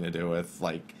had something to do with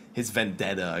like his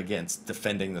vendetta against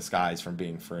defending the skies from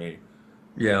being free.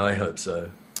 Yeah, I hope so.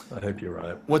 I hope you're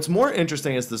right. What's more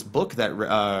interesting is this book that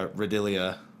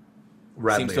Radlia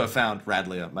seems to have found.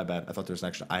 Radlia, my bad. I thought there was an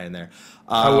extra I in there.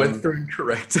 I went through and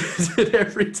corrected it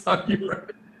every time you wrote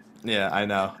it. Yeah, I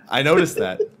know. I noticed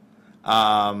that.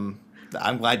 I'm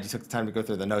glad you took the time to go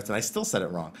through the notes, and I still said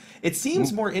it wrong. It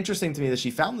seems more interesting to me that she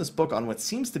found this book on what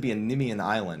seems to be a Nemean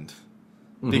island.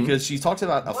 Because she talks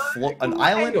about an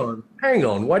island. Hang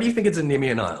on. Why do you think it's a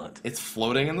Nemean island? It's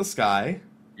floating in the sky.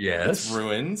 Yes. It's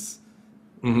ruins.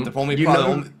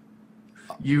 Mm-hmm.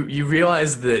 You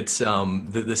realize that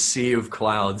the Sea of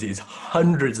Clouds is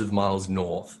hundreds of miles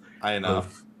north. I know.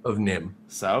 Of Nim.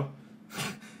 So,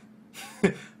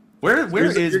 where is the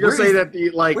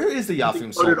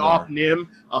Yafim Solmor? Off Nim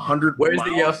 100. Where's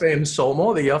the Yafim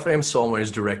Solmor? The Yafim Solmor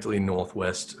is directly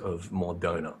northwest of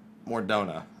Mordona.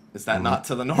 Mordona? Is that not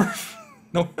to the north?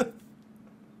 No.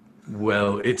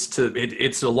 Well, it's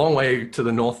a long way to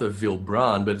the north of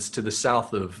Villebran, but it's to the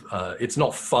south of. It's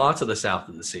not far to the south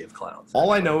of the Sea of Clouds.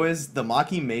 All I know is the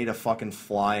Maki made a fucking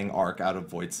flying arc out of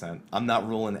Voidsent. I'm not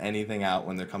ruling anything out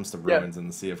when it comes to ruins in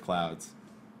the Sea of Clouds.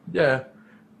 Yeah,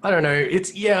 I don't know.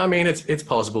 It's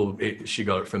possible she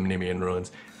got it from Nemean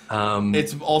ruins.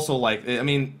 It's also like, I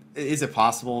mean, is it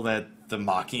possible that the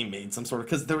Maki made some sort of,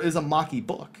 because there is a Maki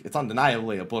book. It's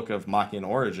undeniably a book of Makian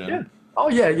origin. Yeah. Oh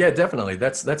yeah, definitely.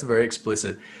 That's very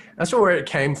explicit. That's where it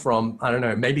came from. I don't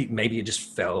know. Maybe it just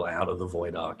fell out of the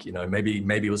Void Arc. You know, maybe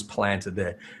it was planted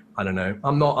there. I don't know.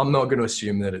 I'm not going to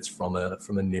assume that it's from a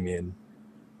Nemean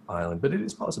island, but it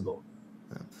is possible.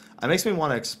 Yeah. It makes me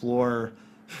want to explore.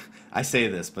 I say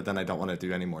this, but then I don't want to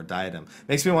do any more Diadem.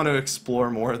 Makes me want to explore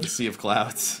more of the Sea of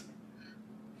Clouds.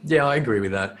 Yeah, I agree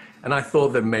with that. And I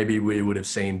thought that maybe we would have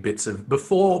seen bits of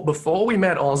before we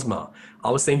met Ozma. I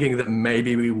was thinking that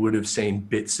maybe we would have seen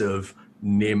bits of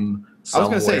Nim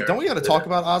somewhere. I was going to say, don't we got to talk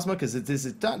about Ozma? Because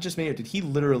it's not just me. Did he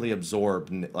literally absorb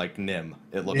like Nim?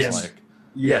 It looks like.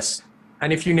 Yes.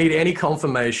 And if you need any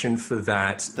confirmation for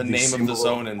that, the name of the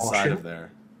zone inside of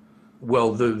there.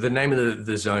 Well, the name of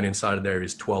the zone inside of there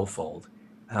is 12-fold.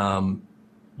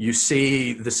 You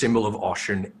see the symbol of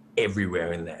Ocean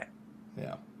everywhere in there.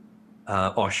 Yeah.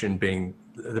 Ocean being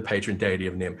the patron deity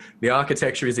of Nim. The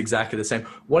architecture is exactly the same.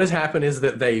 What has happened is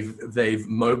that they've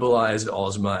mobilized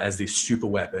Ozma as this super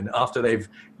weapon after they've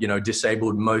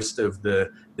disabled most of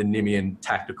the Nemean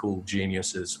tactical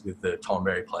geniuses with the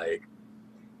Tonberry Plague.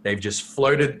 They've just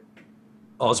floated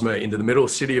Ozma into the middle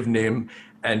city of Nim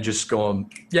and just gone,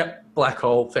 yep, black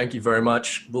hole, thank you very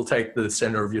much. We'll take the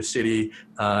center of your city.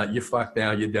 You're fucked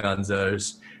now, you're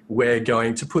donezo. We're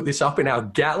going to put this up in our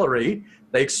gallery.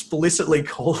 They explicitly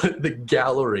call it the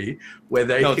gallery, where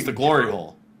they. No, it's the glory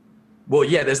hole. Well,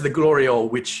 yeah, there's the glory hole,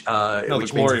 which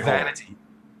means vanity. Hole.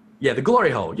 Yeah, the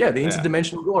glory hole. Yeah, the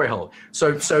interdimensional glory hole.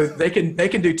 So they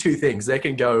can do two things. They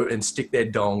can go and stick their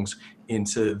dongs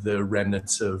into the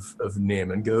remnants of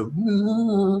Nim and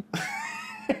go,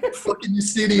 fucking your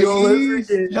city all over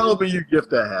again. Tell me you gift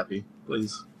that happy,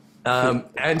 please.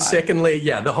 And secondly,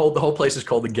 the whole place is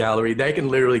called the gallery. They can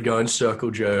literally go and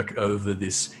circle jerk over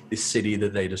this city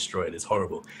that they destroyed. It's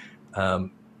horrible.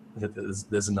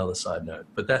 There's another side note,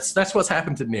 but that's what's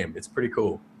happened to Nim. It's pretty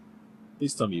cool.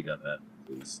 Please tell me you got that,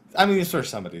 please. I mean, I'm sure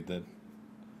somebody did.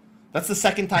 That's the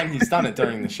second time he's done it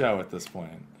during the show at this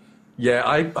point. Yeah,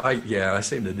 I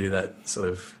seem to do that sort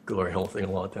of glory hole thing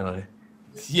a lot, don't I?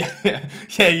 Yeah,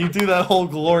 you do that whole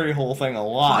glory hole thing a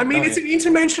lot. I mean, it's an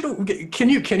interdimensional. Can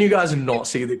you guys not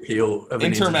see the appeal of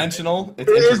an interdimensional?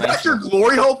 Is that your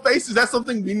glory hole face? Is that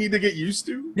something we need to get used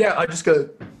to? Yeah, I just go.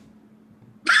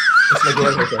 That's my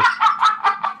glory hole face.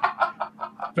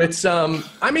 But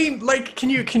I mean, like, can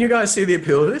you guys see the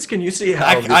appeal of this? Can you see how?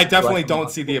 I definitely don't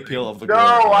see the appeal of the. No,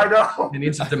 I don't. An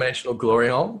interdimensional glory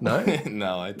hole? No.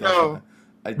 No, I don't. No.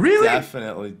 I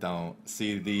definitely don't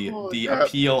see the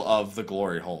appeal of the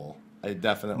glory hole. I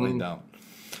definitely don't.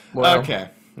 Well, okay.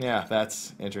 Yeah,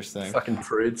 that's interesting. Fucking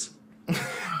prudes.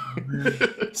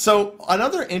 So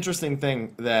another interesting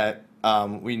thing that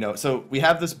we know. So we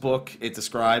have this book. It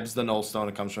describes the Nullstone.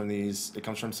 It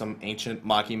comes from some ancient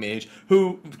Maki mage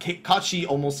who Kachi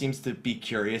almost seems to be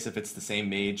curious if it's the same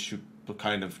mage who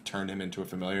kind of turned him into a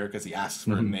familiar because he asks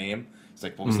for a name. He's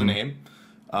like, "What was the name?"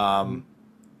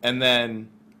 And then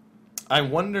I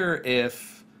wonder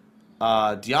if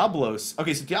Diablos...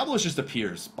 Okay, so Diablos just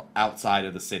appears outside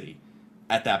of the city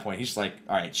at that point. He's just like,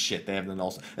 all right, shit, they have the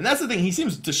Nullstone. And that's the thing, he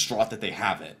seems distraught that they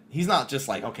have it. He's not just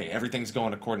like, okay, everything's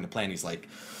going according to plan. He's like,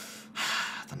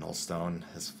 the Nullstone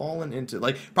has fallen into...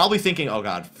 Like, probably thinking, oh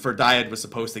god, Ferdiad was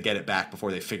supposed to get it back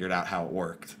before they figured out how it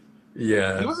worked.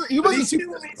 Yeah. He wasn't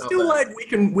still like,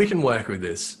 we can work with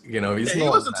this. You know, he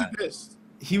wasn't too pissed.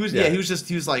 He was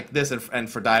he was like this, and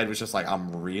Ferdiad was just like,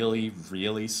 I'm really,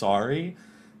 really sorry.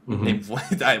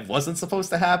 It wasn't supposed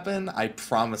to happen. I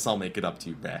promise I'll make it up to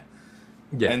you, Bae.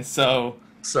 Yeah. And so,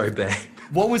 sorry, Bae.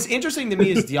 What was interesting to me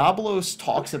is Diablos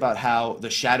talks about how the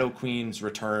Shadow Queen's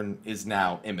return is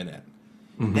now imminent.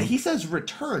 That he says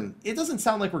return. It doesn't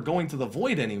sound like we're going to the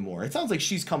Void anymore. It sounds like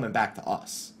she's coming back to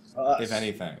us. If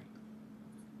anything.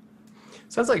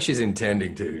 Sounds like she's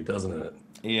intending to, doesn't it?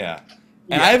 Yeah.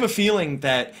 And I have a feeling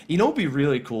that, it would be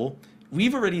really cool.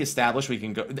 We've already established we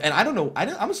can go, and I don't know,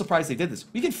 I'm surprised they did this.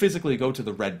 We can physically go to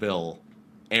the Red Bill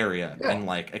area and,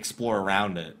 like, explore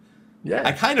around it. Yeah.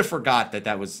 I kind of forgot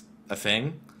that was a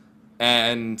thing.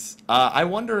 And I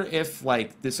wonder if,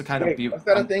 like, this would kind of be... Was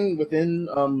that a thing within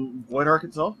Void Ark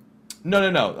itself?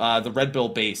 No. The Red Bill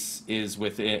base is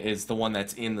the one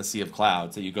that's in the Sea of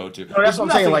Clouds that you go to. No, that's what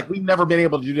I'm saying. Like, we've never been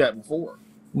able to do that before.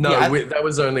 No, that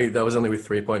was only with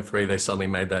 3.3. They suddenly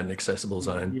made that an accessible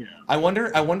zone. Yeah. I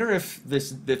wonder if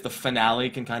the finale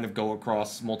can kind of go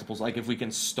across multiples. Like if we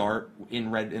can start in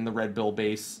the Red Bill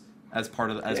base as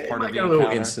part of the a little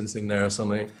instancing there or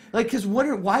something. Like, because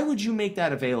why would you make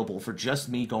that available for just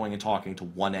me going and talking to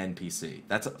one NPC?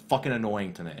 That's fucking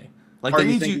annoying to me. Like, are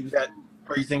you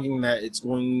thinking that it's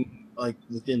going like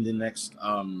within the next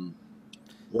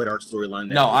Void Ark storyline?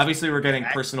 No, obviously we're getting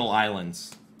personal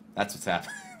islands. That's what's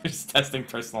happening. Just testing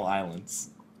personal islands.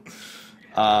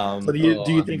 So do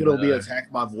you think it'll be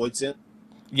attacked by Voidsent?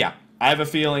 Yeah. I have a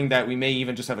feeling that we may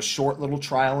even just have a short little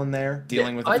trial in there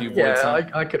dealing with a few Voidsent.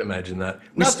 Yeah, I could imagine that.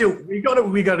 We got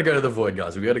to go to the Void,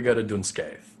 guys. We got to go to Dun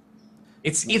Scaith.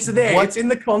 It's there. It's in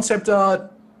the concept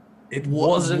art. It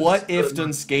wasn't. What if Dun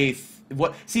Scaith?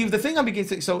 See, the thing I'm beginning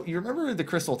to... So, you remember the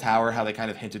Crystal Tower, how they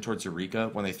kind of hinted towards Eureka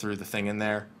when they threw the thing in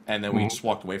there, and then we just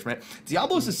walked away from it?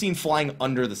 Diablos is seen flying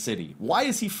under the city. Why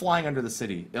is he flying under the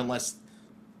city? Unless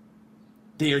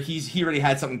he already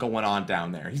had something going on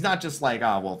down there. He's not just like,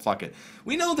 oh, well, fuck it.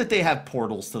 We know that they have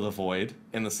portals to the Void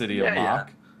in the city of Mach.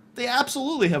 Yeah. They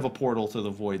absolutely have a portal to the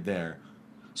Void there.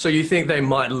 So you think they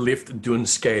might lift Dun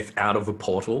Scaith out of a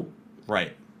portal?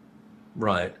 Right.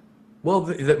 Right.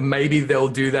 Well, maybe they'll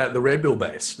do that at the Red Bill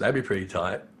base. That'd be pretty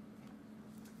tight.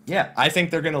 Yeah, I think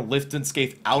they're going to lift Dun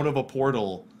Scaith out of a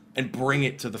portal and bring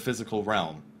it to the physical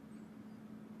realm.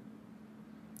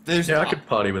 I could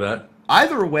party with that.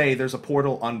 Either way, there's a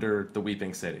portal under the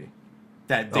Weeping City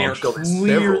that they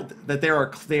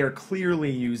clearly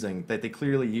using, that they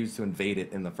clearly used to invade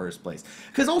it in the first place.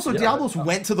 Because also, Diablos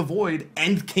went to the Void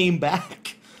and came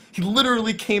back. He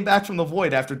literally came back from the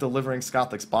Void after delivering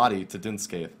Skothic's body to Dun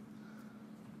Scaith.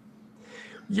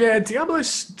 Yeah, Diablo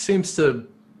seems to,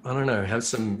 I don't know, have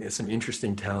some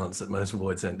interesting talents that most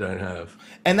Voidsent don't have.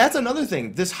 And that's another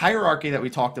thing. This hierarchy that we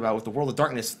talked about with the World of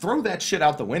Darkness, throw that shit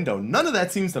out the window. None of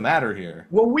that seems to matter here.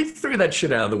 Well, we threw that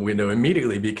shit out of the window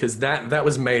immediately because that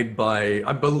was made by,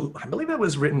 I believe that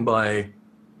was written by,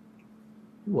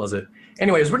 who was it?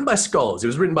 Anyway, it was written by Skulls. It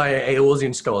was written by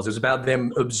Eorzean Skulls. It was about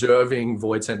them observing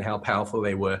Voidsent, how powerful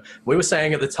they were. We were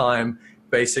saying at the time,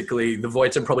 basically, the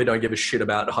Voidsent probably don't give a shit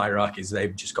about hierarchies.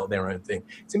 They've just got their own thing.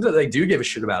 It seems like they do give a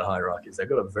shit about hierarchies. They've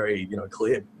got a very,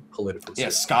 clear political system. Yeah,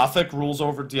 Skothic rules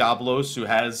over Diablos, who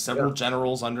has several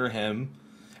generals under him.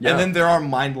 Yeah. And then there are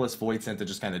mindless Voidsent that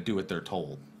just kind of do what they're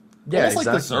told. Yeah, almost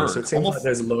exactly. Like the Zerg. So it seems like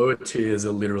those lower tiers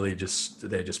are literally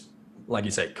they're just, like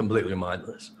you say, completely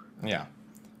mindless. Yeah.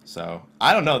 So,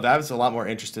 I don't know. That was a lot more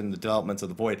interested in the developments of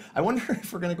the Void. I wonder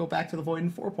if we're going to go back to the Void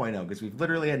in 4.0, because we've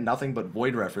literally had nothing but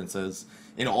Void references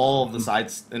in all of the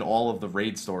sides, in all of the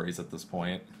raid stories at this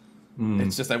point.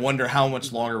 It's just, I wonder how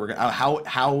much longer we're going to...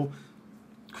 How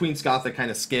Queen Skothic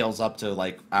kind of scales up to,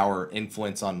 like, our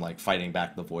influence on, like, fighting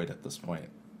back the Void at this point.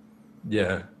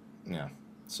 Yeah. Yeah.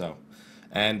 So,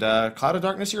 and Cloud of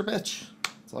Darkness, you're a bitch.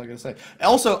 That's all I got to say.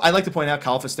 Also, I'd like to point out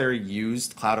Kalfasteri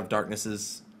used Cloud of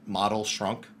Darkness's model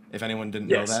shrunk, if anyone didn't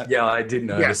know that. Yeah, I did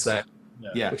notice that.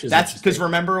 Yeah, that's because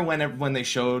remember when they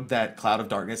showed that Cloud of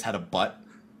Darkness had a butt,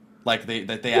 like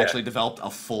they actually developed a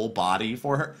full body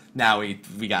for her. Now we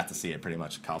got to see it pretty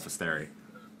much, Kalfasteri.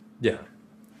 Yeah.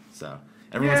 So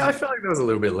I felt like that was a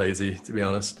little bit lazy, to be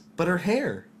honest. But her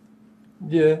hair.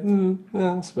 Yeah,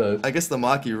 I suppose. I guess the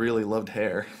Maki really loved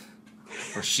hair,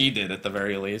 or she did at the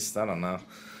very least. I don't know.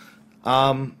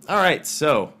 All right,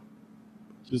 so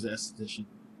she was an esthetician.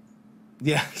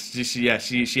 Yeah, she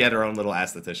had her own little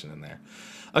aesthetician in there.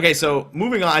 Okay, so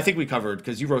moving on, I think we covered,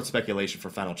 because you wrote speculation for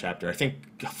Final Chapter. I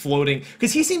think floating,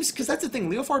 because that's the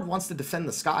thing, Leofard wants to defend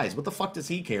the skies. What the fuck does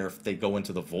he care if they go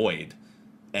into the Void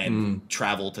and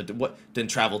travel to Dun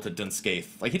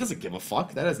Scaith? Like, he doesn't give a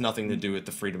fuck. That has nothing to do with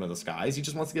the freedom of the skies. He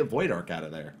just wants to get Void Ark out of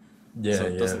there. Yeah, so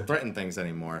it doesn't threaten things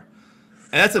anymore.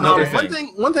 And that's another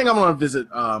thing. One thing I want to visit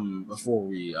before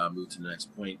we move to the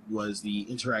next point was the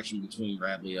interaction between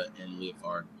Radlia and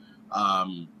Leofard,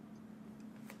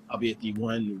 albeit the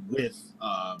one with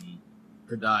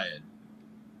Gerdaiad.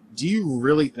 Do you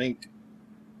really think,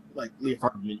 like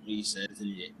Leofard meant what he said,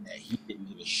 that he didn't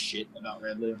give a shit about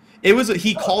Radlia?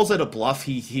 He calls it a bluff.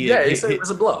 He said it was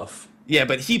a bluff. Yeah,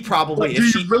 but he probably... Like,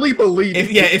 do you really believe...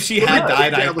 If she had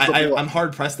died, I'm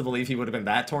hard-pressed to believe he would have been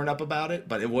that torn up about it,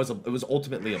 but it was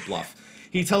ultimately a bluff.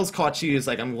 He tells Kachi, is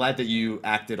like, I'm glad that you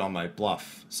acted on my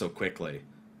bluff so quickly,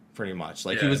 pretty much.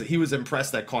 Like, he was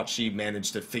impressed that Kachi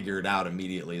managed to figure it out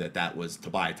immediately, that was to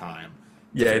buy time.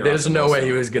 Yeah, there's no way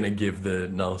he was going to give the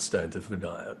Null Stone to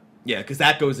Fedaya. Yeah, because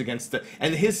that goes against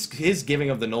and his giving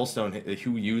of the Nullstone,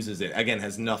 who uses it, again,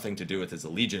 has nothing to do with his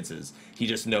allegiances. He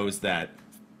just knows that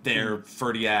they're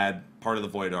Ferdiad, part of the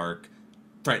Void Ark,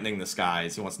 threatening the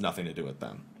skies. He wants nothing to do with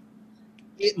them.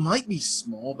 It might be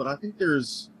small, but I think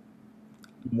there's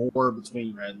more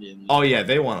between Radley and... Oh, yeah,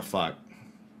 they want to fuck.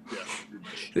 Yeah.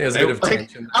 There's a bit of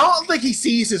tension. I don't think he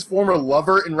sees his former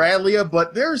lover in Radlia,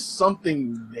 but there's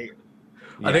something there.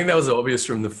 Yeah. I think that was obvious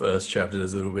from the first chapter.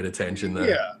 There's a little bit of tension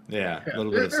there. Yeah. A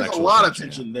little bit of sexual there's a lot of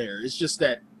tension there. It's just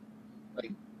that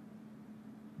like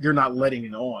you're not letting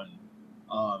it on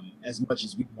as much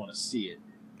as we want to see it.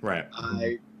 Right.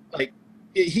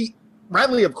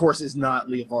 Radley, of course, is not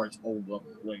Leofard's old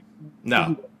lover. Like,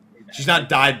 no, she's not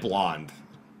dyed blonde.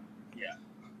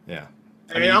 Yeah.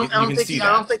 I mean, I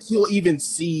don't think he'll even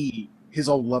see his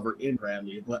old lover in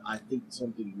Radley, but I think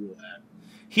something will happen.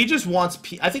 He just wants.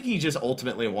 I think he just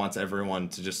ultimately wants everyone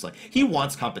to just like. He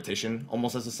wants competition,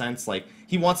 almost as a sense. Like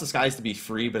he wants the skies to be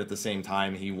free, but at the same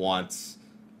time, he wants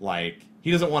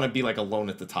he doesn't want to be like alone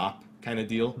at the top kind of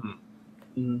deal.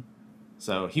 Mm-hmm.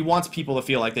 So he wants people to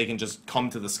feel like they can just come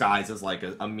to the skies as like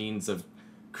a means of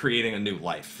creating a new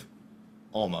life,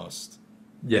 almost.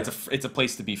 Yeah, it's a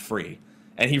place to be free,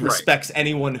 and he respects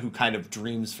anyone who kind of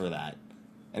dreams for that,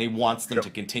 and he wants them to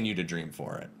continue to dream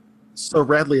for it. So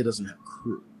Radley doesn't have a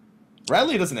crew.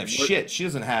 Radley doesn't have shit. She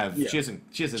doesn't have. Yeah. She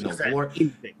hasn't no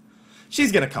glory.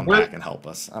 She's gonna come back and help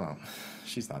us. I don't know.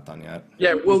 She's not done yet.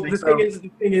 Yeah, well, the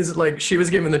thing is, like, she was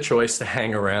given the choice to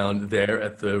hang around there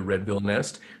at the Red Bill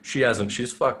nest. She hasn't.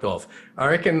 She's fucked off. I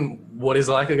reckon what is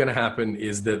likely going to happen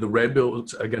is that the Red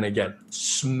Bills are going to get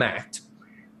smacked,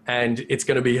 and it's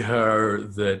going to be her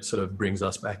that sort of brings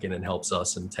us back in and helps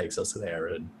us and takes us there,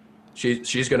 and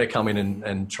she's going to come in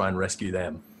and try and rescue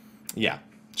them. Yeah,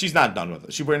 she's not done with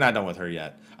it. We're not done with her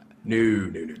yet. No.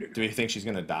 Do we think she's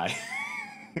going to die?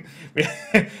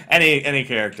 any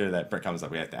character that comes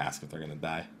up, we have to ask if they're gonna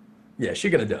die. Yeah,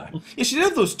 she's gonna die. Yeah, she did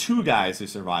have those 2 guys who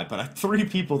survived, but 3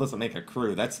 people doesn't make a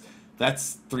crew. That's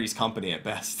 3's company at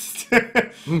best.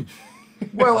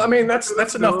 Well, I mean that's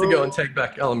enough to go and take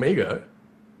back Alamigo.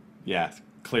 Yeah,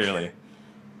 clearly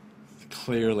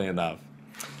enough.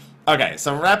 Okay,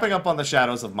 so wrapping up on the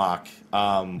Shadows of Mach,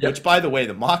 which, by the way,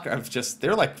 the Mach are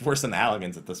they're like worse than the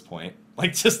Allagans at this point.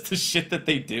 Like, just the shit that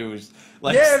they do is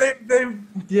like...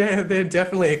 they're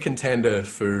definitely a contender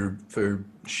for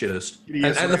shittest.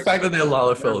 And the fact that they're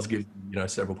Lalafels gives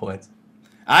several points.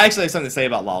 I actually have something to say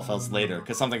about Lalafels later,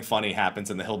 because something funny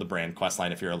happens in the Hildebrand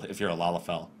questline if you're a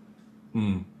Lalafell.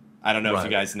 I don't know if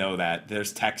you guys know that.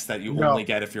 There's text that you only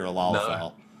get if you're a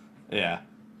Lalafell. No. Yeah.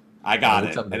 I got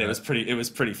it, and it was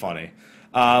pretty funny.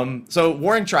 So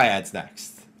Warring Triads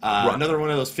next. Another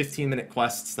one of those 15-minute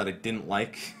quests that I didn't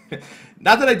like.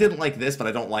 Not that I didn't like this, but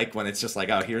I don't like when it's just like,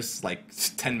 oh, here's like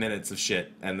 10 minutes of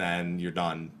shit, and then you're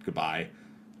done. Goodbye.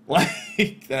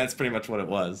 Like, that's pretty much what it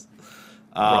was.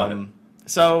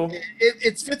 So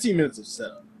it's 15 minutes of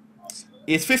setup.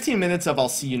 It's 15 minutes of I'll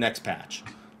see you next patch.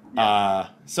 Yeah.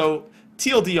 So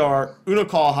TLDR, Una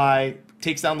Kalhai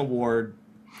takes down the ward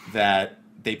that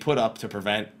they put up to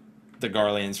prevent the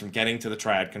Garleans from getting to the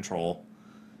Triad control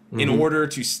in order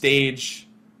to stage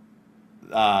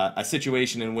a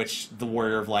situation in which the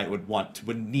Warrior of Light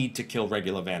would need to kill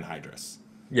Regula Van Hydrus.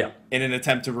 Yeah. In an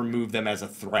attempt to remove them as a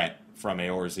threat from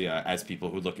Eorzea as people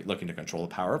who looking to control the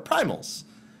power of primals.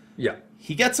 Yeah.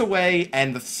 He gets away,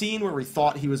 and the scene where we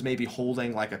thought he was maybe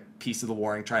holding like a piece of the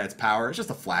Warring Triad's power, it's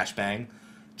just a flashbang.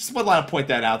 Just would want to point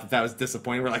that out that was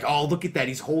disappointing. We're like, oh, look at that.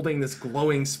 He's holding this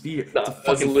glowing sphere. No,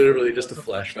 that's literally just a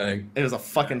flashbang. It was a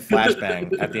fucking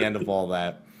flashbang at the end of all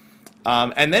that.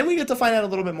 And then we get to find out a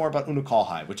little bit more about Una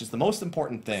Kalhai, which is the most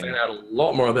important thing. Find out a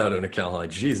lot more about Una Kalhai.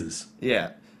 Jesus.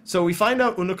 Yeah. So we find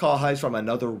out Una Kalhai is from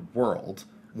another world.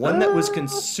 One that was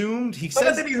consumed. He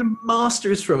says that he's a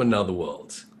master's from another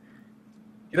world.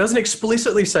 He doesn't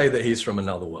explicitly say that he's from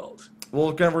another world. Well,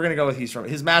 we're gonna go with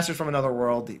his master's from another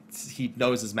world. He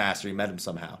knows his master. He met him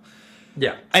somehow.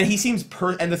 Yeah. And he seems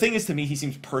and the thing is, to me, he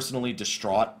seems personally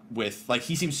distraught with, like,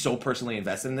 he seems so personally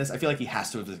invested in this. I feel like he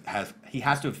has to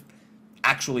have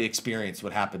actually experienced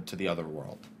what happened to the other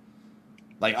world.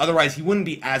 Like, otherwise he wouldn't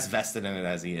be as vested in it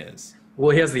as he is.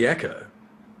 Well, he has the Echo.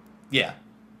 Yeah.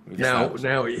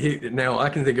 Now I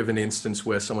can think of an instance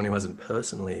where someone who hasn't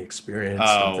personally experienced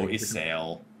something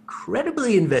Isael.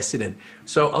 Incredibly invested in.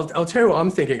 So I'll tell you what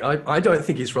I'm thinking. I don't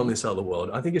think he's from this other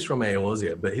world. I think he's from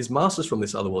Eorzea, but his master's from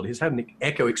this other world. He's had an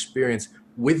Echo experience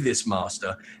with this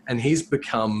master, and he's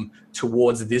become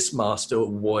towards this master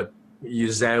what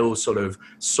Yzael sort of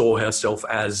saw herself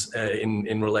as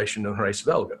in relation to Horace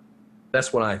Velga.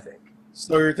 That's what I think.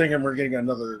 So you're thinking we're getting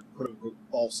another quote-unquote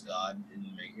false god in the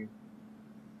making?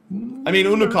 I mean,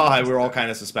 Unukalhai, we're all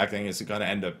kind of suspecting is going to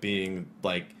end up being,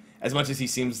 like, as much as he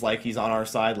seems like he's on our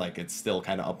side, like, it's still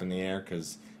kind of up in the air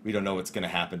because we don't know what's going to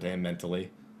happen to him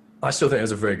mentally. I still think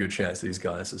there's a very good chance that he's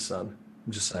Gaius' son.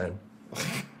 I'm just saying.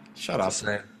 Shut up.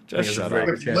 Just shut up.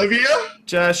 Olivia?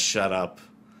 Just shut up.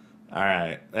 All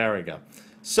right, there we go.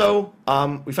 So,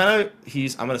 we found out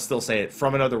he's, I'm going to still say it,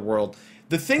 from another world.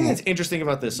 The thing that's interesting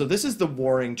about this, so this is the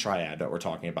Warring Triad that we're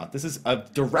talking about. This is a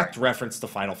direct reference to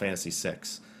Final Fantasy VI.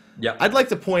 Yeah. I'd like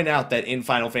to point out that in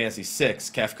Final Fantasy VI,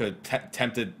 Kefka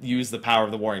attempted to use the power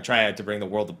of the Warring Triad to bring the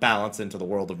world of balance into the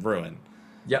world of ruin.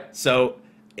 Yep. So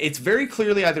it's very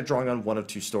clearly either drawing on one of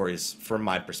two stories from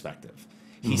my perspective.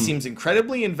 He seems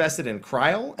incredibly invested in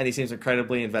Kryl, and he seems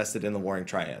incredibly invested in the Warring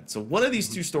Triad. So one of these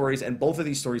two stories, and both of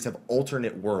these stories have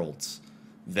alternate worlds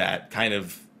that kind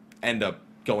of end up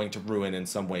going to ruin in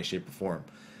some way, shape, or form.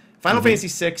 Final Fantasy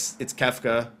VI, it's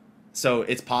Kefka. So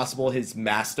it's possible his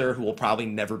master, who will probably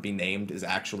never be named, is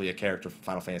actually a character from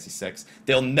Final Fantasy VI.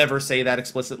 They'll never say that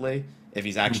explicitly if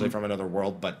he's actually from another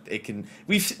world, but it can.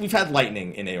 We've had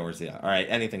lightning in Eorzea. All right,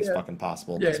 anything's fucking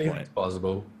possible at this point.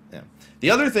 Possible. Yeah. The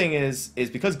other thing is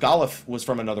because Goluf was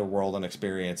from another world and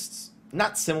experienced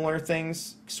not similar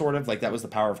things, sort of like that was the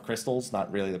power of crystals, not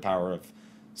really the power of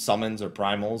summons or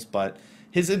primals, but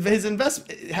his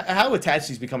how attached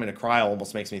he's becoming to Kryl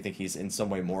almost makes me think he's in some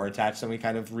way more attached than we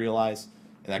kind of realize,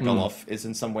 and that Goluf is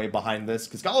in some way behind this,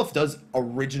 because Goluf does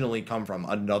originally come from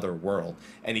another world,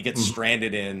 and he gets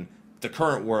stranded in the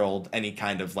current world, and he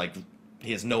kind of like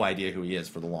he has no idea who he is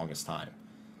for the longest time,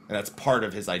 and that's part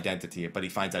of his identity. But he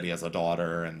finds out he has a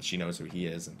daughter, and she knows who he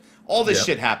is, and all this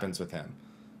shit happens with him.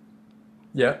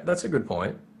 Yeah, that's a good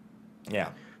point. Yeah.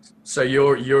 So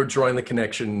you're drawing the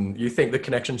connection. You think the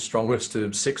connection's strongest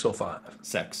to 6 or 5?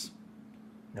 6.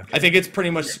 Okay. I think it's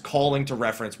pretty much calling to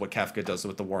reference what Kefka does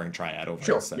with the Warring Triad over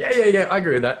Sure. in 6. Yeah. I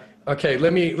agree with that. Okay,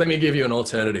 let me give you an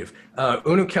alternative.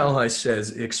 Unukalhai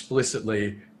says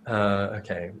explicitly.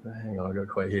 Okay, hang on, I got a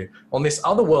quote here. On this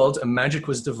other world, a magic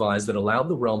was devised that allowed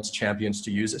the realm's champions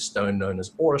to use a stone known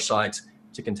as Auracite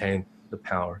to contain the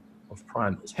power of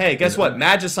primals. Hey, guess what?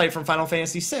 Magicite from Final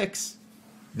Fantasy VI.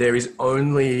 There is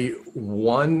only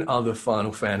one other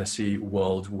Final Fantasy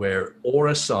world where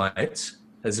Auracite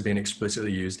has been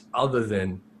explicitly used other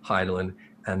than Hydaelyn,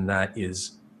 and that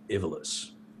is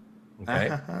Ivalice.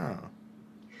 Okay?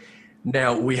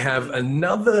 Now, we have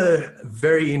another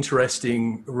very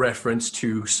interesting reference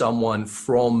to someone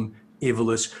from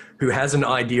Ivalice who has an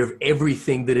idea of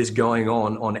everything that is going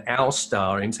on our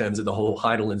star in terms of the whole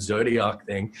Hydaelyn Zodiac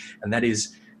thing, and that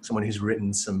is someone who's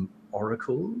written some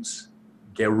oracles.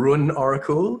 Gerun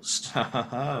oracles,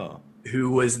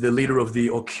 who was the leader of the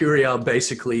Orcuria,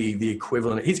 basically the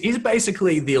equivalent. He's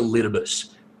basically the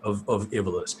Elidibus of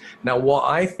Ivalice. Now, what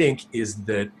I think is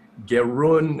that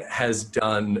Gerun has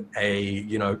done a,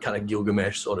 kind of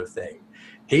Gilgamesh sort of thing.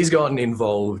 He's gotten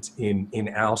involved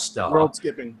in our star. World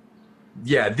skipping.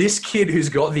 Yeah, this kid who's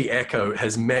got the Echo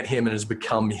has met him and has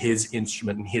become his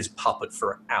instrument and his puppet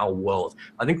for our world.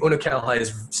 I think Unukalhai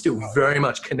is still very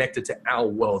much connected to our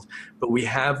world, but we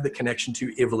have the connection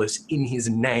to Ivalice in his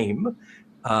name.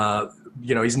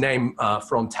 His name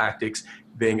from Tactics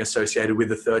being associated with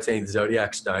the 13th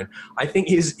Zodiac Stone. I think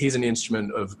he's an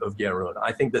instrument of Gerun.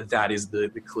 I think that is the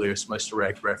clearest, most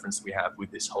direct reference we have with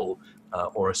this whole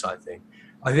Auracite thing.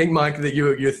 I think, Mike, that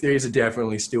your theories are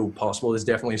definitely still possible. There's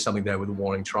definitely something there with the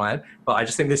Warring Triad, but I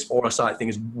just think this Auracite thing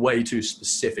is way too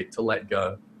specific to let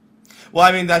go. Well,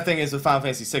 I mean, that thing is with Final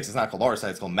Fantasy VI, it's not called Auracite,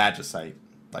 it's called Magicite.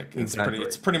 Like,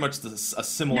 it's pretty much a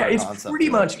similar concept. Yeah, it's pretty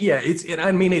much, yeah.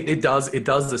 It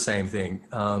does the same thing.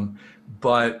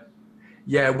 But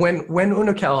yeah, when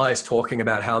Unukalhai is talking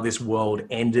about how this world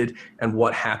ended and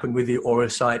what happened with the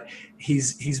Auracite,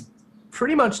 he's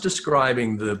pretty much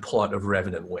describing the plot of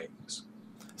Revenant Wings.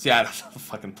 See, I don't know the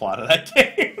fucking plot of that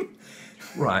game.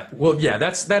 Right. Well, yeah,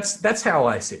 that's how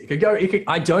I see it.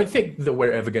 I don't think that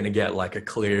we're ever going to get like a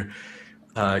clear,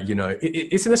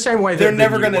 it's in the same way that they're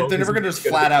never gonna just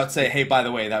flat out say, hey, by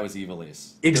the way, that was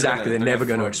Ivalice. Exactly. They're never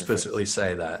going to explicitly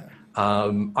say that.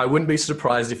 I wouldn't be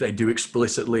surprised if they do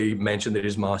explicitly mention that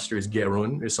his master is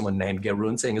Gerun, is someone named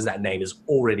Gerun, seeing as that name is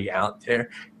already out there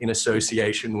in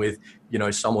association with,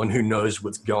 someone who knows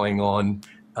what's going on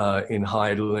in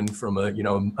Hydaelyn from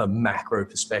a macro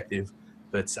perspective.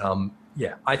 But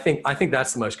yeah, I think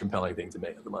that's the most compelling thing to me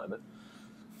at the moment.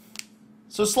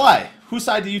 So Sly, whose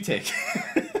side do you take?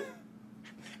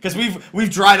 Because we've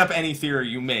dried up any theory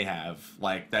you may have.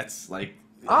 Like that's like.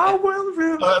 Oh well,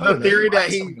 really. The theory that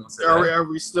are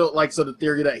we still like? So the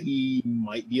theory that he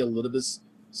might be Elidibus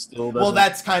still. Well,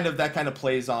 that kind of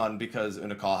plays on because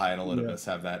Unukalhai and Elidibus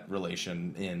have that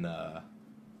relation in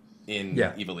in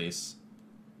Ivalice.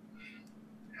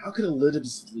 How could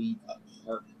Elidibus leave a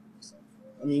part of himself?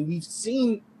 I mean, we've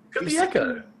seen the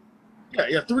Echo.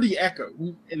 Yeah, through the Echo,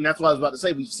 and that's what I was about to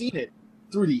say. We've seen it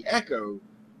through the Echo,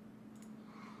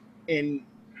 and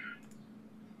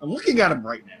I'm looking at him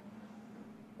right now,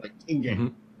 like in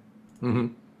game,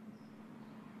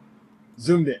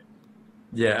 zoomed in.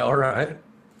 Yeah, all right.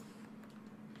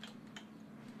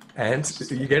 And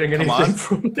are you getting anything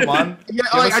from Come on. Yeah,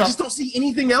 like, I just don't see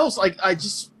anything else. Like, I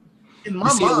just, in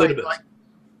my mind, like,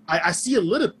 I see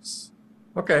Elidibus.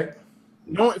 Okay.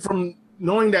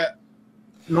 Knowing that.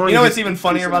 You know what's even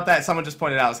funnier about that? Someone just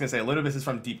pointed out, I was going to say, Elidibus is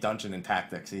from Deep Dungeon and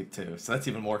Tactics, too. So that's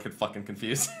even more fucking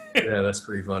confusing. Yeah, that's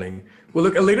pretty funny. Well,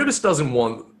 look, Elidibus doesn't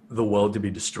want the world to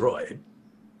be destroyed.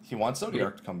 He wants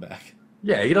Zodiark to come back.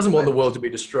 Yeah, he doesn't want the world to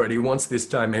be destroyed. He wants this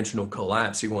dimensional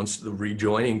collapse. He wants the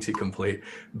rejoining to complete.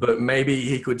 But maybe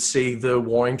he could see the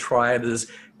Warring Triad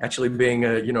as actually being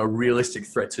a realistic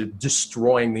threat to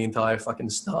destroying the entire fucking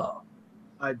star.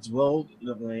 I dwelled in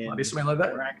the land. Might be something like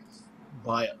that.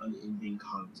 By unending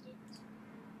conflict.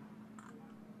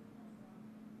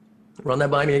 Run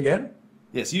that by me again?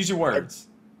 Yes, use your words.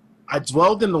 I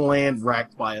dwelled in the land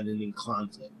racked by unending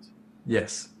conflict.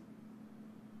 Yes.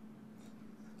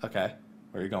 Okay.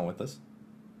 Where are you going with this?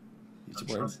 Use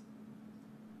your words.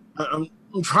 I'm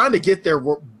trying to get there.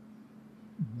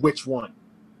 Which one?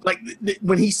 Like,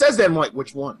 when he says that, I'm like,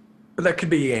 which one? But that could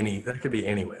be anywhere. That could be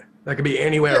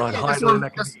anywhere on Highland.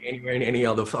 That could be anywhere in any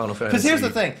other Final Fantasy. Because here's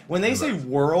the thing: when they say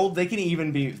world, they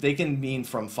can mean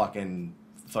from fucking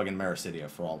Mericidia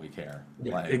for all we care.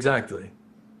 Yeah, like, exactly.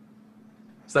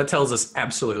 So that tells us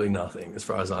absolutely nothing, as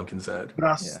far as I'm concerned. But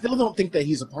I still don't think that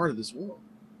he's a part of this world.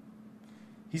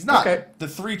 He's not. Okay. The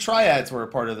 3 triads were a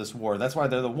part of this war. That's why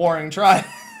they're the Warring Triad.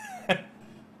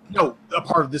 No, a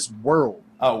part of this world.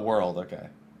 Oh, world. Okay.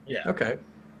 Yeah. Okay.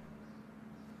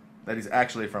 That he's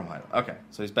actually from Highland. Okay,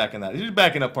 so he's backing that. He's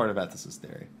backing up part of Ethos'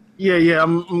 theory. Yeah.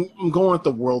 I'm going with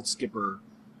the world skipper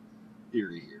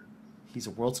theory here. He's a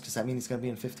world. Does that mean he's gonna be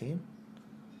in 15?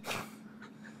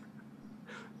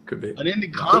 Could be. An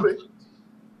ending conflict.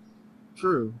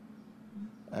 True.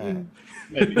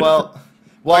 Well,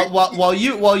 while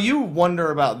you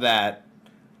wonder about that,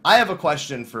 I have a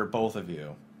question for both of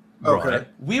you. Okay. Right.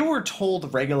 We were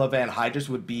told Regula Van Hydras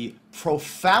would be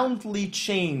profoundly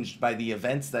changed by the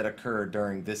events that occurred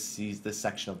during this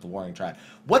section of the Warring Triad.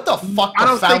 What the fuck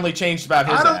profoundly changed about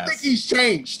his ass? I don't think he's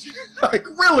changed. Like,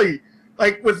 really?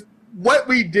 Like, with what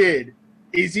we did,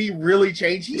 is he really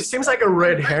changed? It seems like a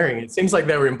red herring. It seems like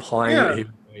they were implying that he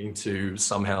was going to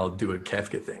somehow do a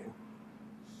Kefka thing.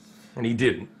 And he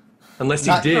didn't. Unless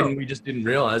he did, and we just didn't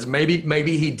realize.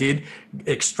 Maybe he did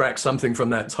extract something from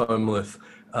that Tomelith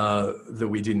that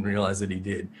we didn't realize that he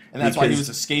did. And that's why he was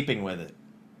escaping with it.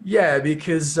 Yeah,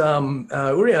 because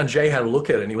Urian J had a look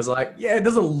at it and he was like, yeah, it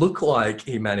doesn't look like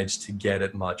he managed to get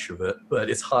at much of it, but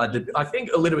it's hard to... I think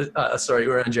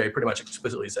Urian J pretty much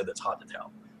explicitly said that's hard to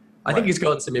tell. I think he's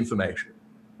got some information.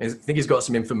 I think he's got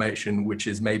some information which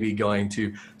is maybe going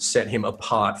to set him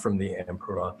apart from the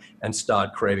Emperor and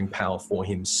start craving power for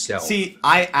himself. See,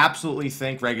 I absolutely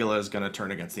think Regula is going to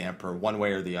turn against the Emperor one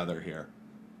way or the other here.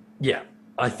 Yeah.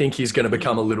 I think he's going to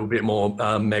become a little bit more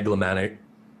megalomaniac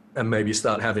and maybe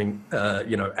start having,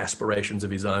 aspirations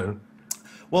of his own.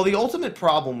 Well, the ultimate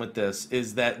problem with this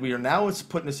is that we are now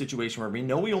put in a situation where we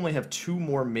know we only have 2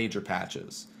 more major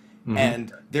patches. Mm-hmm.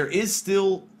 And there is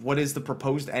still what is the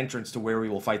proposed entrance to where we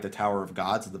will fight the Tower of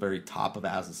Gods at the very top of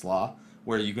Azys Lla,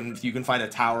 where you can find a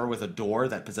tower with a door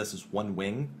that possesses 1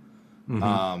 wing,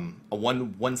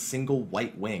 one single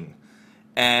white wing.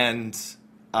 And...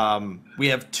 we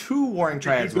have 2 Warring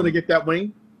Triads. He's going to get that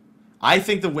wing? I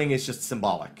think the wing is just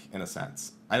symbolic, in a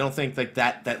sense. I don't think like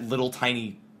that little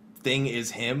tiny thing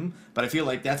is him, but I feel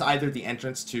like that's either the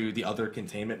entrance to the other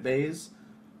containment bays,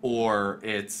 or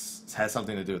it has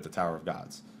something to do with the Tower of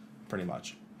Gods, pretty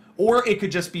much. Or it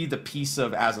could just be the piece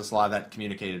of Azys Lla that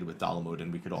communicated with Dalamud,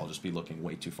 and we could all just be looking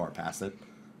way too far past it.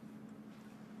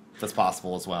 That's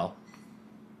possible as well.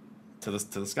 To the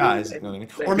skies, you know what I mean?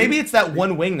 Or maybe it's that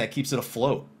 1 wing that keeps it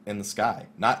afloat in the sky.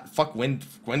 Not fuck wind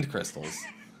crystals.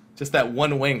 Just that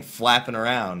 1 wing flapping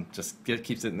around, just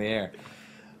keeps it in the air.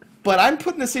 But I'm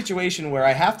put in a situation where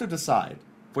I have to decide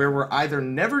where we're either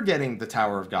never getting the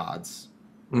Tower of Gods,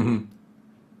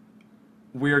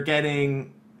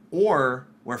 or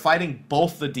we're fighting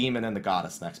both the demon and the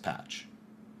goddess next patch.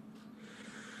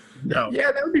 No.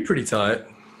 Yeah, that would be pretty tight.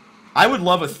 I would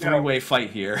love a 3-way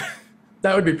fight here.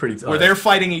 That would be pretty tough. Where they're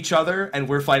fighting each other and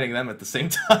we're fighting them at the same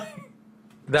time.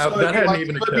 That hadn't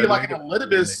even occurred. It would be like an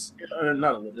Elidibus,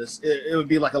 not Elidibus. It would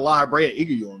be like a La Brea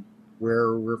Igayorn.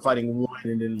 where we're fighting one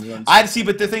and then one. I see,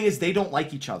 but the thing is, they don't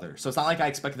like each other, so it's not like I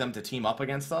expect them to team up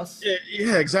against us.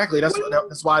 Yeah, exactly.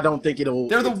 That's why I don't think it'll.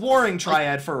 They're the warring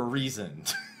triad for a reason.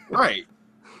 Right.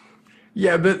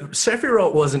 Yeah, but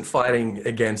Sephiroth wasn't fighting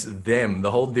against them.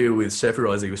 The whole deal with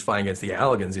Sephiroth is he was fighting against the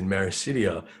Allagans in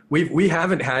Mericidia. We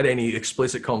haven't had any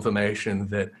explicit confirmation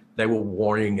that they were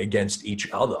warring against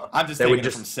each other. I'm just taking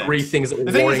it from 6. Three things that were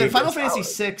the thing is, warring in Final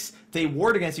against Fantasy VI, they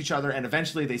warred against each other, and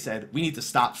eventually they said, we need to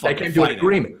stop fighting. They came to an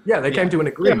agreement. Yeah, they came to an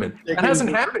agreement. Yeah, that hasn't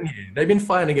happened here. They've been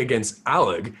fighting against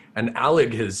Allag, and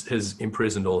Allag has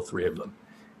imprisoned all three of them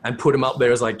and put them up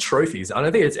there as like trophies. I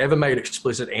don't think it's ever made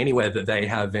explicit anywhere that they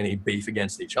have any beef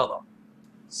against each other.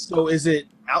 So is it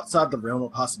outside the realm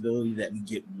of possibility that we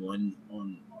get one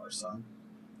on our side?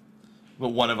 But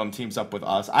one of them teams up with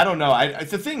us. I don't know.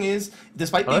 The thing is,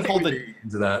 despite being called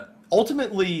that,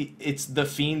 ultimately it's the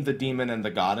fiend, the demon, and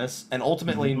the goddess, and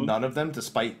ultimately none of them,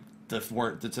 despite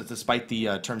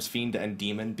the terms fiend and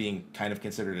demon being kind of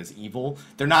considered as evil,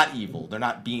 they're not evil. They're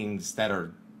not beings that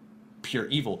are pure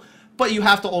evil. But you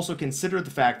have to also consider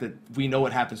the fact that we know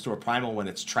what happens to a primal when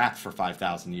it's trapped for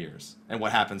 5,000 years, and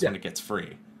what happens when it gets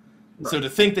free. Right. So to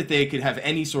think that they could have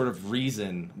any sort of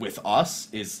reason with us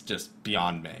is just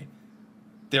beyond me.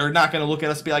 They're not going to look at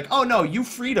us and be like, oh no, you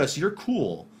freed us, you're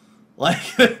cool.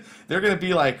 Like, they're going to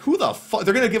be like, who the fuck?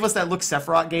 They're going to give us that look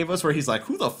Sephiroth gave us where he's like,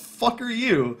 who the fuck are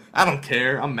you? I don't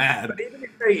care, I'm mad.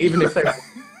 But even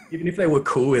if they were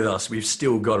cool with us, we've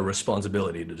still got a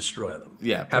responsibility to destroy them.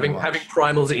 Yeah, having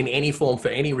primals in any form for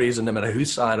any reason, no matter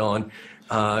whose side on,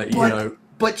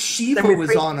 But Shiva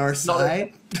was on our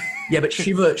side. Yeah, but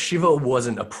Shiva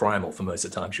wasn't a primal for most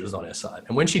of the time. She was on our side,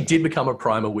 and when she did become a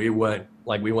primal, we weren't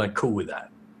cool with that.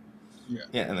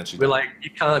 Yeah, and then we're like, you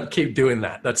can't keep doing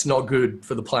that. That's not good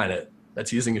for the planet.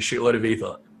 That's using a shitload of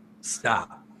ether.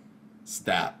 Stop.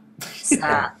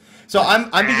 So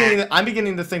I'm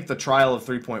beginning to think the trial of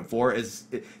 3.4 is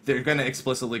they're going to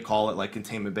explicitly call it like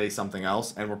containment based something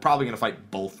else, and we're probably going to fight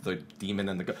both the demon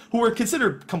and the who are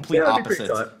considered complete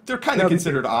opposites. They're kind of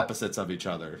considered opposites of each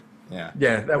other. Yeah.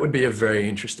 Yeah, that would be a very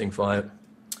interesting fight.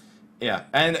 Yeah,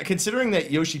 and considering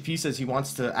that Yoshi P says he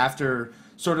wants to, after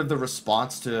sort of the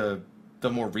response to the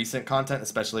more recent content,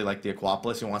 especially like the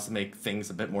Aquapolis, he wants to make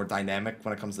things a bit more dynamic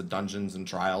when it comes to dungeons and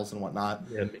trials and whatnot.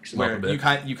 Yeah, mix them where up a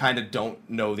bit. you kind of don't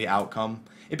know the outcome.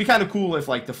 It'd be kind of cool if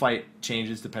like the fight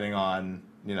changes depending on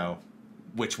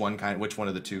which one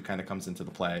of the two kind of comes into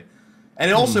the play, and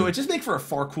it also it just makes for a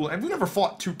far cooler. And we never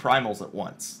fought two primals at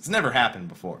once. It's never happened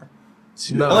before.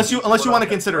 No. Unless you want to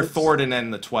consider Thordan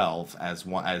and the 12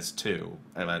 as two,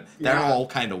 but they're all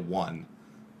kind of one.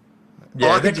 Yeah,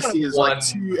 all I get to see is like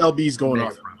two LBs going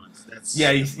off at once.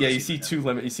 You see two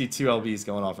LBs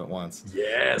going off at once.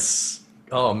 Yes.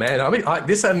 Oh man, I mean,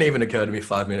 this hadn't even occurred to me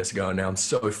 5 minutes ago, and now I'm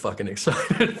so fucking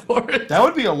excited for it. That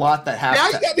would be a lot that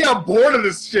happens. Now you got me on board of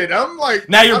this shit. I'm like,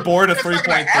 now you're bored of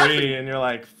 3.3, and you're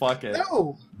like, fuck it.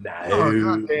 No. Oh,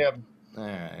 goddamn. All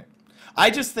right. I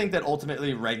just think that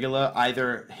ultimately Regula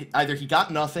either he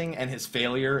got nothing, and his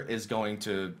failure is going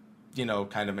to,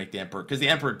 kind of make the Emperor, because the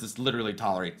Emperor does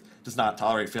not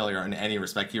tolerate failure in any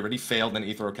respect. He already failed in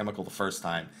Aetherochemical the first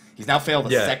time. He's now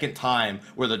failed a second time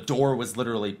where the door was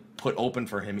literally put open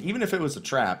for him, even if it was a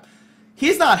trap.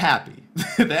 He's not happy.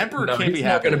 The Emperor can't be happy. He's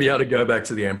not going to be able to go back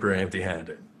to the Emperor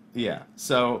empty-handed. Yeah,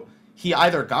 so he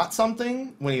either got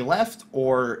something when he left,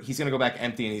 or he's going to go back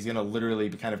empty, and he's going to literally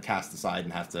be kind of cast aside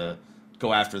and have to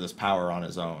go after this power on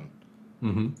his own.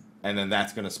 Mm-hmm. And then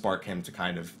that's going to spark him to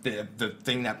kind of... The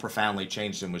thing that profoundly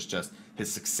changed him was just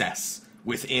his success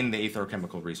within the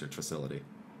Aetherochemical Research Facility.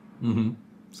 Mm-hmm.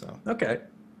 So okay,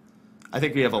 I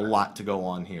think we have a lot to go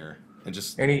on here, and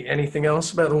just anything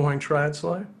else about the Warring Triad,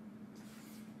 Sly?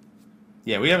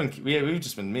 Yeah, we've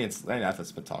just been me and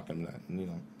Athos been talking,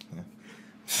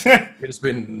 Yeah. We've just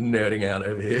been nerding out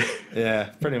over here. Yeah,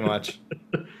 pretty much.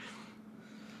 And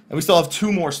we still have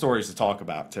 2 more stories to talk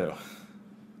about too.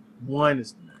 One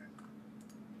is mad.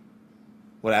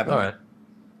 What happened? All right.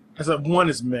 I said one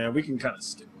is mad. We can kind of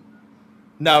skip.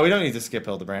 No, we don't need to skip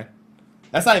Hildebrand.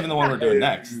 That's not even the one we're doing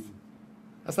next.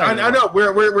 That's not. I know.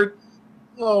 We're.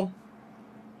 Well,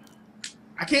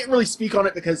 I can't really speak on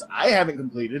it because I haven't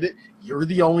completed it. You're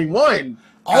the only one.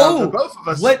 Oh, both of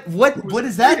us. What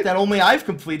is that? That only I've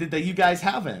completed that you guys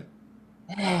haven't.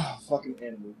 Fucking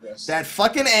animal quest. That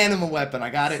fucking animal weapon.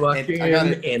 I got it. Fucking I got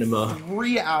it anima.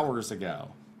 3 hours ago.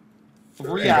 3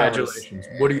 Congratulations.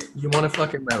 hours. What do you want a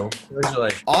fucking medal?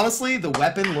 Congratulations. Honestly, the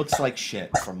weapon looks like shit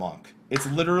for Monk. It's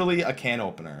literally a can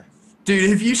opener. Dude,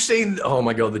 have you seen? Oh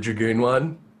my god, the Dragoon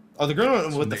one. Oh, the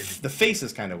Dragoon one with the face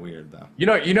is kind of weird though. You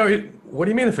know. What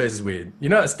do you mean the face is weird? You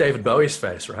know it's David Bowie's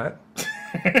face, right?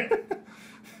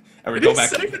 Are we go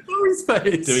back? David Bowie's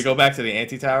face. Do we go back to the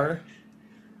anti-tower?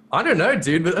 I don't know,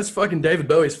 dude, but that's fucking David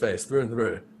Bowie's face through and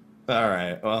through. All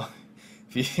right. Well,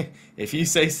 if you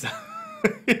say so.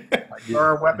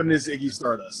 Our weapon is Iggy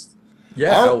Stardust.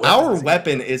 Yeah, our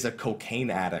weapon is a cocaine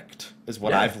addict, is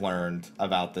what I've learned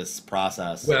about this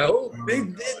process. Well,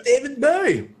 big David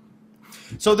Bowie.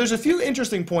 So there's a few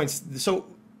interesting points. So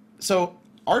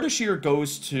Ardashir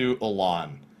goes to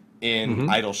Ulan in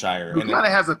Idleshire. Who kind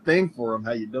of has a thing for him.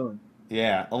 How you doing?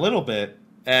 Yeah, a little bit.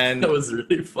 And that was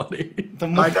really funny.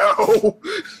 I know.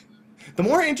 The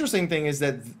more interesting thing is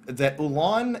that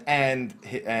Ulan and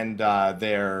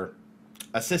their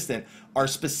assistant are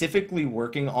specifically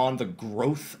working on the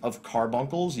growth of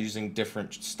carbuncles using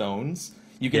different stones.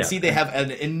 You can see they have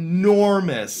an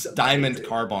enormous diamond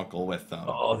carbuncle with them.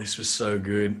 Oh, this was so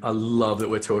good. I love that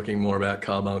we're talking more about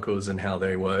carbuncles and how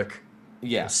they work.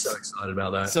 Yes. I'm so excited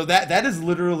about that. So that is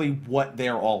literally what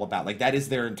they're all about. Like that is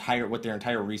their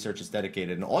entire research is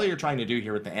dedicated. And all you're trying to do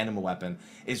here with the anima weapon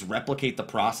is replicate the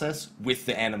process with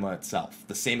the anima itself.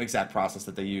 The same exact process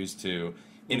that they use to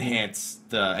enhance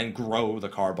and grow the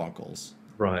carbuncles.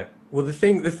 Right. Well, the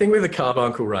thing with the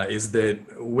carbuncle, right, is that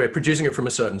we're producing it from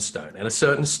a certain stone, and a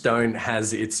certain stone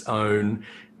has its own,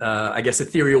 I guess,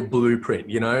 ethereal blueprint.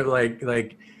 You know,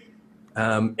 like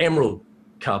emerald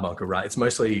carbuncle, right? It's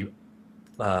mostly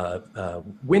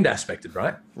wind aspected,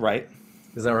 right? Right.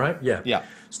 Is that right? Yeah. Yeah.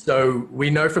 So we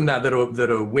know from that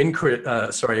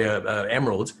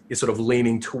emerald is sort of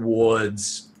leaning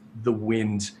towards the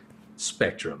wind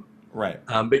spectrum. Right.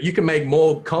 But you can make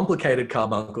more complicated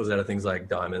carbuncles out of things like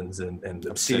diamonds and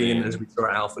obsidian, as we saw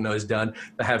Alpha Nose done.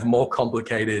 They have more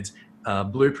complicated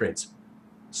blueprints.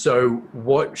 So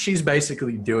what she's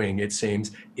basically doing, it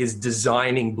seems, is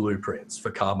designing blueprints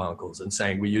for carbuncles and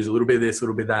saying we use a little bit of this, a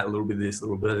little bit of that, a little bit of this, a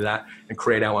little bit of that, and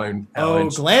create our own.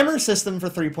 Glamour system for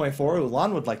 3.4.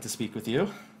 Ulan would like to speak with you.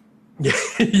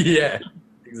 Yeah,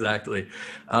 exactly.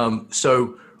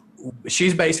 So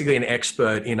she's basically an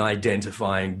expert in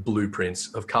identifying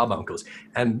blueprints of carbuncles.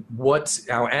 And what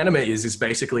our anima is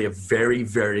basically a very,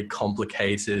 very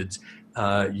complicated,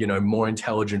 more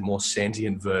intelligent, more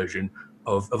sentient version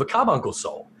of a carbuncle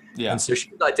soul. Yeah. And so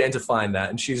she's identifying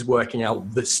that, and she's working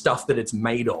out the stuff that it's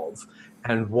made of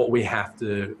and what we have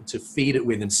to feed it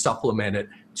with and supplement it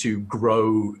to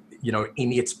grow,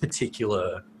 in its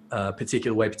particular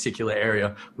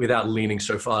area without leaning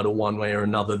so far to one way or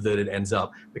another that it ends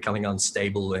up becoming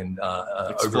unstable and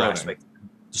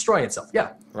destroying itself.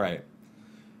 Yeah. Right.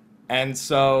 And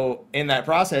so in that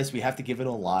process, we have to give it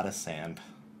a lot of sand.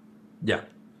 Yeah.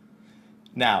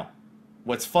 Now,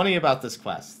 what's funny about this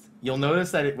quest, you'll notice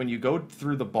that when you go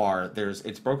through the bar,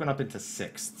 it's broken up into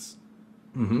sixths.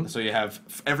 Mm-hmm. So you have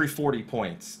every 40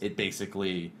 points, it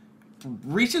basically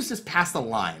reaches just past a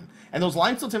line. And those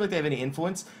lines don't seem like they have any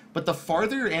influence, but the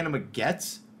farther your anima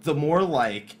gets, the more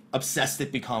like obsessed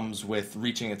it becomes with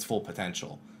reaching its full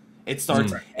potential. It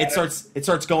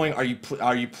starts going, are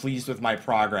you pleased with my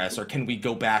progress, or can we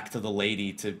go back to the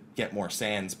lady to get more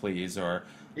sands, please? Or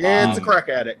it's a crack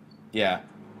addict. Yeah.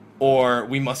 Or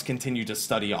we must continue to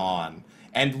study on.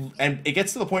 And it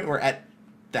gets to the point where at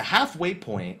the halfway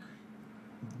point,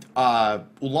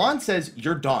 Ulan says,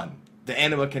 you're done. The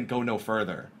anima can go no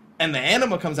further. And the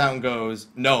anima comes out and goes,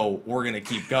 no, we're going to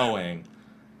keep going.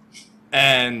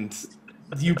 And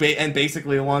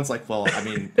basically Ulan's like, well, I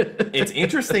mean, it's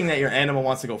interesting that your anima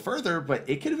wants to go further, but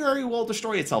it could very well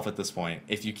destroy itself at this point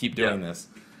if you keep doing this.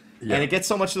 Yeah. And it gets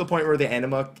so much to the point where the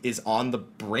anima is on the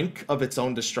brink of its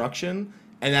own destruction,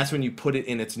 and that's when you put it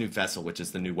in its new vessel, which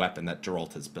is the new weapon that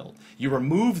Geralt has built. You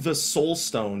remove the soul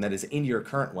stone that is in your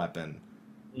current weapon,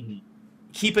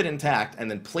 keep it intact, and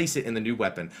then place it in the new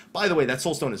weapon. By the way, that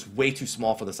soul stone is way too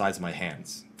small for the size of my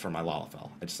hands for my Lalafell.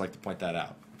 I just like to point that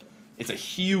out. It's a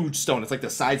huge stone. It's like the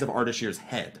size of Ardashir's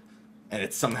head, and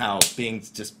it's somehow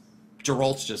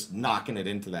Geralt's just knocking it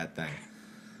into that thing.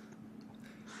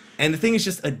 And the thing is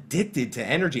just addicted to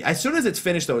energy. As soon as it's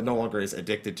finished, though, it no longer is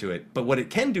addicted to it. But what it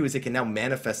can do is it can now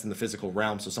manifest in the physical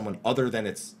realm, so someone other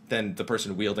than the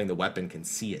person wielding the weapon can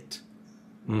see it.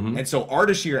 Mm-hmm. And so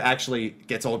Ardashir actually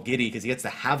gets all giddy because he gets to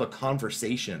have a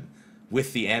conversation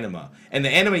with the anima. And the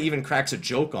anima even cracks a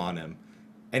joke on him.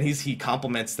 And he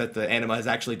compliments that the anima has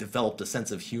actually developed a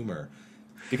sense of humor.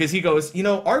 Because he goes,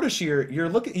 Ardashir,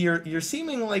 you're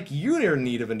seeming like you're in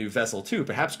need of a new vessel too.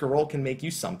 Perhaps Geralt can make you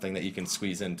something that you can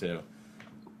squeeze into.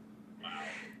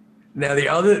 Now the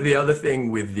other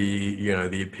thing with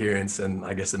the appearance and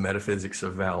I guess the metaphysics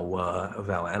of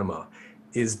our anima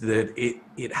is that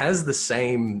it has the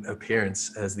same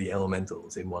appearance as the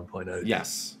elementals in 1.0.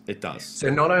 Yes, it does. So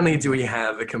not only do we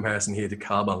have a comparison here to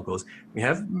carbuncles, we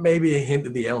have maybe a hint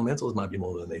that the elementals might be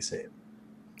more than they seem.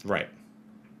 Right.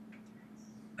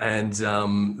 And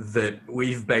that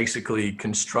we've basically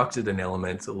constructed an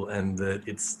elemental, and that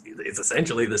it's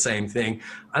essentially the same thing.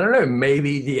 I don't know,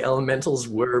 maybe the elementals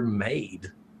were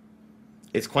made.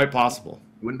 It's quite possible.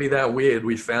 Wouldn't be that weird.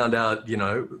 We found out,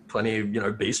 plenty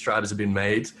of, beast tribes have been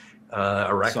made.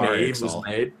 Arachne Eve was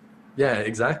made. Yeah,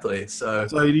 exactly. So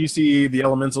do you see the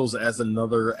elementals as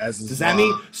another, does that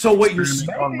mean, so what you're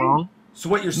saying, wrong? So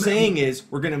what you're saying is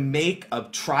we're going to make a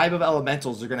tribe of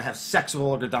elementals. They're going to have sex with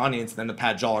all the Gordanians, and then the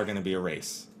Padjal are going to be a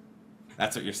race.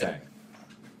 That's what you're saying.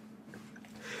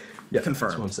 Yeah,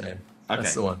 confirmed. That's what I'm saying. Okay.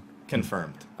 That's the one.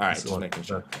 Confirmed. All right, just making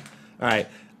sure. All right.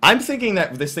 I'm thinking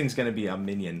that this thing's going to be a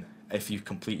minion if you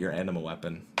complete your anima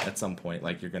weapon at some point.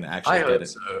 Like, you're going to actually get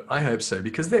it. I hope so,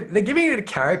 because they're giving it a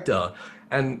character,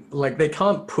 and, like, they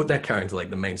can't put that character into, like,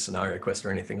 the main scenario quest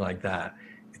or anything like that.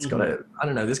 It's got to, I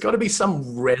don't know, there's got to be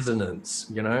some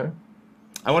resonance,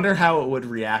 I wonder how it would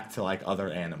react to, like, other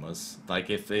animas. Like,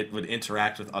 if it would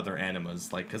interact with other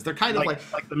animas. Like, because they're kind of like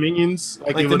the minions.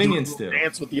 Like the minions do.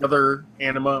 Dance with the other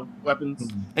anima weapons.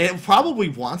 And it probably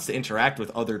wants to interact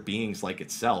with other beings like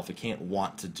itself. It can't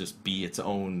want to just be its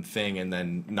own thing and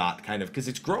then not kind of... Because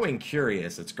it's growing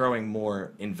curious. It's growing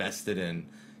more invested in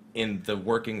the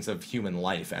workings of human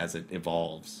life as it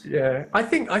evolves. Yeah, I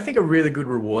think a really good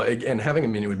reward, again, having a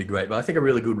minion would be great, but I think a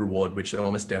really good reward, which they're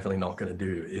almost definitely not going to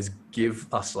do, is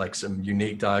give us, like, some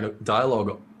unique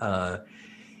dialogue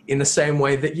in the same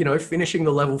way that, finishing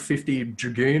the level 50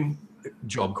 Dragoon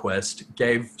job quest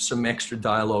gave some extra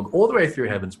dialogue all the way through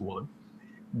Heaven's Ward.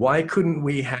 Why couldn't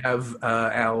we have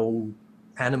our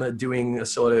anima doing a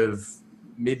sort of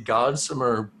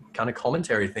Midgardsormr kind of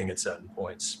commentary thing at certain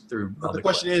points through but the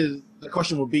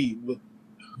question would be, with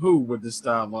who would this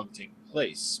dialogue take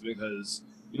place? Because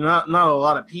not a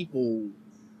lot of people.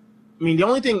 I mean, the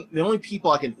only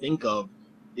people I can think of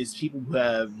is people who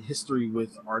have history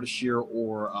with Ardashir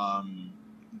or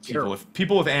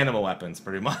people with anima weapons,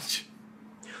 pretty much.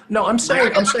 No, I'm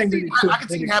saying I can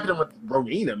see it happening with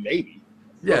Rowena, maybe.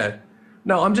 Yeah.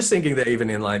 No, I'm just thinking that even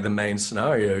in, like, the main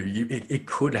scenario, it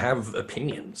could have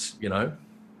opinions, You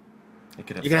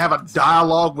can have a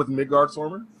dialogue with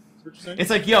Midgardsormr.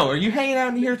 It's like, yo, are you hanging out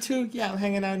in here too? Yeah, I'm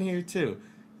hanging out in here too.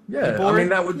 Yeah, I mean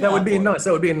that would be nice.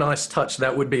 That would be a nice touch.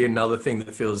 That would be another thing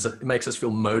that makes us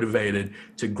feel motivated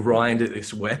to grind at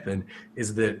this weapon.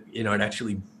 Is that it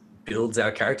actually builds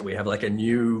our character. We have, like, a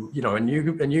new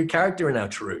character in our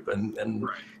troop, and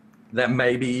that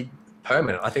may be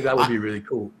permanent. I think that would be really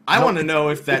cool. I want to know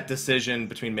if that decision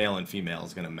between male and female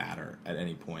is going to matter at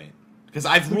any point. Because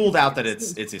I've ruled out that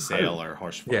it's a sail or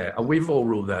horse form. Yeah, we've all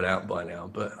ruled that out by now.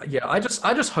 But yeah, I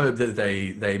just hope that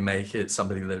they make it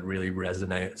something that really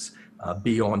resonates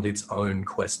beyond its own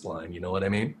quest line. You know what I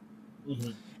mean?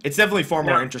 Mm-hmm. It's definitely far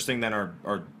more interesting than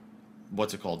our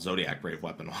what's it called, Zodiac Brave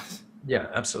weapon was. Yeah,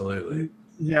 absolutely.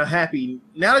 Now, Happy,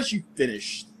 now that you've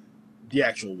finished the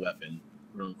actual weapon,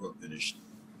 quote unquote finished,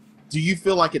 do you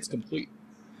feel like it's complete?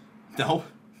 No.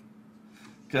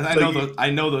 Because I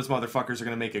know those motherfuckers are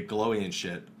gonna make it glowy and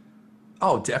shit.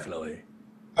 Oh, definitely.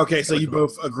 Okay, so you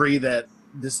both agree that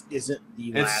this isn't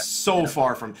the last. It's so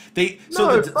far from the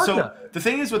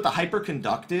thing is with the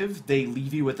hyperconductive, they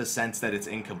leave you with a sense that it's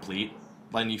incomplete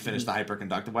when you finish the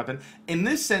hyperconductive weapon. In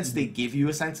this sense, they give you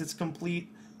a sense it's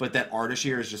complete, but that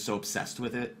Ardashir is just so obsessed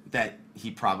with it that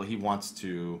he wants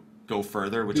to go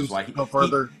further, which is why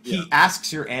he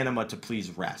asks your anima to please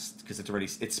rest, because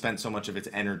it's spent so much of its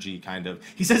energy kind of.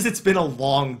 He says it's been a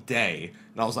long day,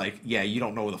 and I was like, yeah, you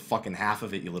don't know the fucking half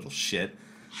of it, you little shit.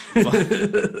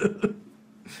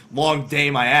 Long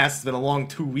day, my ass. It's been a long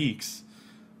 2 weeks.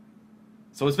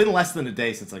 So it's been less than a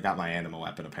day since I got my anima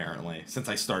weapon, apparently, since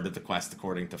I started the quest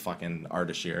according to fucking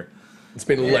Ardashir. It's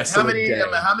been less than a day.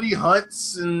 How many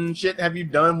hunts and shit have you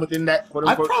done within that?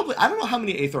 I don't know how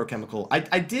many aethorochemical.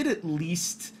 I did at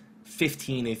least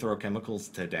 15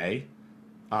 aethorochemicals today,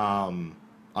 on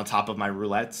top of my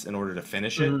roulettes in order to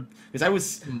finish it. Because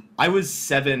I was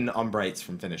 7 umbrites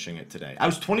from finishing it today. I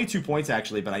was 22 points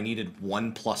actually, but I needed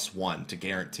 1+1 to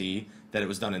guarantee that it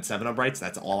was done in 7 umbrites.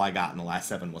 That's all I got in the last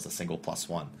 7 was a single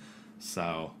 +1.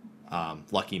 So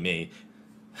lucky me.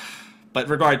 But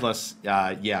regardless,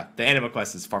 yeah, the anima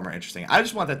quest is far more interesting. I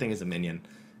just want that thing as a minion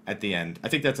at the end. I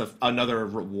think that's another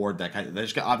reward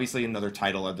there's obviously another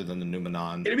title other than the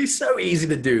Numenon. It'd be so easy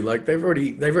to do. Like they've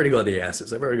already got the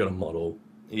assets. They've already got a model.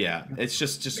 Yeah, it's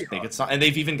just make it. And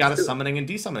they've even got a summoning and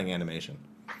desummoning animation.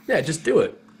 Yeah, just do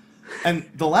it. And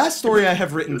the last story I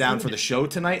have written down for the show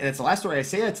tonight, and it's the last story I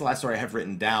say it's the last story I have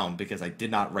written down because I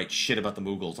did not write shit about the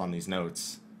Moogles on these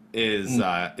notes,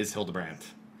 is Hildebrand.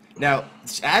 Now,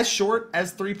 as short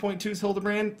as 3.2's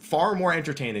Hildebrand, far more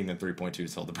entertaining than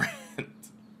 3.2's Hildebrand.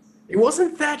 It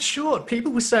wasn't that short.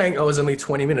 People were saying, "Oh, it was only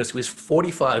 20 minutes." It was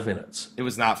 45 minutes. It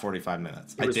was not 45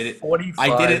 minutes. It was I did it.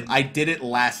 45. I did it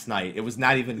last night. It was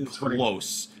not even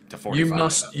close to 45. You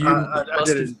must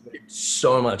have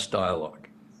so much dialogue.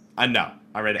 No,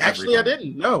 I read it. Actually, I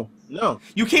didn't. No.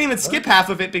 You can't even skip half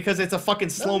of it because it's a fucking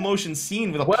slow motion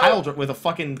scene with with a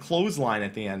fucking clothesline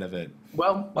at the end of it.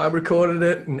 Well, I recorded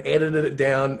it and edited it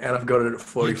down, and I've got it at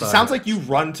 45. It sounds like you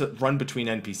run between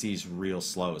NPCs real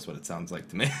slow. Is what it sounds like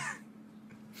to me.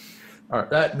 All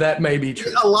right, that may be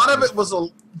true. A lot of it was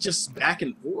just back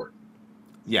and forth.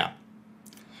 Yeah.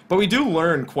 But we do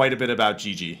learn quite a bit about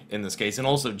Gigi in this case. And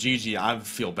also, Gigi, I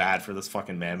feel bad for this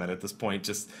fucking man at this point.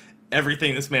 Just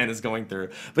everything this man is going through.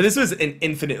 But this was an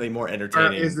infinitely more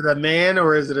entertaining. Is it a man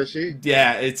or is it a she?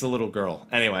 Yeah, it's a little girl.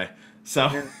 Anyway, so...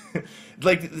 Yeah.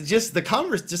 Like, just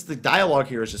the dialogue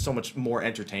here is just so much more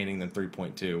entertaining than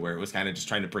 3.2, where it was kind of just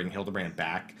trying to bring Hildebrand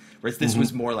back. Whereas this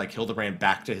was more like Hildebrand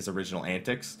back to his original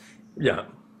antics. Yeah.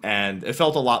 And it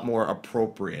felt a lot more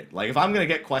appropriate. Like, if I'm going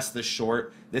to get quests this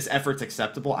short, this effort's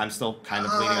acceptable. I'm still kind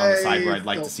of leaning on the side where I'd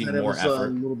like to see more effort. A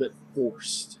little bit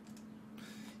forced.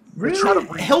 Really?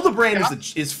 Hildebrand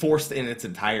is forced in its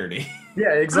entirety.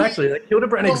 Yeah, exactly. Like,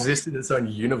 Hildebrand exists in its own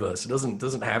universe. It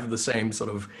doesn't have the same sort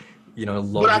of,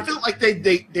 logic. But I feel like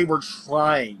they were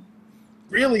trying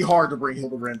really hard to bring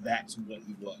Hildebrand back to what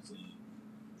he was.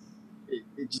 And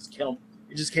it just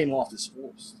came off as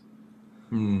forced.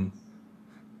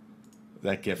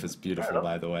 That GIF is beautiful,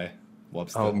 by the way.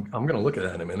 I'm going to look at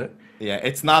that in a minute. Yeah,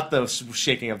 it's not the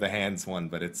shaking of the hands one,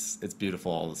 but it's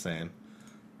beautiful all the same.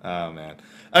 Oh, man.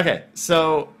 Okay,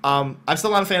 so I'm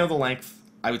still not a fan of the length.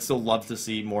 I would still love to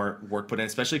see more work put in,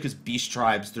 especially because Beast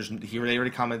Tribes, they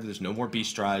already commented there's no more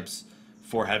Beast Tribes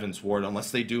for Heaven's Ward unless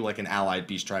they do like an allied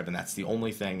Beast Tribe, and that's the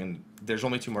only thing, and there's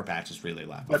only 2 more patches really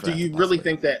left. But do you really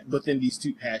think that within these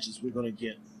 2 patches we're going to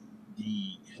get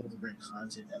the Hildebrand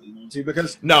content that we want to?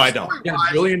 Because no, I don't. Yeah,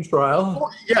 Julian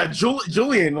trial. Yeah,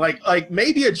 Julian, like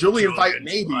maybe a Julian fight,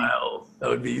 maybe. Trial. That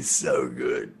would be so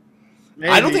good.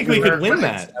 Maybe. I don't think we could win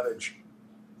that. Savage.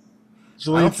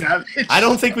 Julian Savage. I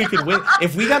don't think we could win.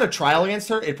 If we got a trial against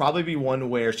her, it'd probably be one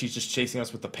where she's just chasing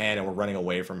us with the pan and we're running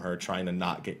away from her, trying to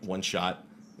not get one shot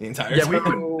the entire time. We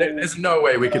could, there's no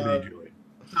way we could beat Julian.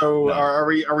 So no. Are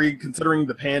we considering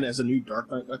the pan as a new Dark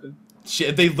Knight weapon?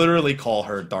 They literally call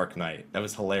her Dark Knight. That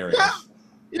was hilarious.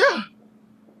 Yeah.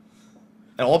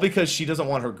 And all because she doesn't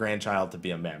want her grandchild to be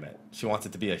a mammoth. She wants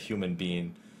it to be a human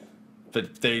being.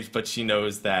 But she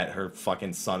knows that her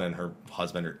fucking son and her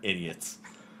husband are idiots.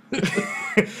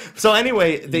 So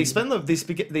anyway, they spend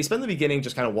the beginning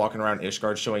just kind of walking around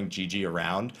Ishgard, showing Gigi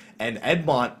around, and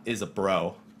Edmont is a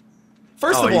bro.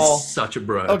 First of all, he's such a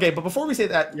bro. Okay, but before we say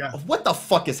that, what the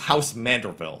fuck is House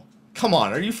Manderville? Come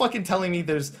on, are you fucking telling me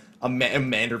there's a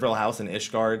Manderville house in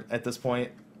Ishgard at this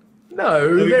point?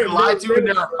 No, they lied to you.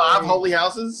 There are 5 holy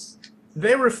houses.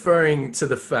 They're referring to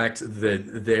the fact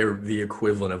that they're the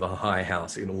equivalent of a high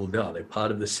house in Ul'dah. They're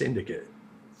part of the syndicate.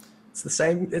 It's the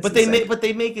same. But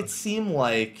they make it seem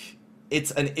like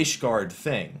it's an Ishgard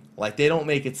thing. Like, they don't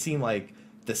make it seem like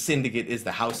the syndicate is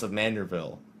the House of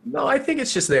Manderville. No, I think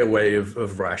it's just their way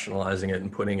of rationalizing it and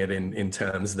putting it in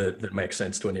terms that make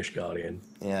sense to an Ishgardian.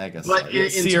 Yeah, I guess. But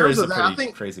in terms of that, I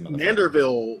think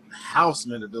Manderville, House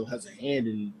Manderville, has a hand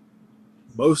in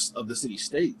most of the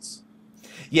city-states.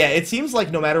 Yeah, it seems like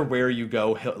no matter where you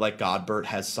go, like Godbert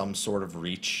has some sort of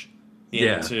reach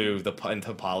into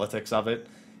into politics of it.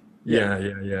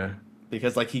 Yeah.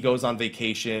 Because like he goes on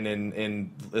vacation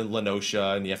in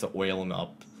Lenosha, and you have to oil him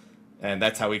up, and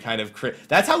that's how we kind of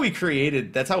that's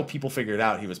how people figured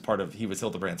out he was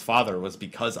Hildebrand's father, was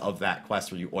because of that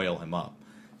quest where you oil him up,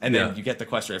 and then you get the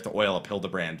quest where you have to oil up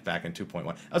Hildebrand back in 2.1.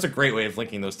 That was a great way of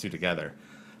linking those two together.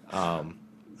 So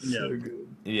good.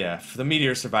 Yeah, the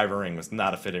Meteor Survivor Ring was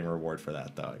not a fitting reward for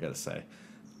that, though, I gotta say.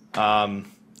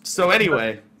 So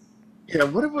anyway,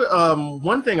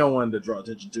 one thing I wanted to draw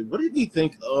attention to. What did you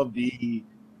think of the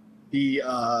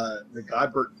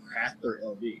Godbert Crafter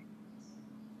LB?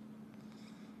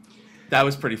 That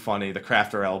was pretty funny. The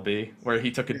Crafter LB, where he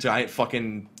took a giant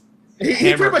fucking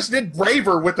He pretty much did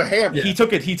Braver with the hammer. He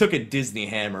took a Disney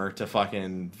hammer to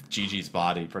fucking Gigi's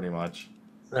body, pretty much.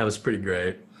 That was pretty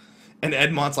great. And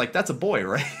Edmont's like, that's a boy,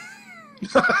 right?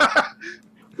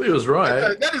 He was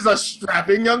right. That is a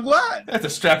strapping young lad. That's a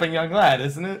strapping young lad,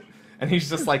 isn't it? And he's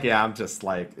just like, yeah, I'm just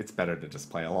like, it's better to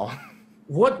just play along.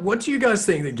 What do you guys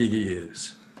think that Gigi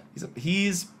is?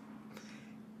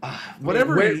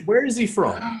 Whatever. Where is he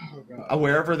from?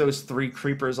 Wherever those 3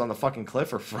 creepers on the fucking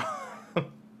cliff are from.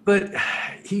 But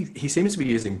he seems to be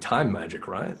using time magic,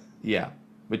 right? Yeah.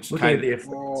 Which Looking at the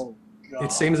effects,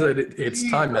 it seems that it's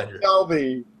time magic. Tell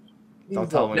me. Don't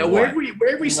tell me. Now, where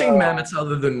have we seen mammoths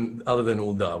other than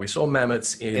Uldar? We saw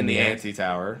mammoths in the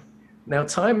Anti-Tower. Now,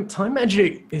 time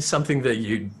magic is something that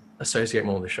you'd associate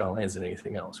more with the Charlanes than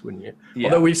anything else, wouldn't you? Yeah.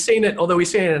 Although we've seen it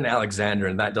in Alexander,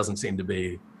 and that doesn't seem to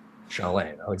be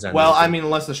Charlane. Alexander. Well, I mean,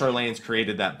 unless the Charlanes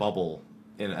created that bubble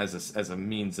as a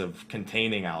means of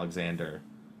containing Alexander.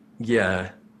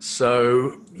 Yeah.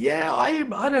 So yeah, I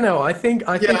don't know. I think he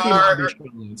might be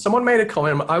Charlane. Someone made a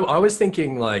comment. I was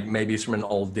thinking like maybe it's from an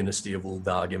old dynasty of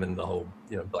Uldar, given the whole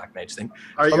Black Mage thing.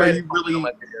 Are you really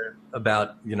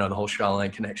about the whole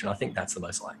Charlane connection? I think that's the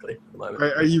most likely at the moment.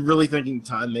 Are you really thinking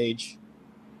Time Mage?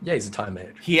 Yeah, he's a time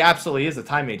mage. He absolutely is a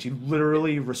time mage. He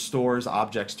literally restores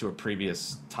objects to a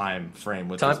previous time frame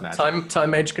with his magic.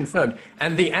 Time mage confirmed.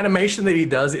 And the animation that he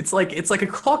does, it's like a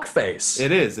clock face.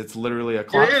 It is. It's literally a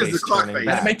clock face. It is a clock face.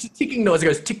 And it makes a ticking noise. It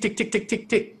goes tick, tick, tick, tick, tick,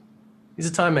 tick. He's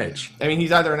a time mage. I mean,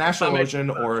 he's either an Astrologian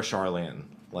or a Charlane.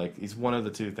 Like, he's one of the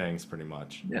two things, pretty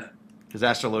much. Yeah. Because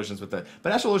Astrologians but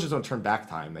Astrologians don't turn back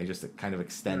time. They just kind of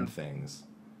extend things.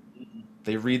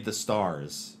 They read the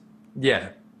stars. Yeah.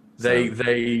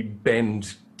 They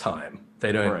bend time.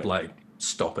 They don't like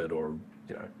stop it or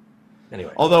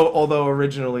Anyway. Although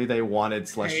originally they wanted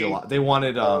celestial,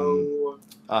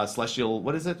 celestial.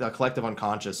 What is it? A collective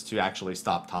unconscious to actually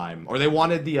stop time, or they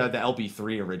wanted the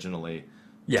LB3 originally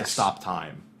to stop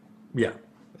time. Yeah.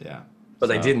 Yeah. But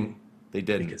they didn't. They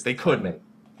didn't. Because they couldn't.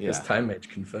 Because time mage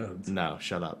confirmed. No,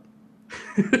 shut up.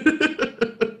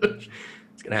 It's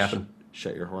gonna happen.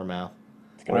 Shut your whore mouth.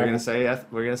 What are you gonna say?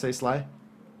 We're gonna say Sly.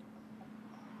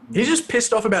 He's just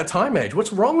pissed off about Time Mage.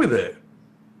 What's wrong with it?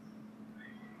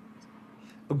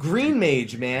 A green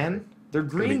mage, man. They're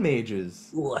green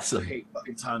mages. I hate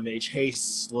fucking Time Mage.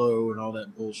 Haste, slow, and all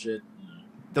that bullshit.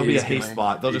 There'll be a haste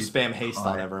bot. They'll just spam haste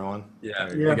on everyone. Yeah,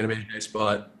 they're going to be a haste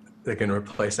bot. They're going to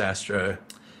replace Astro.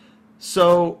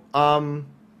 So,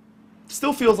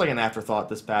 still feels like an afterthought,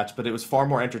 this patch, but it was far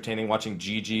more entertaining watching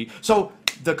GG. So,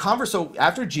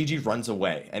 after GG runs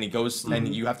away, and he goes,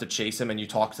 and you have to chase him, and you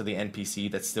talk to the NPC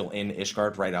that's still in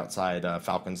Ishgard, right outside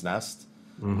Falcon's Nest.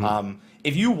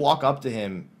 If you walk up to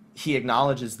him, he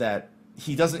acknowledges that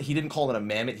he didn't call it a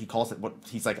mammoth. He calls it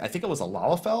he's like, I think it was a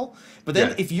Lalafell. But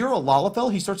then if you're a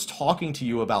Lalafell, he starts talking to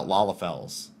you about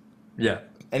Lalafells. Yeah.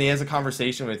 And he has a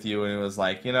conversation with you, and it was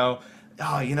like,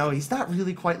 he's not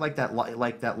really quite like that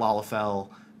Lalafell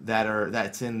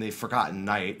that's in the Forgotten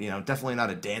Night. Definitely not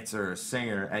a dancer or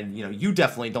singer, and you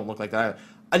definitely don't look like that.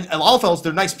 And Lalafells,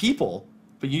 they're nice people,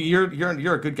 but you're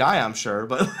a good guy, I'm sure.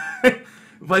 But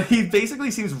but he basically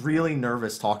seems really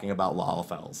nervous talking about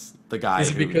Lalafells. The guy.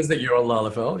 Is it because that you're a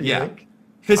Lalafell? Yeah.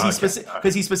 Because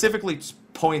he specifically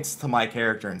points to my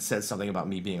character and says something about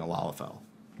me being a Lalafell.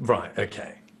 Right.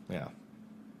 Okay. Yeah.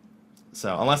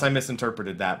 So, unless I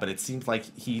misinterpreted that, but it seems like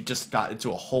he just got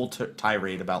into a whole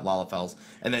tirade about Lalafells,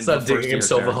 and then started digging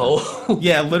himself a hole.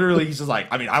 Yeah, literally, he's just like,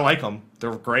 I mean, I like them;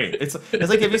 they're great. It's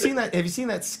like, have you seen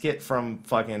that skit from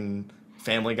fucking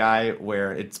Family Guy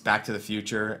where it's Back to the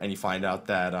Future, and you find out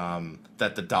that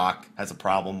that the Doc has a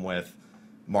problem with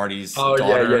Marty's daughter.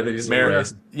 Doc is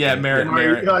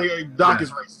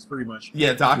racist, pretty much.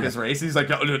 Yeah, Doc is racist. He's like,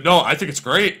 no, I think it's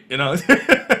great.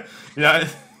 Yeah.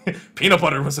 Peanut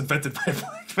butter was invented by a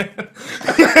black man.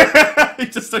 He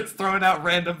just starts throwing out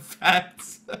random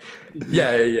facts.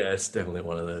 Yeah, it's definitely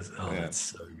one of those. Oh, that's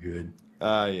so good.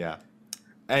 Yeah.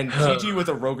 And GG with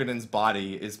a Rogadin's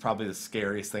body is probably the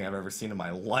scariest thing I've ever seen in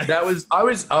my life. I was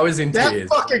in tears. That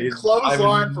fucking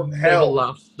clothesline from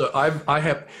hell. I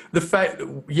have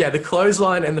the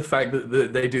clothesline and the fact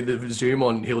that they do the zoom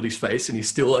on Hildy's face and he's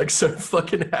still like so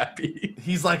fucking happy.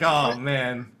 He's like, oh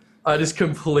man. I just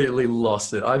completely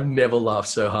lost it. I've never laughed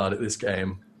so hard at this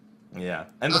game. Yeah,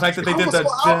 and the fact that they did that.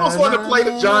 I almost wanted to play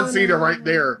the John Cena right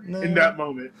there in that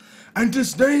moment. And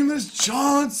his name is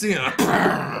John Cena.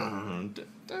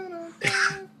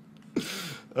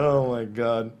 Oh my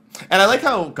god! And I like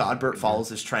how Godbert follows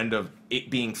his trend of it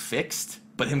being fixed,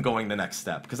 but him going the next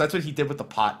step, because that's what he did with the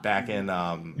pot back in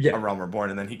A Realm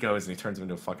Reborn, and then he goes and he turns him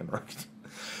into a fucking rook.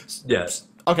 Yes.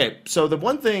 Okay, so the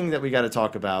one thing that we got to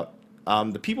talk about.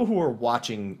 The people who are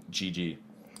watching GG,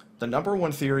 the number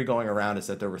one theory going around is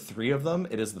that there were 3 of them.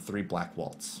 It is the 3 Black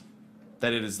Waltz.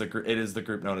 That it is the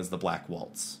group known as the Black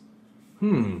Waltz.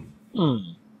 Even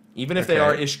if they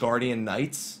are Ishgardian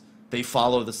knights, they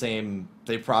follow the same.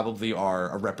 They probably are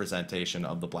a representation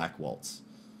of the Black Waltz.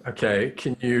 Okay,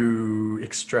 can you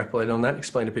extrapolate on that?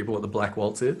 Explain to people what the Black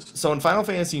Waltz is. So in Final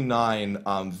Fantasy IX,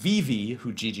 Vivi,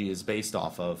 who Gigi is based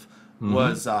off of,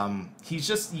 was he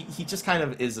just kind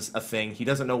of is a thing. He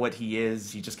doesn't know what he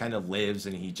is. He just kind of lives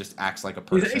and he just acts like a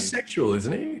person. He's asexual,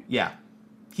 isn't he? Yeah,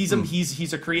 he's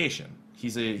a creation.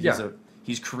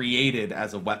 He's created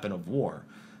as a weapon of war.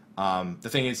 The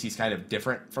thing is, he's kind of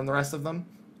different from the rest of them,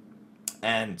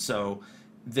 and so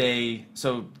the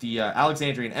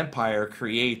Alexandrian Empire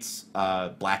creates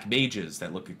black mages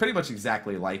that look pretty much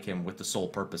exactly like him, with the sole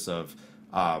purpose of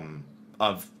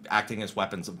acting as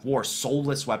weapons of war,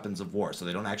 soulless weapons of war, so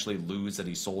they don't actually lose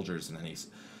any soldiers in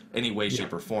any way,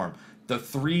 shape, or form. The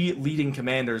three leading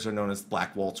commanders are known as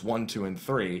Black Waltz 1, 2, and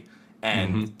 3,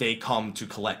 and they come to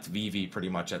collect Vivi pretty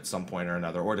much at some point or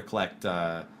another, or to collect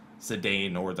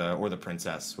Zidane or the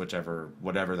princess, whatever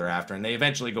they're after, and they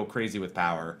eventually go crazy with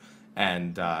power.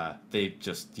 And they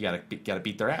just you gotta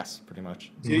beat their ass pretty much.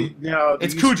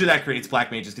 It's Kuja that creates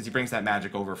black mages because he brings that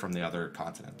magic over from the other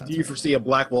continent. Do you foresee a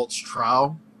Black Waltz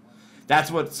trial?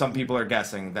 That's what some people are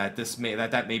guessing, that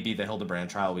that may be the Hildebrand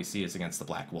trial we see is against the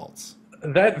Black Waltz.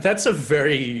 That's a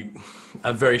very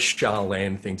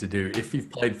Charlene thing to do. If you've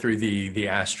played through the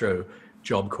Astro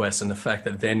job quest and the fact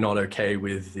that they're not okay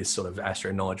with this sort of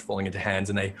Astro knowledge falling into hands,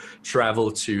 and they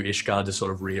travel to Ishgard to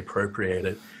sort of reappropriate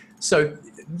it. So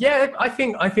yeah, I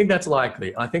think that's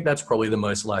likely. I think that's probably the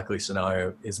most likely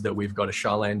scenario, is that we've got a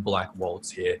Charlene Black Waltz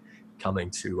here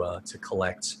coming to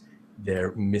collect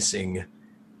their missing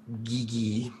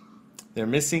Gigi. They're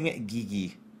missing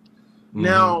Gigi.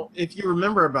 Now, if you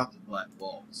remember about the Black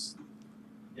Waltz,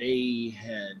 they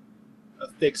had a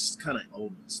fixed kind of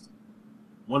elements.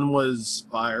 One was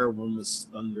fire, one was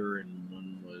thunder, and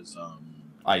one was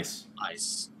ice.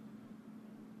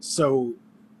 So,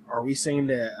 are we saying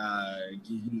that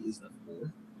Gigi is the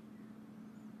fourth?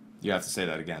 You have to say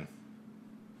that again.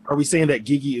 Are we saying that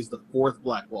Gigi is the fourth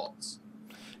Black Waltz?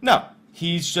 No,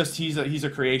 he's a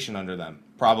creation under them.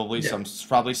 Probably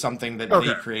something that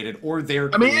they created, or their.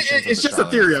 I mean, it's just a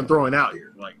theory I'm throwing out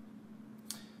here.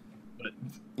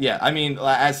 Yeah, I mean,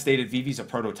 as stated, Vivi's a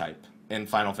prototype in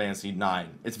Final Fantasy IX.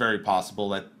 It's very possible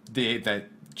that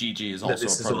Gigi is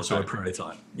also a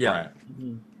prototype. Yeah. Right.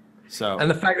 Mm-hmm. So, and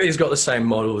the fact that he's got the same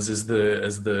models as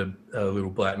the little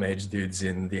black mage dudes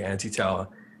in the anti-tower,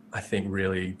 I think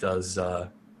really does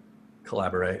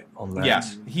collaborate on that. Yeah,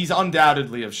 he's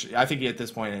undoubtedly I think at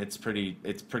this point it's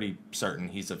pretty certain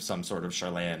he's of some sort of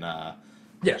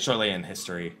Charlene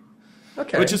history.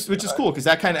 Okay, which is cool, because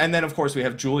that kind of, and then of course we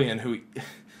have Julian, who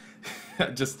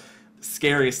just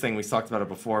scariest thing, we talked about it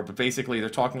before, but basically they're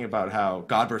talking about how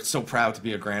Godbert's so proud to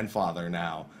be a grandfather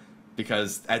now.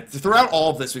 Because throughout all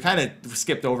of this, we kind of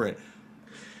skipped over it.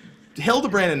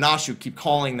 Hildebrand and Nashu keep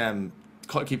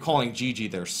calling Gigi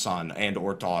their son and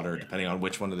or daughter, depending on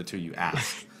which one of the two you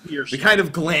ask. We kind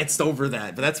of glanced over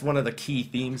that, but that's one of the key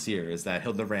themes here, is that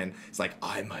Hildebrand is like,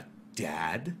 I'm a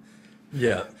dad.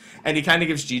 Yeah. And he kind of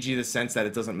gives Gigi the sense that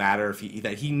it doesn't matter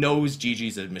that he knows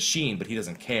Gigi's a machine, but he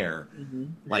doesn't care. Mm-hmm.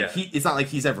 It's not like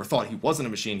he's ever thought he wasn't a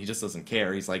machine, he just doesn't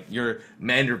care. He's like, you're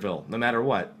Manderville, no matter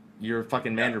what. You're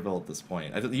fucking Manderville at this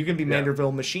point. You can be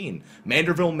Manderville Machine.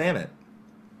 Manderville Mammoth.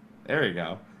 There you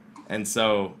go. And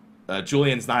so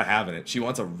Julian's not having it. She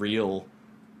wants a real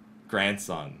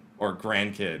grandson or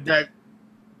grandkid. That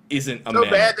isn't a so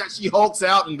bad that she hulks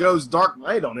out and goes Dark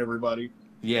Knight on everybody.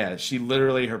 Yeah, she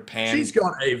literally, her pan. She's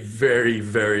got a very,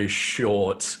 very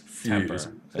short fuse.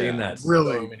 Seen that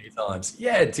so many times.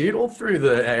 Yeah, dude, all through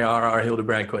the ARR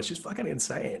Hildebrand quest. She's fucking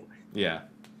insane. Yeah.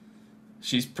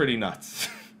 She's pretty nuts.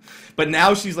 But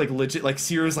now she's like legit, like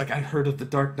Sierra's like, I heard of the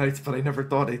Dark Knights, but I never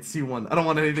thought I'd see one. I don't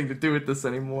want anything to do with this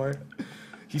anymore.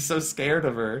 He's so scared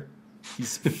of her.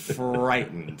 He's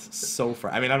frightened.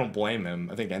 I mean, I don't blame him.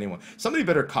 I think somebody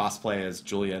better cosplay as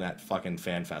Julian at fucking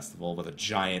fan festival with a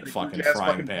giant fucking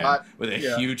frying pan. With a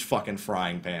huge fucking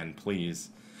frying pan, please.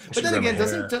 But then again,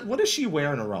 what does she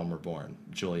wear in A Realm Reborn,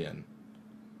 Julian?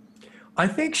 I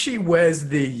think she wears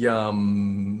the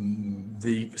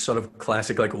sort of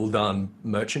classic like Ul'dan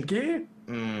merchant gear.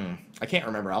 I can't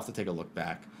remember. I'll have to take a look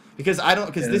back.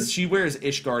 Because she wears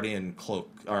Ishgardian cloak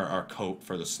or coat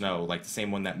for the snow, like the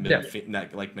same one that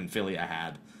Minfilia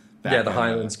had. Yeah, the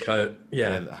Highlands coat.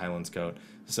 Yeah, the Highlands coat.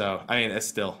 So I mean, it's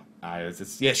still,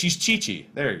 she's Chi-Chi.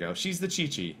 There you go. She's the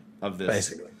Chi-Chi of this.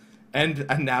 Basically. And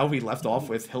now we left off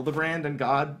with Hildebrand and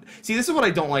God. See, this is what I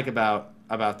don't like about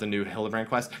the new Hildebrand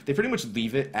quest. They pretty much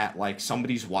leave it at like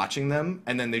somebody's watching them,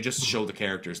 and then they just show the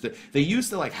characters. They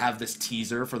used to like have this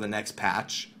teaser for the next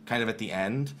patch kind of at the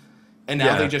end. And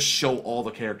now they just show all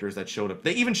the characters that showed up.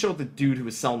 They even showed the dude who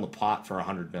was selling the pot for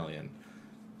 $100 million.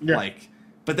 Yeah.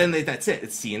 But then that's it.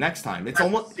 It's see you next time. It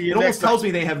almost tells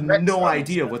me they have no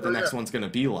idea what the next one's going to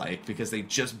be like because they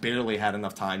just barely had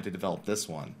enough time to develop this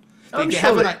one. I'm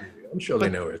sure they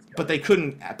know it. But they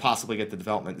couldn't possibly get the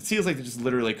development. It seems like they just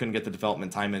literally couldn't get the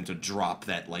development time in to drop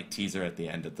that like teaser at the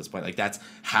end at this point. Like that's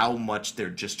how much they're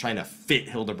just trying to fit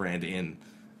Hildebrand in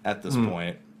at this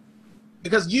point.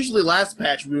 Because usually last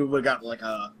patch we would have got like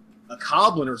a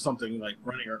Goblin or something like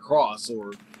running across,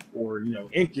 or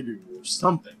Enkidu or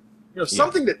something,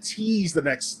 something that teased the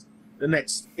next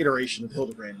iteration of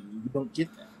Hildebrand. And you don't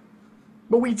get that.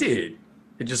 But we did.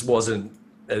 It just wasn't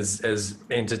as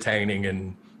entertaining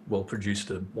and well produced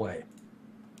a way.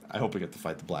 I hope we get to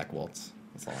fight the Black Waltz.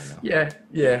 That's all I know.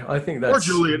 Yeah. I think that's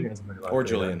or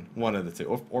Julian, one of the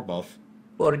two, or both.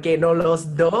 ¿Por qué no los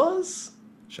dos?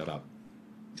 Shut up.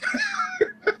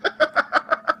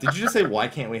 Did you just say why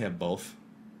can't we have both?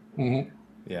 Mm-hmm.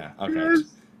 Yeah. Okay.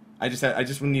 I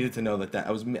just needed to know that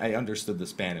I understood the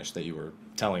Spanish that you were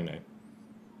telling me.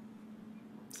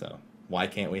 So why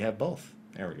can't we have both?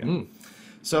 There we go.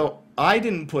 So I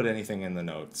didn't put anything in the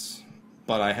notes,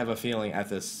 but I have a feeling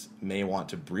Ethis may want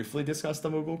to briefly discuss the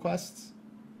Moogle quests.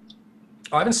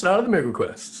 I haven't started the Moogle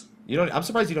quests. I'm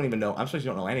surprised you don't even know. I'm surprised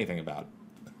you don't know anything about it.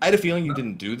 I had a feeling you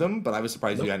didn't do them, but I was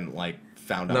surprised you hadn't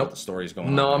found out what the story's going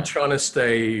on. No, I'm trying to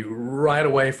stay right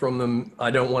away from them.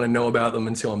 I don't want to know about them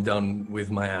until I'm done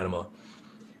with my anima.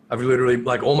 I've literally,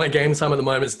 all my game time at the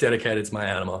moment is dedicated to my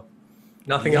anima.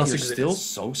 Nothing else exists. You're still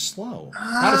so slow.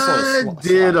 Not as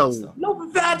slow.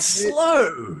 Not that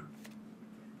slow.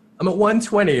 I'm at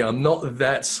 120. I'm not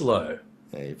that slow.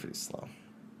 Yeah, you're pretty slow.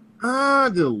 I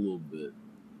did a little bit.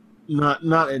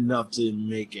 Not enough to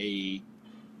make an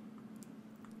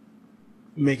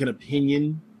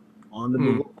opinion on the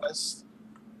Moogle quest,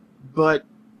 but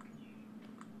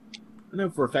I know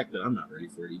for a fact that I'm not ready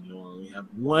for it. Even though I only have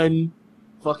one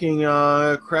fucking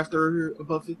crafter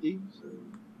above 50. So.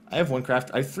 I have one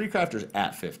craft. I have 3 crafters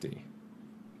at 50.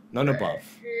 None above.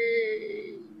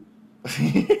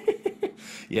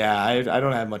 Yeah, I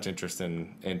don't have much interest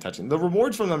in touching. The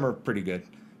rewards from them are pretty good.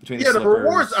 The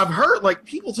rewards, I've heard,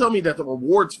 people tell me that the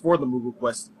rewards for the Moogle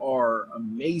quest are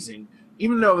amazing,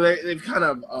 even though they've kind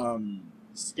of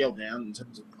scaled down in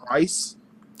terms of price.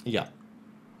 Yeah.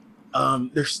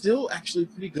 They're still actually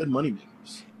pretty good money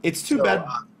makers. It's too bad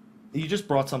you just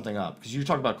brought something up, because you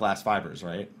talk about glass fibers,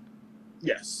 right?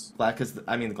 Yes. Because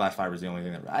the glass fiber is the only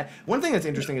thing that. One thing that's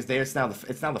interesting is it's now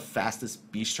the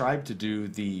fastest beast tribe to do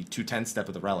the 210 step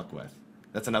of the relic with.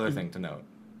 That's another thing to note.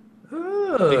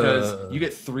 Because you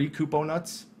get 3 Kupo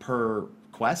nuts per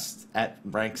quest at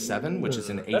rank 7, which is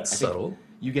in 8. That's subtle.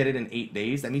 You get it in 8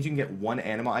 days. That means you can get 1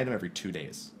 anima item every 2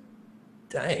 days.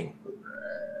 Dang.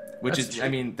 Which that's is,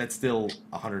 cheap. That's still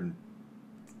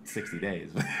 160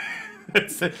 days.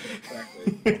 Exactly.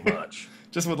 Much.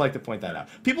 Just would like to point that out.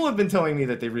 People have been telling me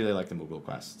that they really like the Moogle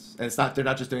quests, and they're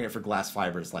not just doing it for glass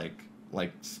fibers like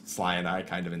Sly and I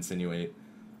kind of insinuate.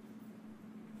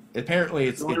 Apparently,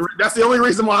 that's the only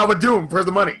reason why I would do them, for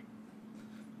the money.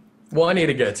 Well, I need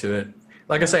to get to it.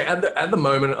 Like I say, at the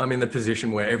moment, I'm in the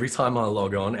position where every time I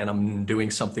log on and I'm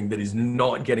doing something that is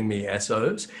not getting me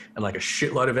SOs, and a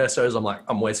shitload of SOs, I'm like,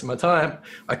 I'm wasting my time.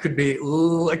 I need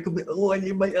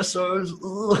my SOs.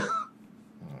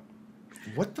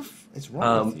 What the is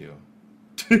wrong with you?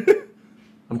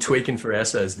 I'm tweaking for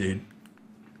SOs, dude.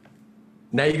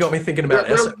 Now you got me thinking about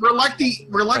SOs. We're like the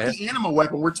anima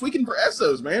weapon. We're tweaking for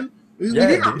SOs, man.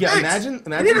 Imagine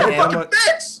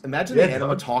the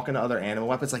anima talking to other anima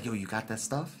weapons like, yo, you got that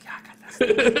stuff? Yeah, I got that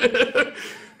stuff.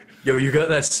 Yo, you got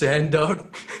that sand,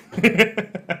 dog?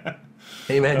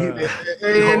 Hey, man.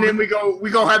 And then we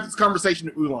go have this conversation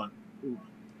to Ulan.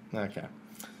 Okay.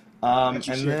 And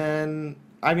then,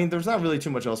 there's not really too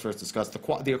much else for us to discuss. The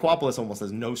Aquapolis almost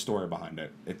has no story behind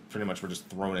it. It pretty much we're just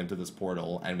thrown into this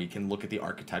portal, and we can look at the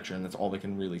architecture, and that's all we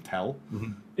can really tell.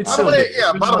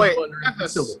 Mm-hmm. By the way,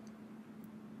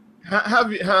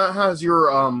 how's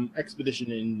your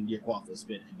expedition in the Aquapolis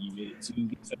been? Have you made it to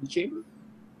the 7th chamber?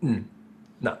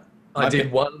 No. I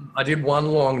did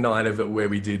one long night of it where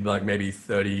we did maybe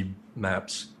 30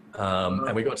 maps,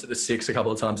 and we got to the 6 a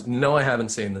couple of times. No, I haven't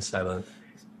seen the 7th.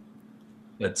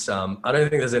 But I don't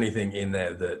think there's anything in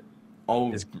there that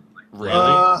is really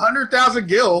 100,000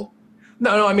 gil.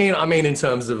 No, I mean in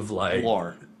terms of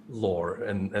lore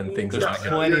and things like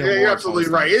that. You're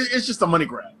absolutely right. It's just a money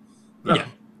grab. Yeah,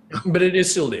 but it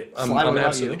is still there. I'm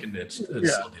absolutely convinced.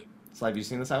 It's still there. So have you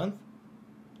seen the 7th?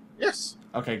 Yes.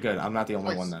 Okay, good. I'm not the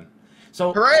only one then.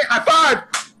 So hooray! High five!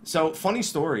 So funny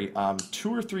story.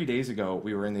 2 or 3 days ago,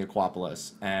 we were in the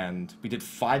Aquapolis and we did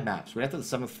 5 maps. We got to the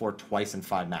 7th floor twice in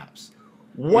 5 maps.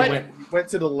 What? We went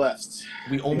to the left.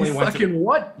 We only went fucking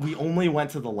what? We only went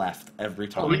to the left every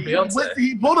time.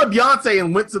 He pulled up Beyonce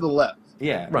and went to the left.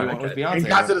 Yeah, right. We went with Beyonce. And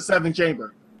got to the seventh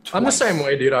chamber. Twice. I'm the same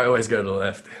way, dude. I always go to the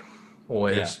left.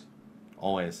 Always. Yeah.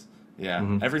 Always.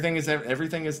 Yeah. Everything is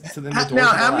to the door. Now,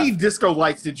 how many disco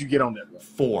lights did you get on that one?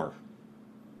 4.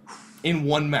 In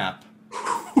one map.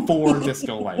 4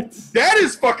 disco lights. That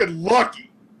is fucking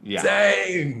lucky. Yeah.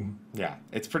 Dang. Yeah,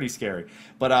 it's pretty scary.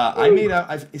 But I've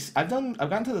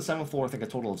gotten to the 7th floor I think a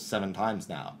total of 7 times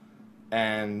now.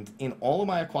 And in all of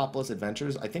my Aquapolis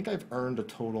adventures, I think I've earned a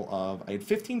total of, I had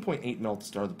 15.8 mil to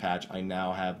start the patch. I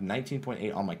now have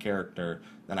 19.8 on my character.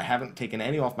 Then I haven't taken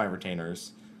any off my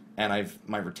retainers. And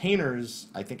my retainers,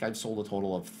 I think I've sold a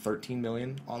total of 13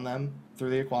 million on them through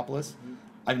the Aquapolis.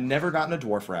 I've never gotten a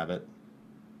dwarf rabbit.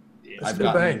 I've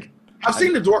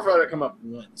seen the dwarf rabbit come up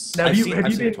once. Now, have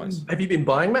you been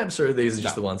buying maps, or are these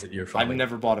just the ones that you're following? I've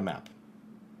never bought a map.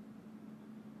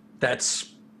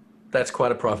 That's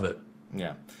quite a profit.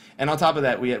 Yeah, and on top of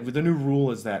that, the new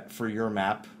rule is that for your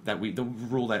map, the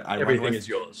rule that I everything is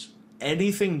yours.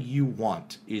 Anything you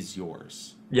want is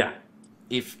yours. Yeah.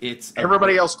 If it's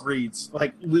everybody else greeds,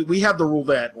 like we have the rule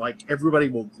that like everybody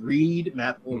will greed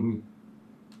map.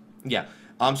 Yeah.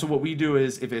 So what we do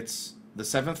is if it's the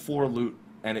 7th floor loot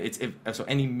and so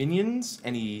any minions,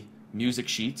 any music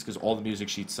sheets, because all the music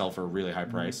sheets sell for a really high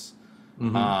price.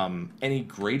 Any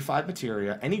grade 5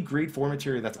 materia, any grade 4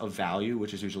 materia that's of value,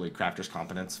 which is usually crafter's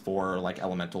competence for like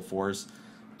elemental 4s.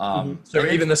 So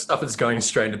even the stuff that's going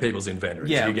straight into people's inventories.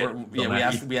 Yeah,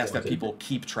 we ask that people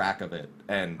keep track of it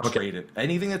and trade it.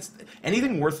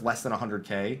 Anything worth less than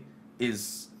 100K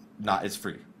is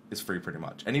free. It's free pretty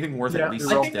much. Anything worth at least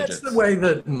 6 digits. That's the way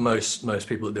that most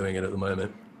people are doing it at the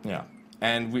moment. Yeah.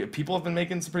 And people have been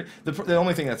making some pretty. The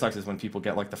only thing that sucks is when people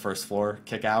get like the first floor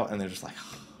kick out and they're just like,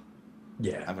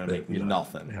 yeah, I'm gonna make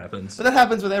nothing. It happens. But that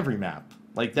happens with every map.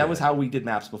 Like that was how we did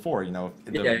maps before. Yeah,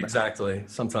 exactly.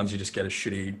 Sometimes you just get a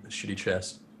shitty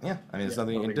chest. Yeah, I mean, there's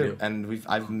nothing you can do. And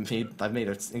I've made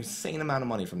an insane amount of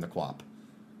money from the co-op.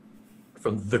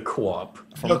 From the co-op.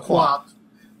 From the co-op.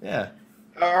 Yeah.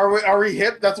 Are we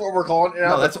hip? That's what we're calling it.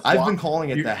 No, I've been calling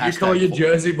it the hashtag. You call your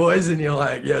Jersey boys and you're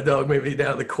like, yeah, dog, meet me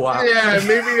down the co-op. Yeah,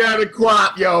 meet me down the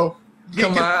co-op, yo.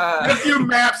 Come on. Get a few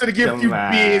maps and get a few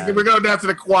beers, and we're going down to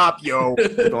the co-op, yo.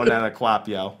 Going down to the co-op,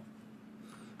 yo.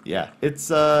 Yeah,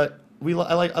 it's I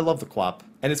love the co-op,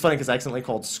 and it's funny because I accidentally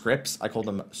called scripts. I called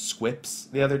them squips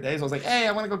the other day. So I was like, hey,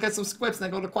 I want to go get some squips, and I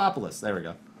go to Aquapolis. There we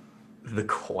go. The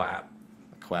co-op.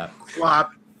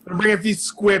 Co-op. I'm bring a few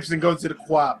squips and go to the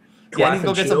co-op. Yeah, I need to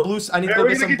go get some blue. I need to go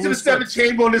get some blue. We're gonna get to the 7th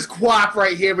chamber on this co-op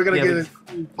right here. We're gonna get a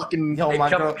fucking. Yo, my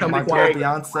girl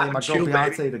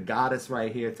Beyonce, the goddess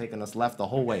right here, taking us left the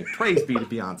whole way. Praise be to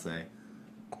Beyonce.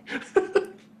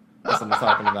 That's what I'm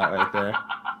talking about right there.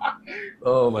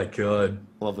 Oh my god.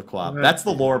 Love the co-op. That's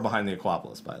the lore behind the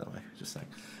Aquapolis, by the way. Just saying.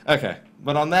 Okay,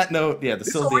 but on that note, yeah,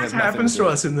 this always happens to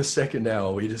us in the second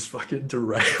hour. We just fucking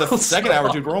derail. The second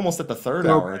hour, dude. We're almost at the third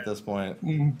hour at this point.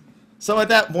 So at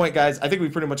that point, guys, I think we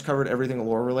pretty much covered everything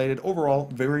lore related. Overall,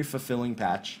 very fulfilling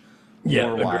patch.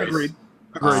 Yeah, agreed.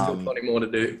 Still plenty more to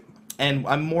do. And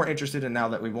I'm more interested in now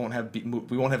that we won't have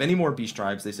any more beast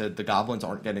tribes. They said the goblins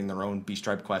aren't getting their own beast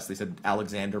tribe quest. They said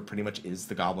Alexander pretty much is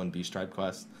the goblin beast tribe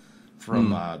quest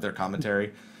from their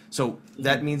commentary. So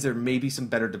that means there may be some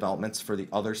better developments for the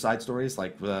other side stories,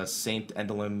 like Saint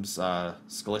Endelim's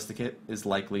Scholisticate is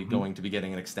likely going to be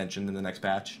getting an extension in the next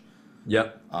patch.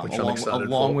 Yep.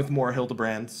 Along with more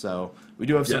Hildebrand. So we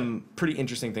do have some pretty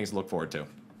interesting things to look forward to.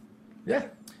 Yeah.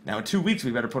 Now in 2 weeks, we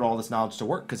better put all this knowledge to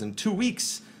work, because in 2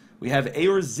 weeks, we have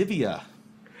Eorzivia.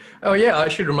 Oh, yeah, I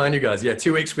should remind you guys. Yeah,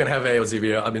 2 weeks we're going to have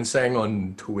Eorzivia. I've been saying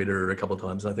on Twitter a couple of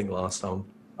times, I think last time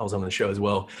I was on the show as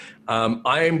well.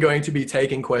 I am going to be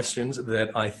taking questions that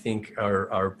I think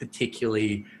are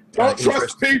particularly Don't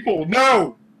trust people,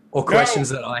 no! Or questions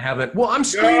that I haven't. Well, I'm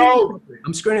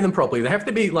screening them properly. They have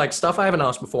to be like stuff I haven't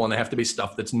asked before, and they have to be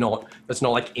stuff that's not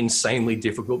like insanely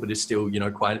difficult, but is still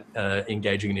quite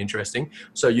engaging and interesting.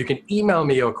 So you can email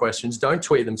me your questions. Don't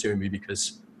tweet them to me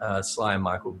because Sly and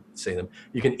Michael see them.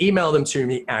 You can email them to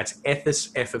me at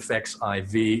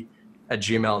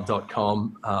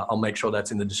ethisffiv@gmail.com. I'll make sure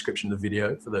that's in the description of the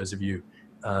video for those of you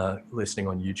listening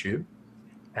on YouTube.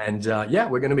 And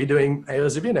we're going to be doing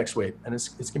Eorzivia next week, and it's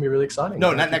going to be really exciting.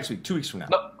 No, not next week. 2 weeks from now.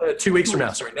 No, 2 weeks from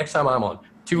now. Sorry, next time I'm on.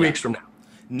 2 weeks from now.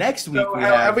 Next week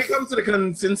have we come to the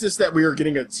consensus that we are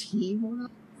getting a team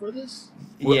for this?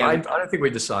 Well, yeah, I don't think we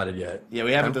decided yet. Yeah,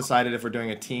 we haven't decided if we're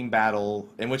doing a team battle.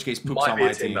 In which case, Pook's on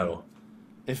my team. Battle.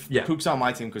 If Pook's on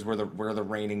my team because we're the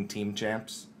reigning team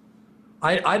champs.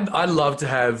 I'd love to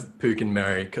have Pook and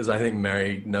Mary because I think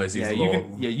Mary knows his lore.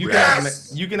 You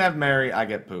can have Mary. I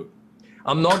get Pook.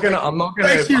 I'm not gonna.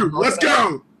 Thank you. Let's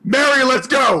go, Mary. Let's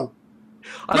go.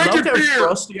 I'd love to have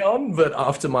Frosty on, but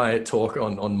after my talk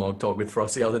on Mog Talk with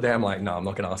Frosty the other day, I'm like, no, I'm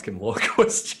not gonna ask him lore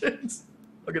questions.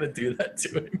 I'm not gonna do that to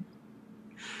him.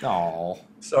 Oh,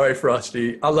 sorry,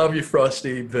 Frosty. I love you,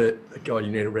 Frosty, but God,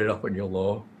 you need to read up on your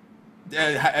lore.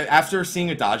 After seeing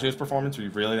Adagio's performance, were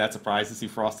you really that surprised to see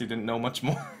Frosty didn't know much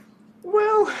more?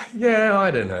 Well, yeah,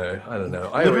 I don't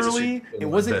know. Literally, it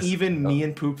wasn't even me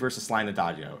and Pook versus Sly and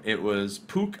Adagio. It was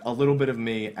Pook, a little bit of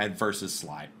me, and versus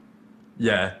Sly.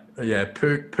 Yeah.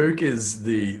 Pook is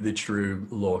the true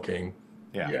lore king.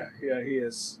 Yeah, he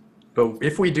is. But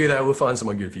if we do that, we'll find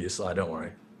someone good for you, Sly. Don't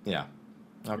worry. Yeah.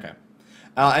 Okay.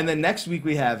 And then next week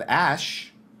we have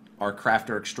Ash, our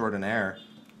crafter extraordinaire.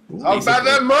 All about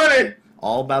that money.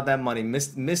 All about that money,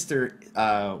 Mr.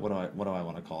 What do I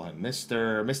want to call him?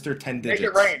 Mr. 10 digits. Make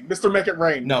it rain, Mr. Make it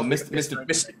rain. No,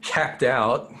 Mr. Capped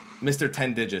out. Mr.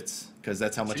 10 digits, because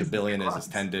that's how much a billion is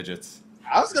 10 digits.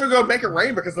 I was gonna go Make It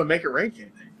Rain because of the Make It Rain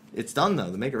campaign. It's done though.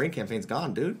 The Make It Rain campaign's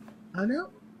gone, dude. I know.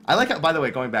 I like how, by the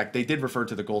way, going back, they did refer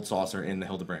to the gold saucer in the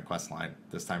Hildebrandt quest line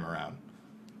this time around.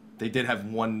 They did have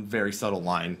one very subtle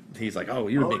line. He's like, "Oh,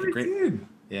 you would make a great." Did.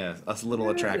 Yeah, a little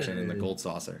attraction in the gold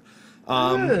saucer.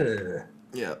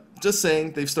 Yeah. Just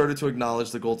saying, they've started to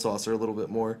acknowledge the gold saucer a little bit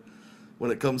more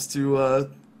when it comes to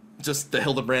just the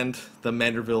Hildebrand, the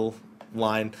Manderville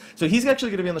line. So he's actually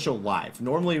going to be on the show live.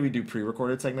 Normally we do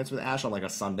pre-recorded segments with Ash on like a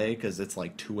Sunday because it's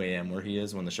like 2 a.m. where he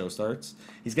is when the show starts.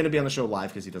 He's going to be on the show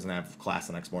live because he doesn't have class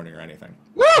the next morning or anything.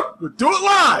 Woo! Do it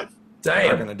live!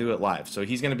 Damn. We're going to do it live. So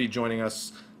he's going to be joining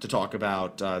us to talk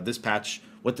about this patch,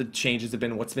 what the changes have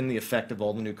been, what's been the effect of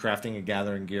all the new crafting and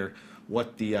gathering gear,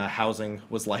 what the housing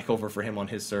was like over for him on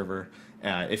his server,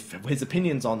 if his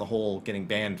opinions on the whole getting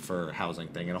banned for housing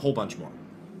thing, and a whole bunch more.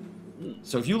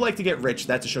 So if you like to get rich,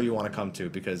 that's a show you want to come to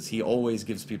because he always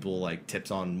gives people like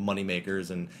tips on money makers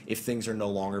and if things are no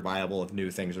longer viable, if new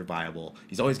things are viable.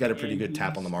 He's always got a pretty good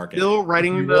tap on the market. Still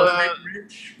writing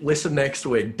Listen next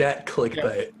week. Dat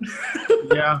clickbait.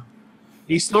 Yeah.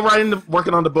 He's still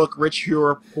working on the book Rich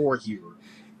Hero, Poor Hero.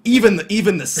 Even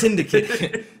the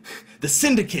syndicate, the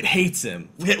syndicate hates him.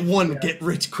 Get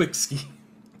rich quick scheme.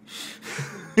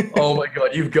 Oh my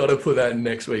God, you've got to put that in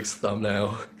next week's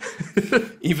thumbnail.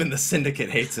 Even the syndicate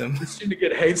hates him. The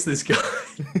syndicate hates this guy.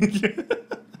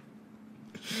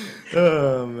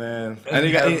 Oh man! And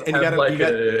you got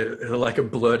like a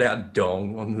blurred out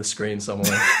dong on the screen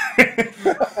somewhere.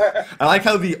 I like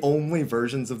how the only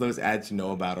versions of those ads you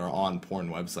know about are on porn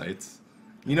websites.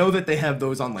 You know that they have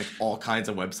those on like all kinds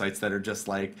of websites that are just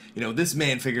like, this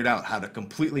man figured out how to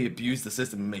completely abuse the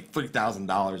system and make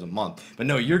 $3,000 a month. But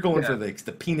no, you're going for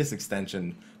the penis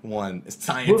extension one.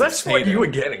 Scientists well, that's what you were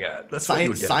getting at. That's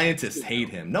scientists hate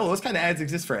him. No, those kind of ads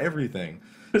exist for everything.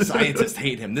 Scientists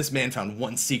hate him. This man found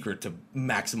one secret to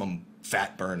maximum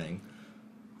fat burning.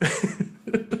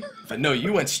 But no,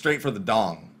 you went straight for the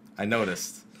dong. I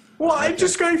noticed. Well, I'm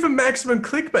just going for maximum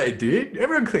clickbait, dude.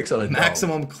 Everyone clicks on a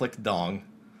maximum click dong.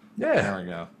 Yeah. There we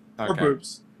go. Okay. Or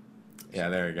boobs. Yeah,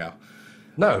 there we go.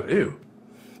 No, ew.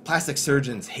 Plastic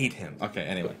surgeons hate him. Okay,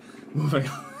 anyway. Moving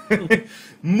on.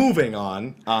 Moving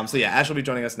on. So yeah, Ash will be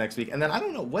joining us next week. And then I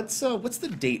don't know, what's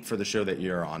the date for the show that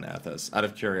you're on, Athos? Out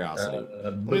of curiosity.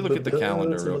 Let me look at the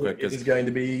calendar real quick. It is going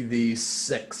to be the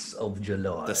 6th of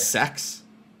July. The 6th?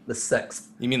 The 6th.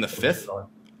 You mean the 5th?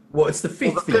 Well, it's the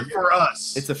 5th. Well, the 5th for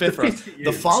us. It's the 5th for us.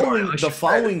 The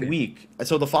following week.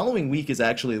 So the following week is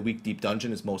actually the week Deep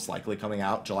Dungeon is most likely coming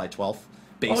out, July 12th,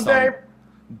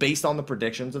 based on the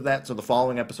predictions of that. So the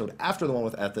following episode after the one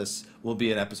with Ethis will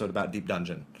be an episode about Deep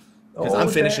Dungeon. Because I'm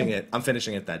finishing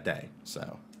it that day.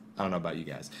 So I don't know about you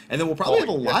guys. And then we'll probably have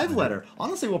a live letter.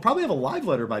 Honestly, we'll probably have a live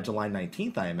letter by July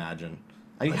 19th, I imagine.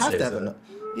 You have to have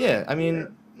yeah, I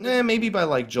mean, maybe by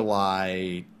like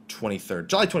July 23rd.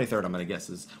 July 23rd, I'm going to guess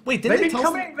is... Wait, they've been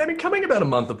coming about a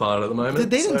month apart at the moment. They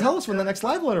didn't tell us when the next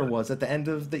live letter was at the end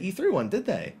of the E3 one, did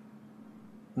they?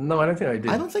 No, I don't think I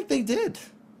did. I don't think they did.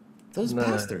 Those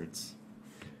bastards.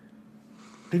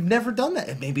 They've never done that.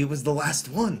 And maybe it was the last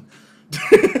one.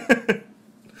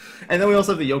 And then we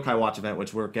also have the Yokai Watch event,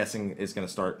 which we're guessing is going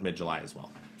to start mid-July as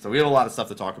well. So we have a lot of stuff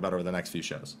to talk about over the next few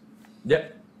shows.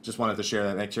 Yep. Just wanted to share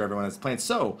that, make sure everyone has plans.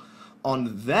 So...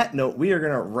 on that note, we are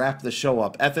going to wrap the show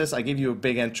up. Ethis, I gave you a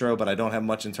big intro, but I don't have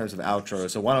much in terms of outro,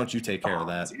 so why don't you take care of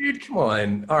that? Dude, come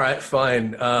on. All right,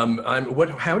 fine.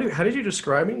 How did you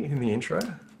describe me in the intro?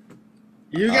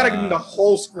 You got to give me the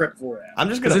whole script for that. I'm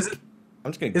just going to...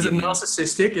 Is it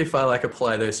narcissistic if I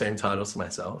apply those same titles to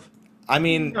myself? I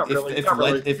mean,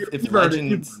 if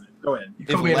Go ahead. You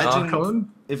call me an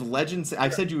Archon? If Legend, I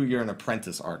said you're an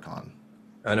apprentice Archon.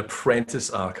 An apprentice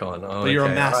Archon. Oh, but you're a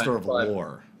master of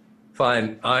lore.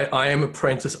 Fine. I am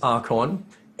apprentice Archon,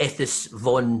 Ethis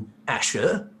von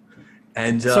Asher.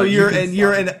 And so you're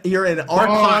an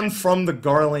Archon from the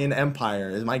Garlean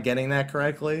Empire. Am I getting that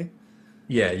correctly?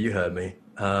 Yeah, you heard me.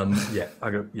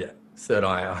 Third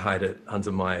eye. I hide it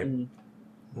under my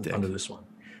under this one.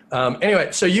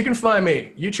 Anyway, so you can find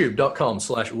me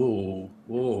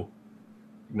youtube.com/ignore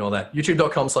that,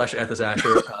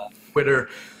 youtube.com/EthysAsher, Twitter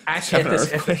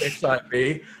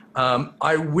 @EthysXIB.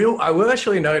 I will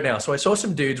actually note now. So I saw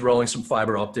some dudes rolling some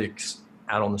fiber optics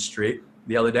out on the street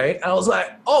the other day, and I was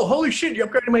like, "Oh, holy shit! You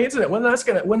upgraded my internet. When's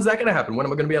that gonna happen? When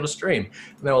am I gonna be able to stream?"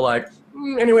 And they were like,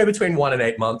 "Anywhere between 1 and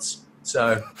 8 months."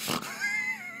 So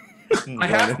I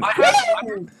have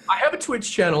a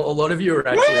Twitch channel. A lot of you are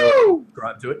actually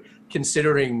subscribed to it.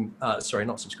 Considering,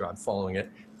 following it.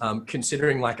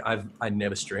 Considering like I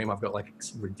never stream. I've got like a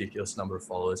ridiculous number of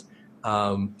followers.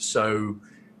 So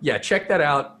yeah, check that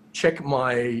out. Check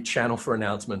my channel for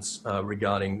announcements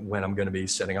regarding when I'm going to be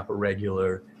setting up a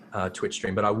regular Twitch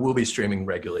stream. But I will be streaming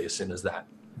regularly as soon as that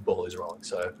ball is rolling.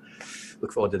 So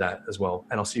look forward to that as well.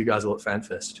 And I'll see you guys all at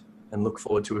FanFest. And look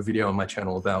forward to a video on my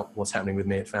channel about what's happening with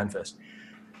me at FanFest.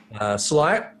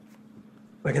 Sly,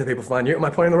 where can the people find you? Am I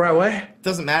pointing the right way? It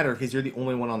doesn't matter because you're the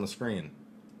only one on the screen.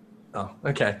 Oh,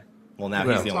 okay. Well, now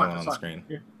he's the only one on the screen.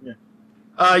 Yeah.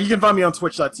 You can find me on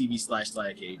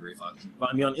twitch.tv/SlyKGrayfox. You can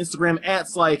find me on Instagram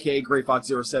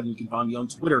 @SlyKGrayfox07. You can find me on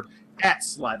Twitter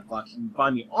 @SlyTheFox. You can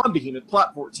find me on Behemoth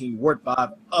Plot 14, Ward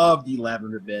 5 of the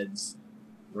Lavender Beds,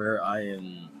 where I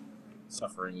am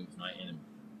suffering with my enemy.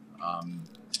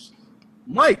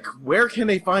 Mike, where can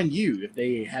they find you if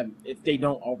they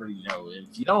don't already know?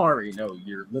 If you don't already know,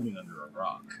 you're living under a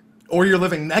rock. Or you're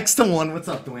living next to one. What's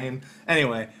up, Dwayne?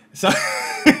 Anyway, so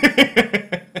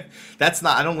that's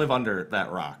not. I don't live under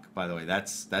that rock, by the way.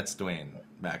 That's Dwayne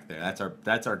back there.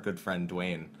 That's our good friend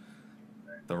Dwayne,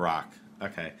 the Rock.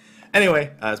 Okay.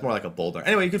 Anyway, it's more like a boulder.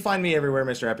 Anyway, you can find me everywhere,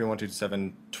 Mr.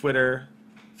 Happy1227, Twitter,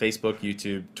 Facebook,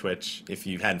 YouTube, Twitch. If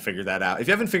you hadn't figured that out, if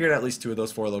you haven't figured out at least 2 of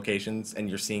those 4 locations, and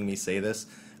you're seeing me say this,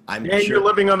 I'm sure you're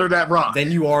living under that rock.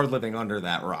 Then you are living under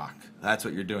that rock. That's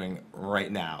what you're doing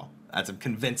right now. I'm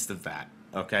convinced of that.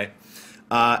 Okay.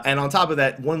 And on top of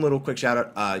that, one little quick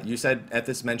shout out. You said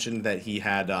Ethis mentioned that he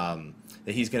had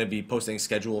that he's going to be posting a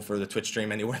schedule for the Twitch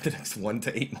stream anywhere the next 1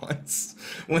 to 8 months,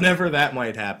 whenever that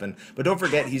might happen. But don't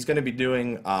forget, he's going to be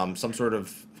doing some sort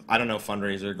of, I don't know,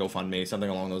 fundraiser, GoFundMe, something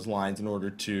along those lines, in order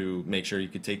to make sure you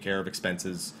could take care of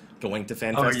expenses going to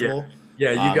Fan Festival.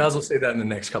 Yeah, you guys will see that in the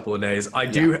next couple of days.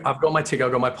 I've got my ticket,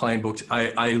 I've got my plane booked.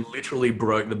 I literally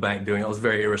broke the bank doing it. I was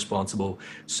very irresponsible.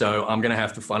 So I'm going to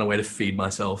have to find a way to feed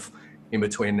myself in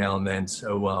between now and then.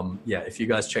 So if you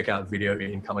guys check out video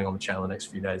incoming on the channel the next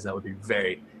few days, that would be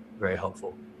very, very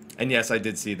helpful. And yes, I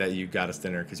did see that you got us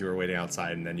dinner because you were waiting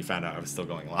outside, and then you found out I was still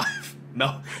going live.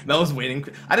 Mel was waiting.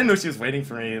 I didn't know she was waiting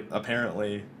for me,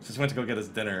 apparently. She just went to go get us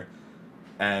dinner,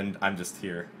 and I'm just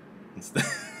here instead.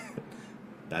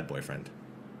 Bad boyfriend.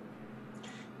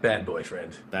 Bad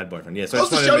boyfriend. Bad boyfriend. Yeah. So I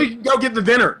just wanted to go get the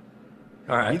dinner.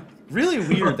 All right. Really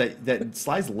weird that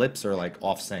Sly's lips are like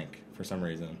off sync for some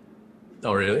reason.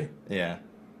 Oh really? Yeah.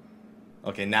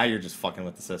 Okay, now you're just fucking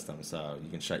with the system, so you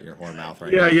can shut your whore mouth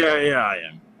right now. Yeah, I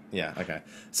am. Yeah, okay.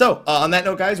 So, on that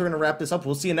note, guys, we're going to wrap this up.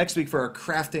 We'll see you next week for our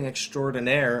crafting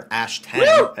extraordinaire, Ash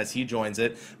 10, as he joins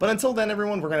it. But until then,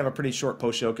 everyone, we're going to have a pretty short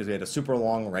post show because we had a super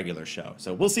long regular show.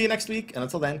 So, we'll see you next week, and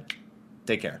until then,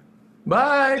 take care.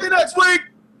 Bye! See you next week!